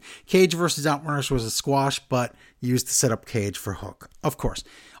some reason. Cage versus Outrunners was a squash, but used to set up Cage for Hook. Of course.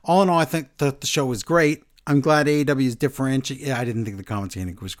 All in all, I think that the show was great. I'm glad AEW is differentiating. Yeah, I didn't think the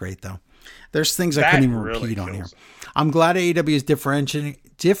commentating was great, though. There's things I couldn't even repeat on here. I'm glad AEW is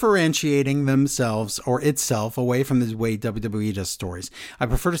differentiating themselves or itself away from the way WWE does stories. I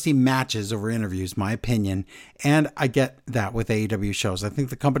prefer to see matches over interviews, my opinion, and I get that with AEW shows. I think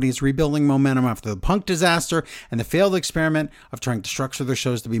the company is rebuilding momentum after the Punk disaster and the failed experiment of trying to structure their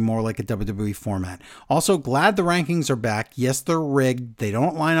shows to be more like a WWE format. Also, glad the rankings are back. Yes, they're rigged. They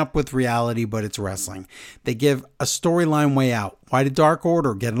don't line up with reality, but it's wrestling. They give a storyline way out. Why did Dark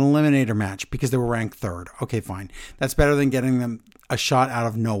Order get an eliminator match? Because they were ranked 3rd. Okay, fine. That's better than getting them a shot out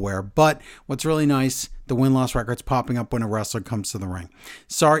of nowhere. But what's really nice, the win-loss record's popping up when a wrestler comes to the ring.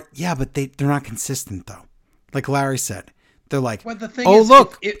 Sorry, yeah, but they're not consistent, though. Like Larry said. They're like,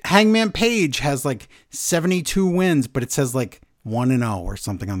 Hangman Page has like 72 wins, but it says like 1-0 or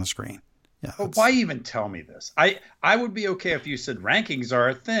something on the screen. Yeah. But why even tell me this? I would be okay if you said rankings are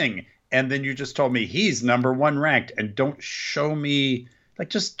a thing. And then you just told me he's number 1 ranked, and don't show me, like,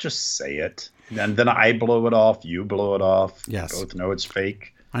 just say it. And then I blow it off, you blow it off. Yes. We both know it's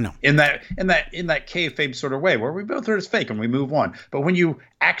fake. I know. In that kayfabe sort of way where we both know it's fake and we move on. But when you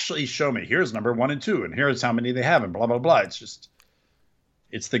actually show me, here's number 1 and 2, and here's how many they have, and blah, blah, blah,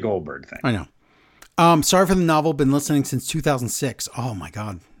 it's the Goldberg thing. I know. Sorry for the novel. Been listening since 2006. Oh my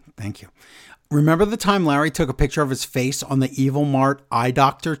God. Thank you. Remember the time Larry took a picture of his face on the Evil Mart eye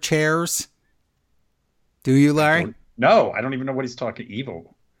doctor chairs? Do you, Larry? No, I don't even know what he's talking.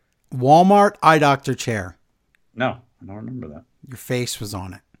 Evil. Walmart eye doctor chair. No, I don't remember that. Your face was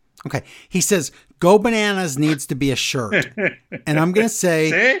on it. Okay. He says, Go Bananas needs to be a shirt. And I'm going to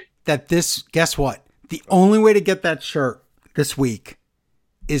say that this, guess what? The only way to get that shirt this week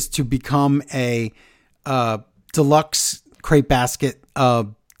is to become a deluxe crate basket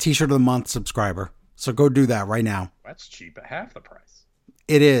t-shirt of the month subscriber. So go do that right now. That's cheap at half the price.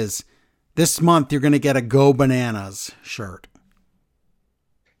 It is. This month you're going to get a Go Bananas shirt.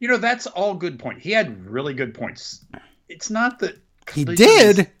 You know, that's all good point. He had really good points. It's not that he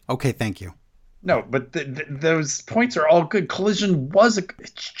did. Okay, thank you. No, but those points are all good. Collision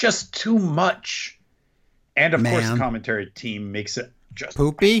it's just too much. And of course, the commentary team makes it just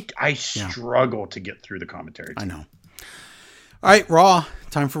poopy. I struggle to get through the commentary team. I know. All right, Raw.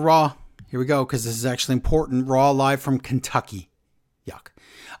 Time for Raw. Here we go, because this is actually important. Raw live from Kentucky. Yuck.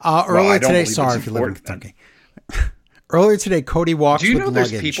 Earlier today, sorry if you live in Kentucky. Earlier today, Cody walks with luggage. Do you know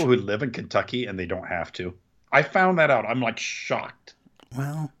there's people who live in Kentucky and they don't have to? I found that out. I'm like shocked.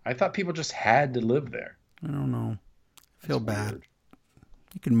 Well, I thought people just had to live there. I don't know. I feel bad. Weird.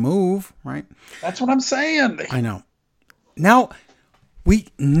 You can move, right? That's what I'm saying. I know. Now,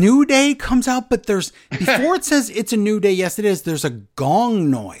 New Day comes out, but there's, before it says it's a new day, yes it is, there's a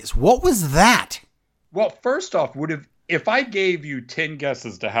gong noise. What was that? Well, first off, if I gave you 10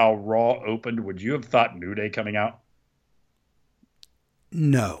 guesses to how Raw opened, would you have thought New Day coming out?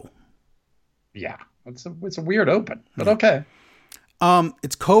 No. Yeah. It's a weird open, but okay.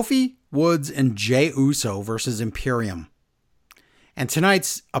 It's Kofi, Woods, and Jey Uso versus Imperium. And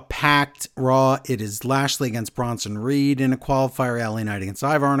tonight's a packed Raw. It is Lashley against Bronson Reed in a qualifier, LA Knight against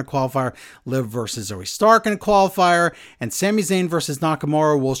Ivar in a qualifier, Liv versus Zoe Stark in a qualifier, and Sami Zayn versus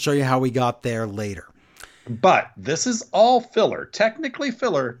Nakamura. We'll show you how we got there later. But this is all filler. Technically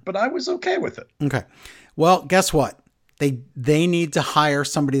filler, but I was okay with it. Okay. Well, guess what? They need to hire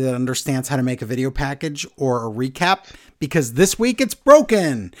somebody that understands how to make a video package or a recap, because this week it's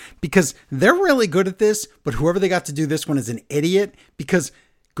broken, because they're really good at this, but whoever they got to do this one is an idiot, because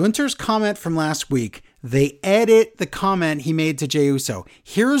Gunther's comment from last week, they edit the comment he made to Jey Uso.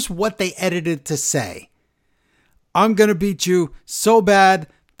 Here's what they edited to say. I'm going to beat you so bad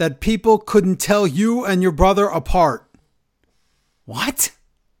that people couldn't tell you and your brother apart. What?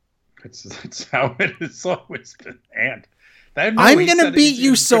 It's how it has always been. And I'm going to beat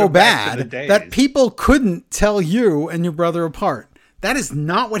you so bad that people couldn't tell you and your brother apart. That is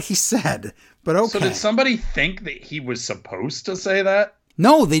not what he said, but okay. So did somebody think that he was supposed to say that?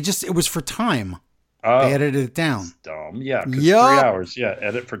 No, it was for time. Oh, they edited it down. That's dumb. Yeah, 'cause 3 hours. Yeah,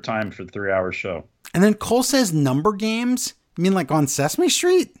 edit for time for 3 hour show. And then Cole says number games? You mean like on Sesame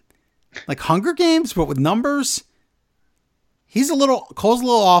Street? Like Hunger Games, but with numbers? Cole's a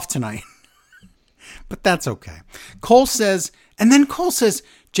little off tonight. But that's okay. Cole says,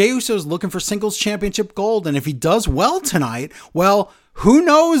 Jey Uso's looking for singles championship gold. And if he does well tonight, well, who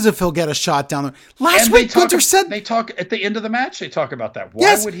knows if he'll get a shot down there. Last week, Gunther said... They talk at the end of the match, they talk about that.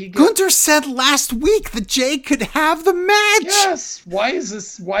 Why would he get... Gunther said last week that Jey could have the match. Yes. Why is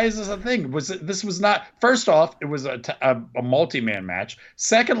this a thing? This was not... First off, it was a multi-man match.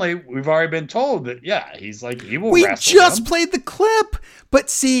 Secondly, we've already been told that, he's like, he will wrestle We just played the clip. But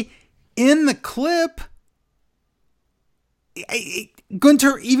see, in the clip...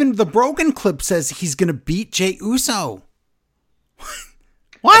 Gunther, even the broken clip says he's going to beat Jey Uso.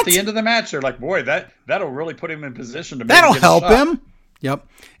 What? At the end of the match, they're like, boy, that'll really put him in position to that'll help him. Yep.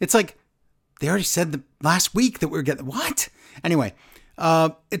 It's like they already said last week that we were getting what? Anyway,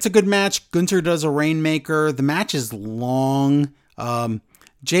 it's a good match. Gunther does a Rainmaker. The match is long.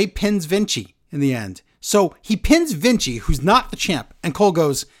 Jey pins Vinci in the end. So he pins Vinci, who's not the champ, and Cole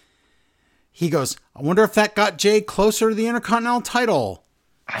goes, I wonder if that got Jey closer to the Intercontinental title.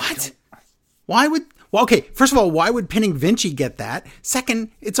 What? Why would... Well, okay, first of all, why would pinning Vinci get that?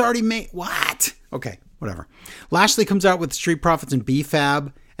 Second, it's already made... What? Okay, whatever. Lashley comes out with Street Profits and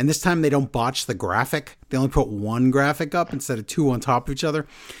B-Fab, and this time they don't botch the graphic. They only put one graphic up instead of two on top of each other.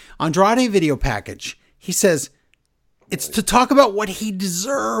 Andrade video package. He says, it's to talk about what he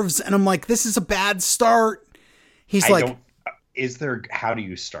deserves. And I'm like, this is a bad start. He's how do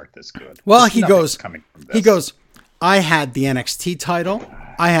you start this good? Well, he goes, I had the NXT title.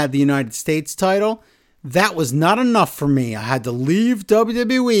 I had the United States title. That was not enough for me. I had to leave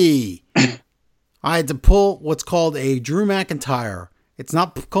WWE. I had to pull what's called a Drew McIntyre. It's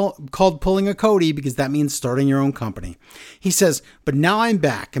not called pulling a Cody because that means starting your own company. He says, but now I'm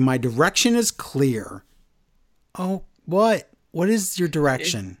back and my direction is clear. Oh, what? What is your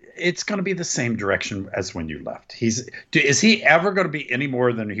direction? it's going to be the same direction as when you left. Is he ever going to be any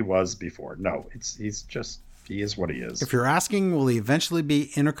more than he was before? No, he is what he is. If you're asking, will he eventually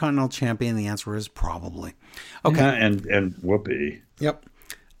be Intercontinental Champion? The answer is probably. Okay. Yeah, and whoopee. Yep.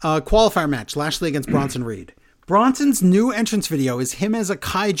 Qualifier match, Lashley against Bronson Reed. Bronson's new entrance video is him as a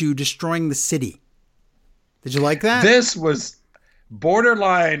kaiju destroying the city. Did you like that? This was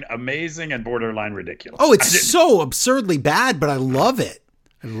borderline amazing and borderline ridiculous. Oh, it's so absurdly bad, but I love it.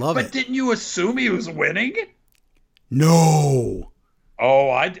 But didn't you assume he was winning? No. Oh,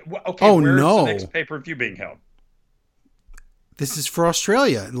 okay. Where's no. the next pay-per-view being held? This is for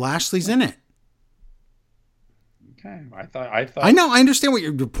Australia. Lashley's in it. Okay, I thought. I know. I understand what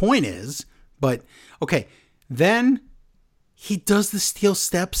your point is, but okay. Then he does the steel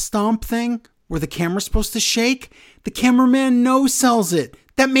step stomp thing where the camera's supposed to shake. The cameraman no-sells it.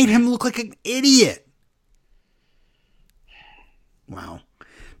 That made him look like an idiot. Wow.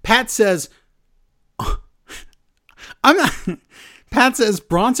 Pat says, Pat says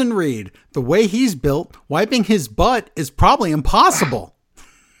Bronson Reed, the way he's built, wiping his butt is probably impossible.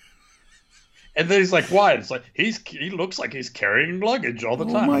 And then he's like, "Why?" It's like he looks like he's carrying luggage all the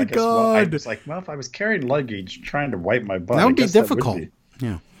time. Oh my God! Well, I was like, "Well, if I was carrying luggage, trying to wipe my butt, that would be difficult."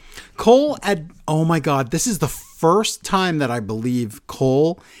 Yeah. Cole oh my God, this is the first time that I believe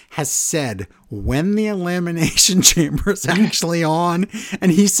Cole has said when the Elimination Chamber is actually on,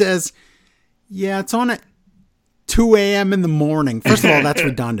 and he says, "Yeah, it's on at 2 a.m. in the morning." First of all, that's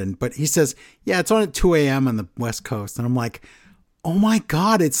redundant, but he says, "Yeah, it's on at 2 a.m. on the West Coast," and I'm like, oh my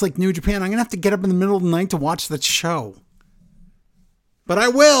God, it's like New Japan. I'm going to have to get up in the middle of the night to watch that show. But I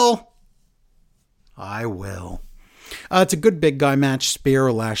will. It's a good big guy match. Spear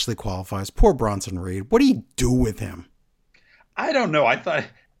or Lashley qualifies. Poor Bronson Reed. What do you do with him? I don't know. I thought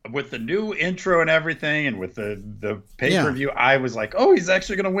with the new intro and everything and with the pay-per-view, I was like, oh, he's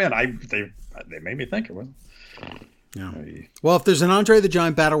actually going to win. They made me think it was. Yeah. Well, if there's an Andre the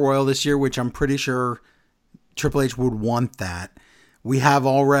Giant Battle Royal this year, which I'm pretty sure Triple H would want that, we have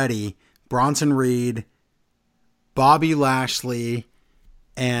already Bronson Reed, Bobby Lashley,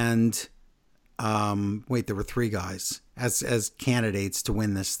 and there were 3 guys as candidates to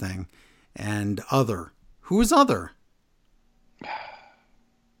win this thing. And other. Who is other?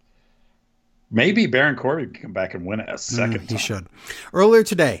 Maybe Baron Corbin can come back and win it a second time. He should. Earlier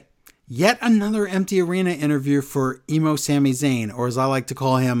today, yet another empty arena interview for Emo Sami Zayn, or as I like to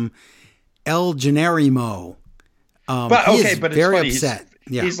call him, El Generimo. But it's very funny. upset.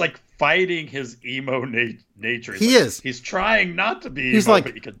 He's like fighting his emo nature. He is. He's trying not to be. He's emo, like,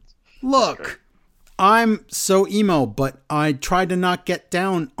 but you could, look, I'm so emo, but I try to not get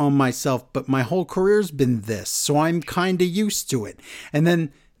down on myself. But my whole career's been this, so I'm kind of used to it. And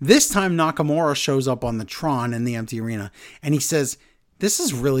then this time, Nakamura shows up on the Tron in the empty arena, and he says, "This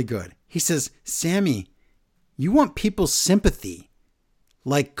is really good." He says, "Sammy, you want people's sympathy,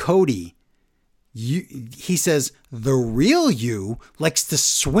 like Cody." He says, the real you likes to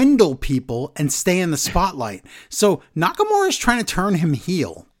swindle people and stay in the spotlight. So Nakamura is trying to turn him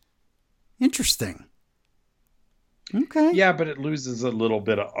heel. Interesting. Okay. Yeah, but it loses a little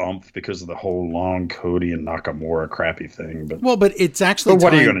bit of oomph because of the whole long Cody and Nakamura crappy thing. But it's actually. But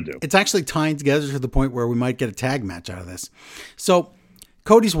what are you going to do? It's actually tying together to the point where we might get a tag match out of this. So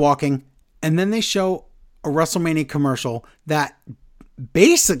Cody's walking, and then they show a WrestleMania commercial that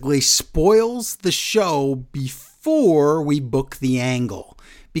basically spoils the show before we book the angle.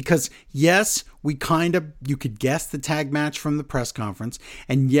 Because yes, you could guess the tag match from the press conference.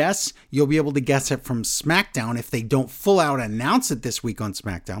 And yes, you'll be able to guess it from SmackDown if they don't full out announce it this week on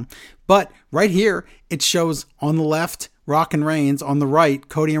SmackDown. But right here, it shows on the left, Rock and Reigns, on the right,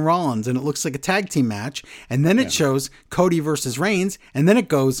 Cody and Rollins, and it looks like a tag team match. And then it shows Cody versus Reigns, and then it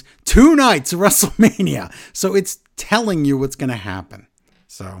goes 2 nights of WrestleMania. So it's telling you what's going to happen.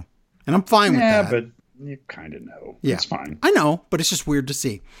 So, and I'm fine with that. Yeah, but you kind of know. Yeah. It's fine. I know, but it's just weird to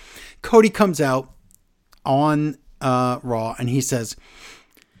see. Cody comes out on Raw, and he says,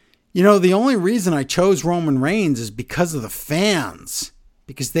 the only reason I chose Roman Reigns is because of the fans.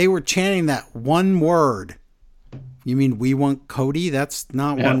 Because they were chanting that one word. You mean we want Cody? That's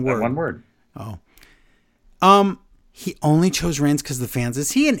not one word. One word. Oh. He only chose Reigns because of the fans.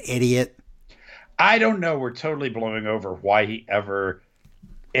 Is he an idiot? I don't know. We're totally blowing over why he ever...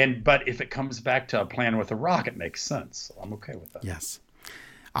 But if it comes back to a plan with The Rock, it makes sense. So I'm okay with that. Yes.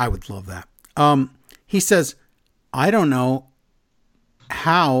 I would love that. He says, I don't know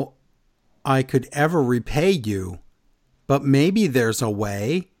how I could ever repay you, but maybe there's a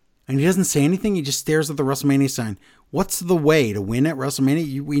way. And he doesn't say anything. He just stares at the WrestleMania sign. What's the way to win at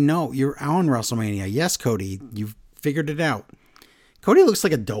WrestleMania? We know you're on WrestleMania. Yes, Cody, you've figured it out. Cody looks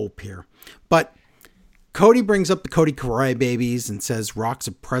like a dope here. But Cody brings up the Cody Crybabies and says Rock's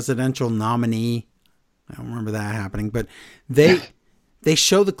a presidential nominee. I don't remember that happening, but they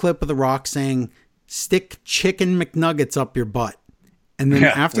show the clip of The Rock saying, "Stick chicken McNuggets up your butt." And then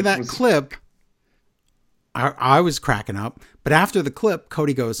after that clip, I was cracking up. But after the clip,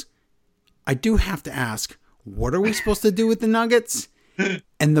 Cody goes, "I do have to ask, what are we supposed to do with the nuggets?"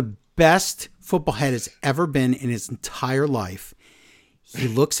 And the best football head has ever been in his entire life. He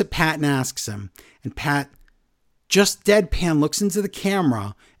looks at Pat and asks him, and Pat just deadpan looks into the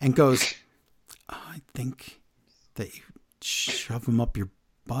camera and goes, "I think that you shove them up your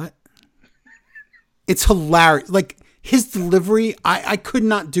butt." It's hilarious. Like, his delivery, I could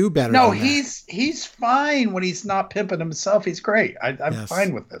not do better. No, he's fine when he's not pimping himself. He's great. I'm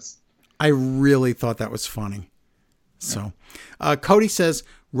fine with this. I really thought that was funny. So, Cody says,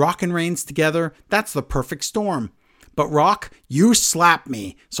 "Rock and Reigns together, that's the perfect storm. But Rock, you slapped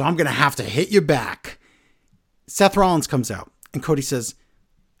me, so I'm going to have to hit you back." Seth Rollins comes out, and Cody says,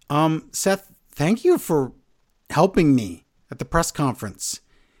 "Seth, thank you for helping me at the press conference."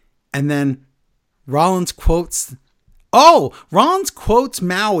 And then Rollins quotes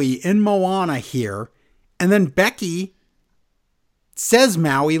Maui in Moana here, and then Becky says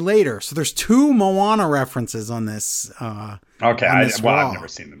Maui later. So there's two Moana references on this. Okay, I've never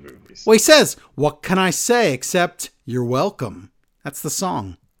seen the movies. Well, he says, "What can I say except you're welcome?" That's the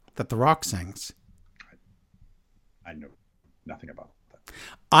song that The Rock sings. I know nothing about that.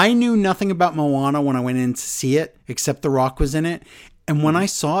 I knew nothing about Moana when I went in to see it, except The Rock was in it. And when I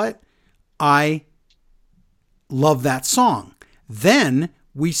saw it, I loved that song. Then,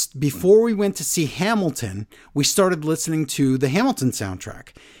 before we went to see Hamilton, we started listening to the Hamilton soundtrack.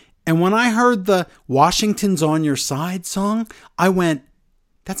 And when I heard the "Washington's on Your Side" song, I went,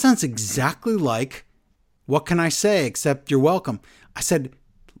 that sounds exactly like "What Can I Say Except You're Welcome." I said,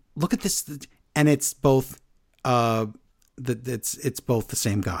 look at this. And it's both, it's both the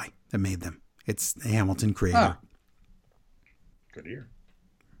same guy that made them. It's the Hamilton creator. Good ear.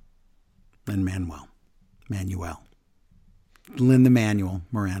 And Manuel. Lin-Manuel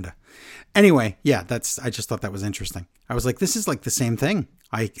Miranda. Anyway, yeah, I just thought that was interesting. I was like, this is like the same thing.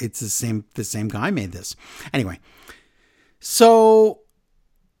 It's the same guy made this. Anyway, so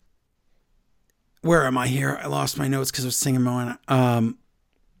where am I here? I lost my notes because I was singing Moana. And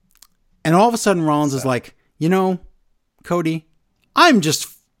all of a sudden Rollins is like, Cody, I'm just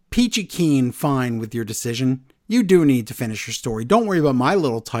peachy keen fine with your decision. You do need to finish your story. Don't worry about my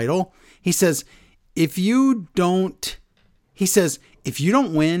little title. He says, if you don't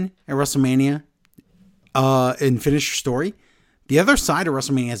win at WrestleMania and finish your story, the other side of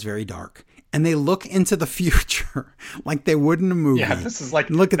WrestleMania is very dark. And they look into the future like they would in a movie. Yeah, this is like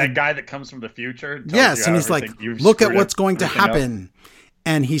look at that guy that comes from the future. Yes, and he's like, look at what's going to happen.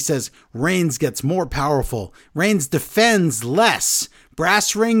 And he says, Reigns gets more powerful. Reigns defends less.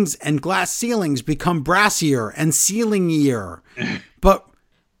 Brass rings and glass ceilings become brassier and ceilingier. But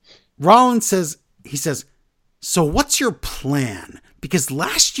Rollins says, so what's your plan? Because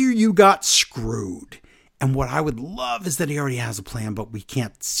last year you got screwed. And what I would love is that he already has a plan, but we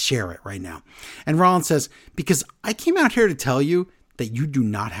can't share it right now. And Rollins says, because I came out here to tell you that you do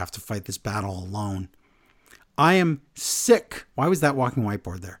not have to fight this battle alone. I am sick. Why was that walking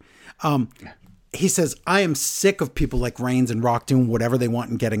whiteboard there? He says, I am sick of people like Reigns and Rock doing whatever they want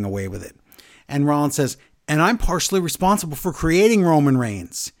and getting away with it. And Rollins says, and I'm partially responsible for creating Roman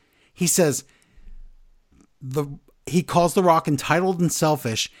Reigns. He says, he calls The Rock entitled and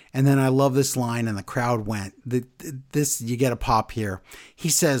selfish. And then I love this line, and the crowd went. You get a pop here. He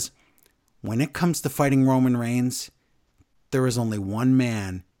says, when it comes to fighting Roman Reigns, there is only one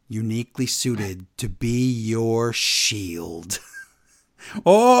man uniquely suited to be your shield.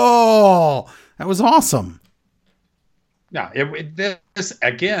 Oh, that was awesome. Yeah, this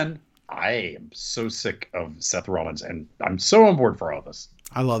again, I am so sick of Seth Rollins, and I'm so on board for all this.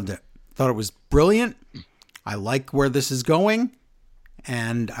 I loved it. Thought it was brilliant. I like where this is going,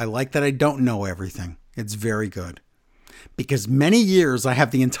 and I like that I don't know everything. It's very good. Because many years I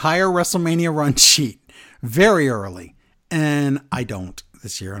have the entire WrestleMania run sheet very early, and I don't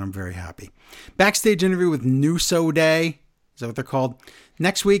this year, and I'm very happy. Backstage interview with Nuso Day. Is that what they're called?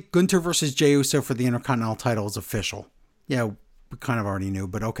 Next week, Gunther versus Jey Uso for the Intercontinental title is official. Yeah, we kind of already knew,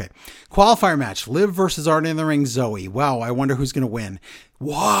 but okay. Qualifier match, Liv versus Art in the Ring, Zoe. Wow, I wonder who's going to win.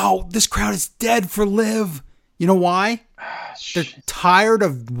 Wow, this crowd is dead for Liv. You know why? They're tired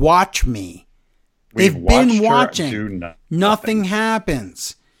of Watch Me. They've been watching. Nothing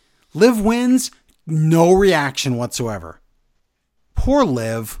happens. Liv wins, no reaction whatsoever. Poor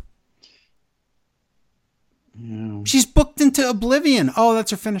Liv. Yeah. She's booked into oblivion. Oh,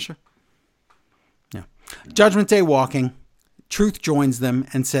 that's her finisher. Yeah. Judgment Day walking. Truth joins them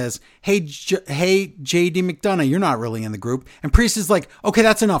and says, hey, J.D. McDonough, you're not really in the group. And Priest is like, okay,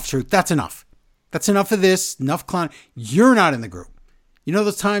 that's enough, Truth. That's enough. That's enough of this. Enough clown. You're not in the group. You know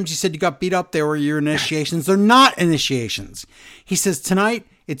those times you said you got beat up? They were your initiations. They're not initiations. He says, tonight,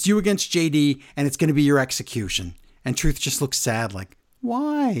 it's you against JD, and it's going to be your execution. And Truth just looks sad, like,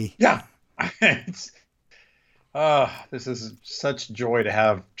 why? Yeah. This is such joy to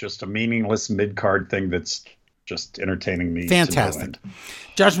have just a meaningless mid-card thing that's just entertaining me. Fantastic.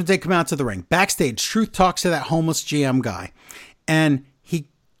 Judgment Day come out to the ring. Backstage, Truth talks to that homeless GM guy, and he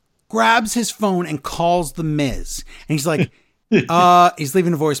grabs his phone and calls the Miz. And he's like, he's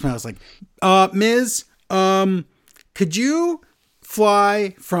leaving a voicemail. It's like, Miz, could you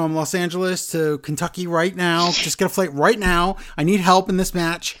fly from Los Angeles to Kentucky right now? Just get a flight right now. I need help in this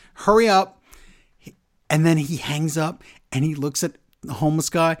match. Hurry up. And then he hangs up and he looks at the homeless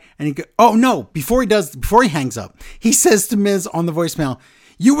guy and he goes, oh no, before he hangs up, he says to Miz on the voicemail,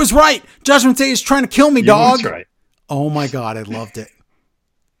 you was right. Judgment Day is trying to kill me, dog. You was right. Oh my God. I loved it.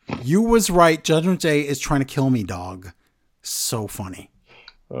 You was right. Judgment Day is trying to kill me, dog. So funny.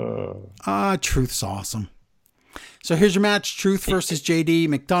 Truth's awesome. So here's your match. Truth versus JD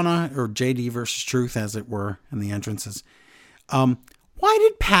McDonough, or JD versus Truth, as it were, in the entrances. Why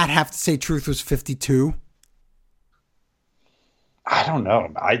did Pat have to say Truth was 52? I don't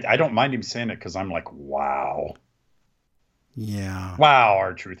know. I don't mind him saying it because I'm like, wow. Yeah. Wow,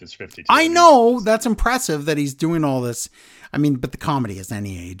 our Truth is 52. I know. That's impressive that he's doing all this. I mean, but the comedy is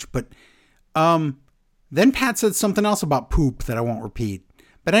any age. But then Pat said something else about poop that I won't repeat.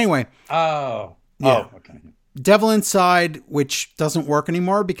 But anyway. Oh. Yeah. Oh, okay. Devil Inside, which doesn't work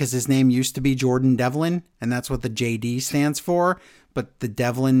anymore because his name used to be Jordan Devlin, and that's what the JD stands for. But the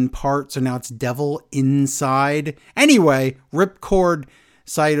Devlin part, so now it's Devil Inside. Anyway, ripcord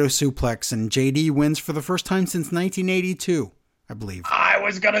Saito suplex, and JD wins for the first time since 1982, I believe. I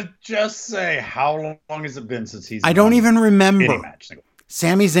was going to just say, how long has it been since he's... I don't even remember.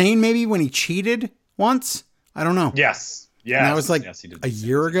 Sami Zayn, maybe, when he cheated once? I don't know. Yes. Yeah, and that was like a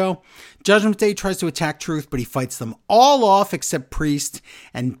year ago. Judgment Day tries to attack Truth, but he fights them all off except Priest.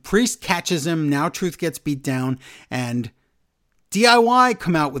 And Priest catches him. Now Truth gets beat down. And DIY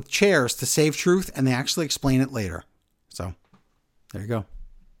come out with chairs to save Truth. And they actually explain it later. So there you go.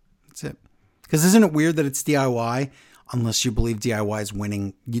 That's it. Because isn't it weird that it's DIY? Unless you believe DIY is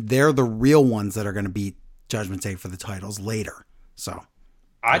winning. They're the real ones that are going to beat Judgment Day for the titles later. So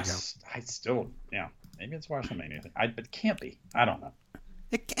I still, yeah. Maybe it's WrestleMania. It can't be. I don't know.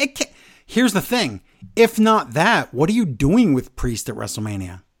 It can't. Here's the thing. If not that, what are you doing with Priest at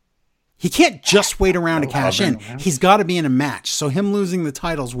WrestleMania? He can't just wait around to cash in. He's got to be in a match. So him losing the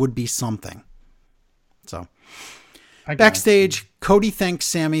titles would be something. So backstage, Cody thanks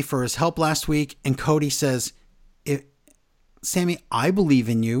Sammy for his help last week. And Cody says, Sammy, I believe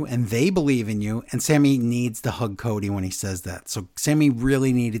in you and they believe in you. And Sammy needs to hug Cody when he says that. So Sammy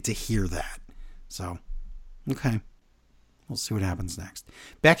really needed to hear that. So, okay. We'll see what happens next.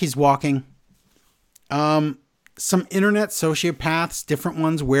 Becky's walking. Some internet sociopaths, different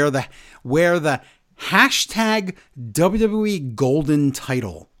ones, wear the hashtag WWE Golden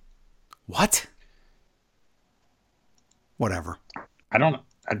Title. What? Whatever. I don't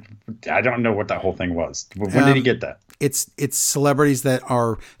know what that whole thing was. When did he get that? It's celebrities that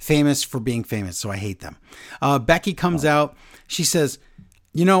are famous for being famous, so I hate them. Becky comes out. She says,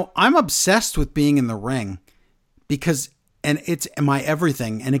 you know, I'm obsessed with being in the ring because, and it's my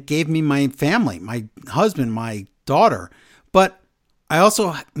everything, and it gave me my family, my husband, my daughter, but I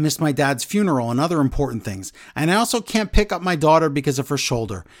also missed my dad's funeral and other important things. And I also can't pick up my daughter because of her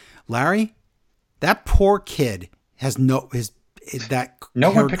shoulder. Larry, that poor kid has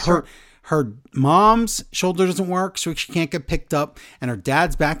her mom's shoulder doesn't work, so she can't get picked up, and her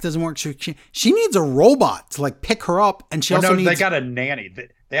dad's back doesn't work, so she needs a robot to like pick her up, and she also needs. They got a nanny.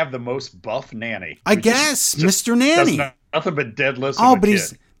 They have the most buff nanny. I guess Mr. Nanny. Does nothing but deadlifts. Oh, but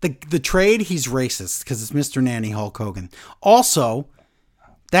he's the trade. He's racist because it's Mr. Nanny Hulk Hogan. Also,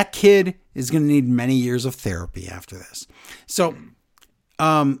 that kid is going to need many years of therapy after this. So.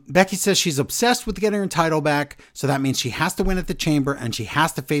 Becky says she's obsessed with getting her title back, so that means she has to win at the Chamber and she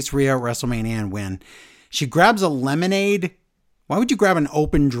has to face Rhea at WrestleMania and win. She grabs a lemonade. Why would you grab an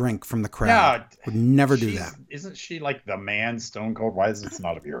open drink from the crowd? Yeah, would never do that. Isn't she like the man Stone Cold? Why is it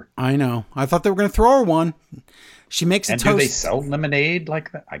not a beer? I know. I thought they were going to throw her one. She makes a toast. Do they sell lemonade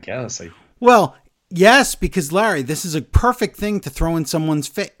like that? I guess. Well, yes, because Larry, this is a perfect thing to throw in someone's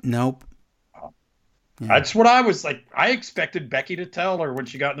face. Nope. Yeah. That's what I was like. I expected Becky to tell her when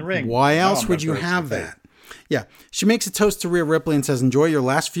she got in the ring. Why else would you have that? Yeah. She makes a toast to Rhea Ripley and says, enjoy your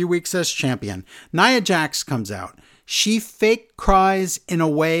last few weeks as champion. Nia Jax comes out. She fake cries in a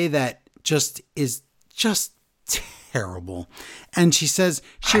way that is terrible. And she says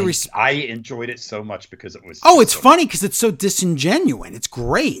I enjoyed it so much because it was it's funny because it's so disingenuous. It's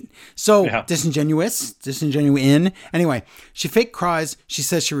great. So disingenuous. Anyway, she fake cries. She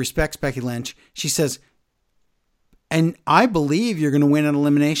says she respects Becky Lynch. She says, and I believe you're going to win an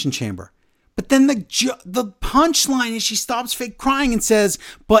Elimination Chamber. But then the punchline is she stops fake crying and says,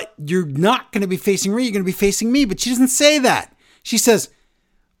 but you're not going to be facing Rhea. You're going to be facing me. But she doesn't say that. She says,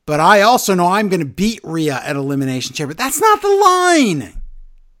 but I also know I'm going to beat Rhea at Elimination Chamber. That's not the line.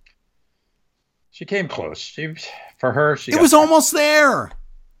 She came close. It was almost there.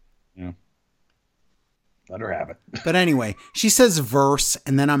 Yeah. Let her have it. But anyway, she says verse,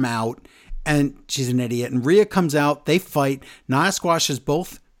 and then I'm out. And she's an idiot. And Rhea comes out. They fight. Nia squashes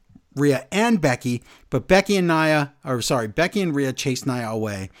both Rhea and Becky, but Becky and Rhea chase Nia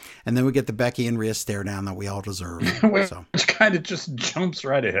away, and then we get the Becky and Rhea stare down that we all deserve. Which kind of just jumps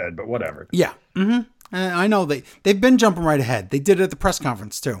right ahead, but whatever. Yeah, I know they've been jumping right ahead. They did it at the press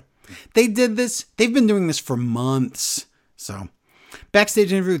conference too. They did this. They've been doing this for months. So,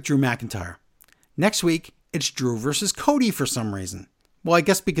 backstage interview with Drew McIntyre. Next week, it's Drew versus Cody for some reason. Well, I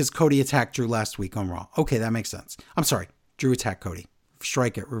guess because Cody attacked Drew last week on Raw. Okay, that makes sense. I'm sorry, Drew attacked Cody.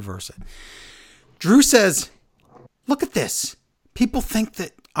 Strike it, reverse it. Drew says, look at this. People think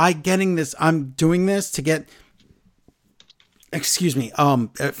that I'm doing this to get,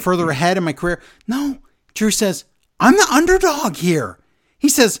 further ahead in my career. No, Drew says, I'm the underdog here. He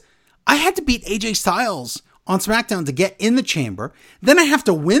says, I had to beat AJ Styles on SmackDown to get in the chamber. Then I have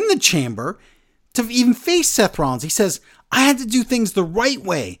to win the chamber to even face Seth Rollins. He says, I had to do things the right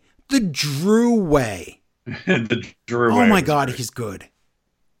way, the Drew way. The Drew way. Oh my God, he's good.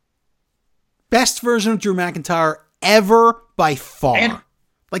 Best version of Drew McIntyre ever by far.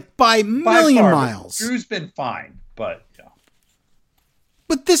 By a million miles. Drew's been fine, but yeah.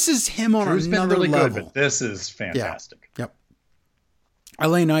 But this is him on Drew's another been really level. good, but this is fantastic. Yeah. Yep.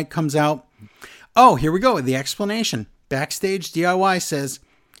 LA Knight comes out. Oh, here we go. The explanation. Backstage, DIY says,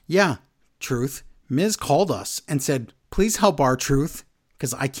 yeah, Truth. Miz called us and said, please help our Truth,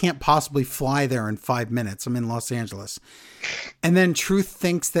 because I can't possibly fly there in 5 minutes. I'm in Los Angeles. And then Truth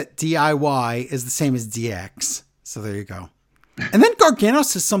thinks that DIY is the same as DX. So there you go. And then Gargano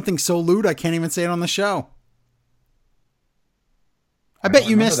says something so lewd I can't even say it on the show. I bet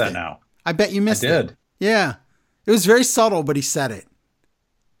you missed it. Now. I bet you missed it. I did. Yeah. It was very subtle, but he said it.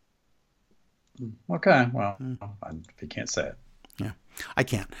 Okay. Well, if you can't say it. Yeah. I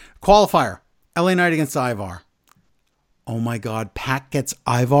can't. Qualifier. LA Knight against Ivar. Oh my God. Pac gets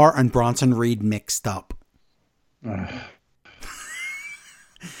Ivar and Bronson Reed mixed up.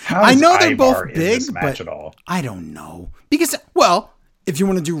 I know they're both big, but I don't know. Because, well, if you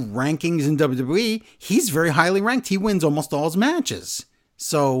want to do rankings in WWE, he's very highly ranked. He wins almost all his matches.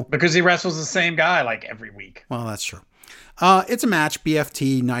 So because he wrestles the same guy like every week. Well, that's true. It's a match.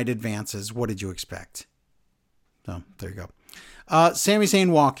 BFT, Knight advances. What did you expect? Oh, there you go. Sami Zayn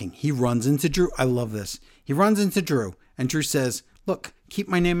walking. He runs into Drew. I love this. He runs into Drew. And Drew says, look, keep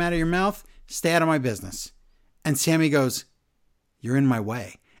my name out of your mouth. Stay out of my business. And Sammy goes, you're in my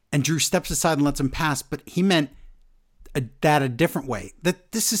way. And Drew steps aside and lets him pass. But he meant that a different way.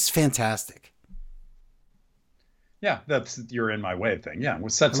 That this is fantastic. Yeah, that's you're in my way thing. Yeah,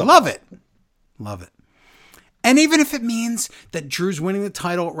 love it. Love it. And even if it means that Drew's winning the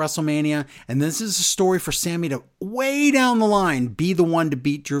title at WrestleMania, and this is a story for Sammy to way down the line be the one to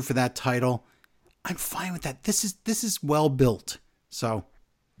beat Drew for that title, I'm fine with that. This is well built. So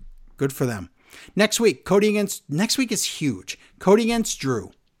good for them. Next week is huge. Cody against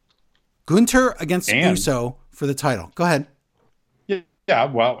Drew. Gunther against Uso for the title. Go ahead. Yeah,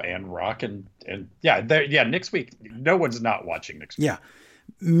 well, and Rock and next week. No one's not watching next week. Yeah.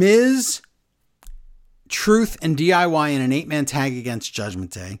 Miz, Truth, and DIY in an 8-man tag against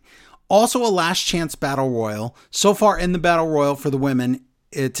Judgment Day. Also a last chance battle royal. So far in the battle royal for the women,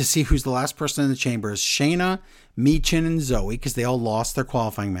 to see who's the last person in the chamber is Shayna, Michin, and Zoe, because they all lost their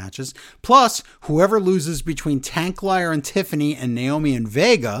qualifying matches. Plus, whoever loses between Tank Liar and Tiffany and Naomi and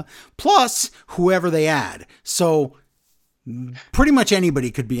Vega, plus whoever they add. So pretty much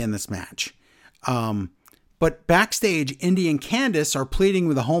anybody could be in this match. But backstage, Indy and Candice are pleading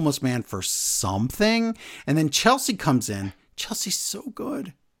with a homeless man for something. And then Chelsea comes in. Chelsea's so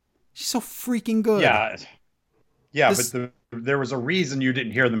good. She's so freaking good. Yeah, but there was a reason you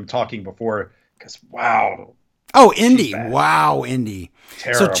didn't hear them talking before. Because, wow. Oh, Indy. Wow, Indy.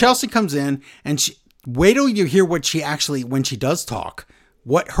 Terrible. So Chelsea comes in and wait till you hear what she actually, when she does talk,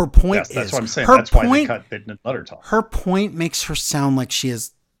 What her point is. That's what I'm saying. Her That's point, why they didn't let her talk. Her point makes her sound like she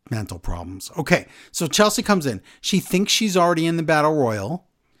has mental problems. Okay, so Chelsea comes in. She thinks she's already in the battle royal.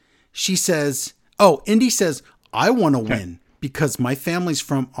 She says, Indy says, I want to win because my family's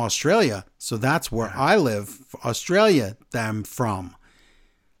from Australia. So that's where I live. Australia, I'm from.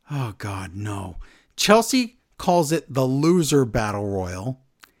 Oh, God, no. Chelsea calls it the loser battle royal.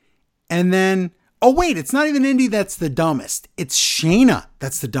 And then, wait, it's not even Indy that's the dumbest. It's Shayna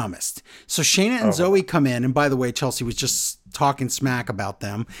that's the dumbest. So Shayna and Zoe come in. And by the way, Chelsea was just talking smack about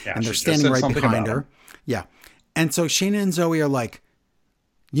them. Yeah, and they're standing right behind her. Yeah. And so Shayna and Zoe are like,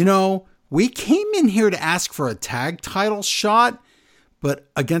 we came in here to ask for a tag title shot,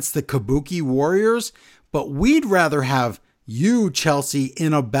 but against the Kabuki Warriors. But we'd rather have you, Chelsea,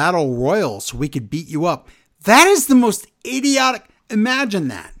 in a battle royal so we could beat you up. That is the most idiotic. Imagine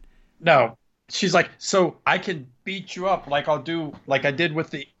that. No, she's like, so I can beat you up like I did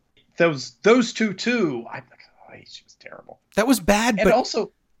with those two too. She was terrible. That was bad. And but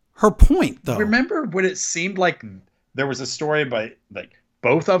also her point though. Remember when it seemed like there was a story about like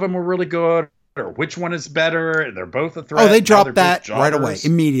both of them were really good or which one is better? They're both a threat. Oh, they dropped that right away,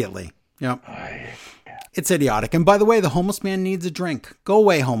 immediately. Yep. It's idiotic. And by the way, the homeless man needs a drink. Go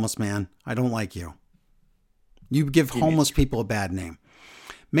away, homeless man. I don't like you. You give homeless people a bad name.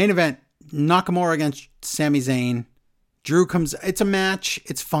 Main event, Nakamura against Sami Zayn. Drew comes, it's a match.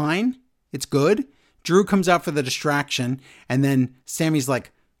 It's fine. It's good. Drew comes out for the distraction. And then Sami's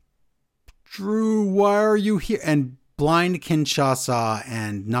like, Drew, why are you here? And blind Kinshasa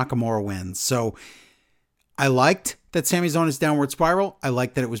and Nakamura wins. So I liked that Sami's on his downward spiral. I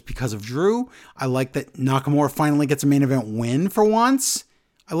liked that it was because of Drew. I liked that Nakamura finally gets a main event win for once.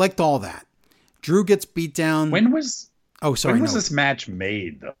 I liked all that. Drew gets beat down. When was this match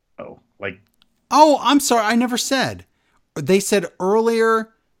made though? I'm sorry. I never said. They said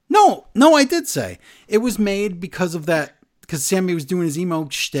earlier. No, I did say it was made because of that. Because Sami was doing his emo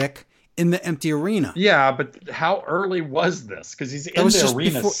shtick in the empty arena. Yeah, but how early was this? Because he's in the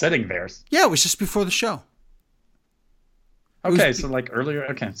arena sitting there. Yeah, it was just before the show. Okay, so like earlier.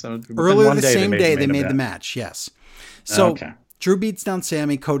 Okay, so earlier the same day they made the match. Yes. So Drew beats down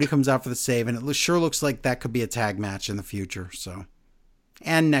Sami. Cody comes out for the save, and it sure looks like that could be a tag match in the future. So,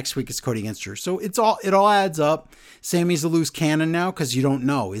 and next week is Cody against Drew. So it all adds up. Sami's a loose cannon now because you don't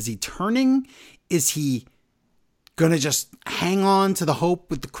know. Is he turning? Is he gonna just hang on to the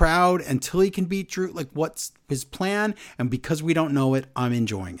hope with the crowd until he can beat Drew? Like, what's his plan? And because we don't know it, I'm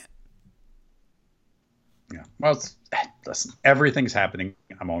enjoying it. Yeah. Well, listen, everything's happening.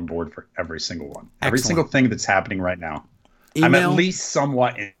 I'm on board for every single one. Excellent. Every single thing that's happening right now. I'm at least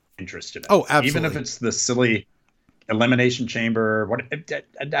somewhat interested in. Oh, absolutely. Even if it's the silly elimination chamber,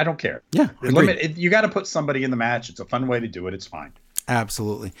 I don't care. Yeah, you got to put somebody in the match. It's a fun way to do it. It's fine.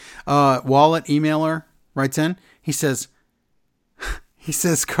 Absolutely. Wallet emailer writes in. He says,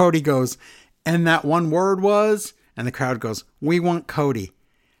 Cody goes, and that one word was, and the crowd goes, we want Cody.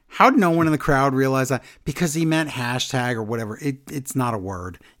 How'd no one in the crowd realize that? Because he meant hashtag or whatever. It's not a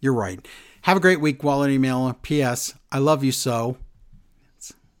word. You're right. Have a great week, Wallet emailer. P.S. I love you so.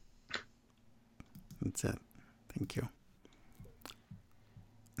 That's it. Thank you.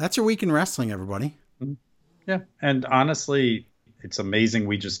 That's your week in wrestling, everybody. Yeah. And honestly, it's amazing.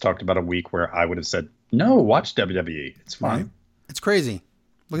 We just talked about a week where I would have said, no, watch WWE. It's fine. Right. It's crazy.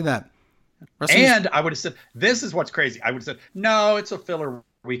 Look at that. And I would have said, this is what's crazy. I would have said, no, it's a filler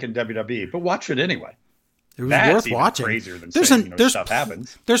week in WWE, but watch it anyway. It was worth watching. Crazier than saying, stuff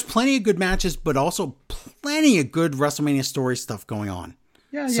happens. There's plenty of good matches, but also plenty of good WrestleMania story stuff going on.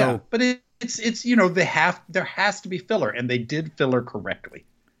 Yeah. But it's there has to be filler, and they did filler correctly.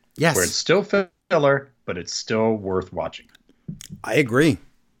 Yes. Where it's still filler, but it's still worth watching. I agree.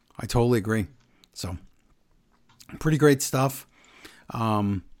 I totally agree. So, pretty great stuff.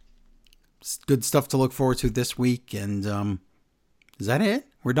 Good stuff to look forward to this week. And is that it?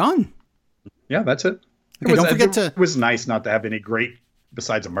 We're done. Yeah, that's it. Okay, don't forget it was nice not to have any great,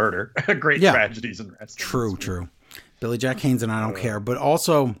 besides a murder, tragedies in wrestling. True. Billy Jack Haynes and I don't care. But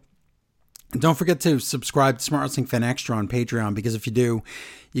also, don't forget to subscribe to Smart Wrestling Fan Extra on Patreon, because if you do,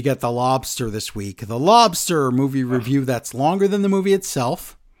 you get The Lobster this week. The Lobster movie review that's longer than the movie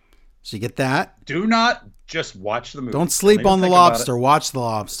itself. So you get that. Do not just watch the movie. Don't sleep on The Lobster. Watch The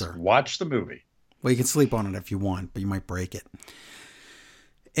Lobster. Just watch the movie. Well, you can sleep on it if you want, but you might break it.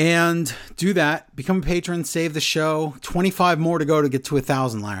 And do that. Become a patron. Save the show. 25 more to go to get to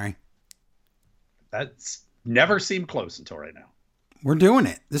 1,000, Larry. That's never seemed close until right now. We're doing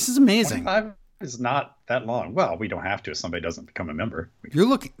it. This is amazing. 25 is not that long. Well, we don't have to if somebody doesn't become a member. You're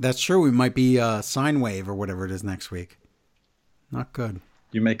looking. That's true. We might be Sine Wave or whatever it is next week. Not good.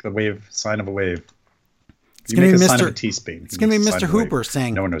 You make the wave sign of a wave. It's going to be sign of a teaspoon. It's going to be Mr. Hooper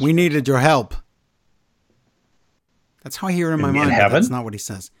saying, "We needed your help." That's how I hear it in my mind. But that's not what he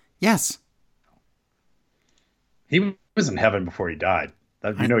says. Yes. He was in heaven before he died.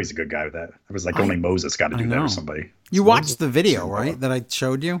 You know he's a good guy with that. It was like only Moses got to do that with somebody. You watched the video, right? That I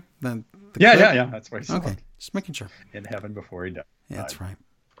showed you? Yeah. That's why he said. Okay, just making sure. In heaven before he died. Yeah, that's right.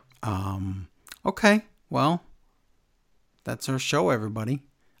 Okay, well, that's our show, everybody.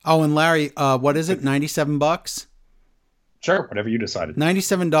 Oh, and Larry, what is it? $97? Sure, whatever you decided.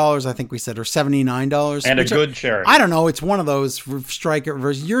 $97, I think we said, or $79. And a good charity. I don't know. It's one of those. Strike it,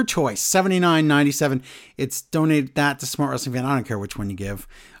 reverse. Your choice. $79.97. It's donate that to Smart Wrestling Fan. I don't care which one you give.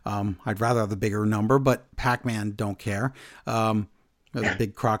 I'd rather have the bigger number, but Pac-Man don't care. The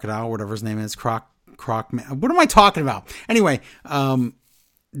big crocodile, whatever his name is, Croc Man. What am I talking about? Anyway,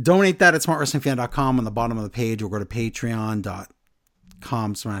 donate that at smartwrestlingfan.com on the bottom of the page, or go to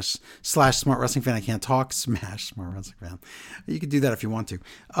patreon.com/smartwrestlingfan. I can't talk. Smash Smart Wrestling Fan. You can do that if you want to.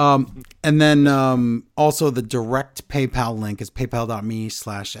 And then also the direct PayPal link is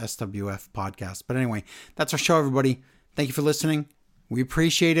paypal.me/SWF podcast. But anyway, that's our show, everybody. Thank you for listening. We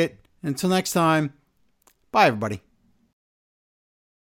appreciate it. Until next time, bye, everybody.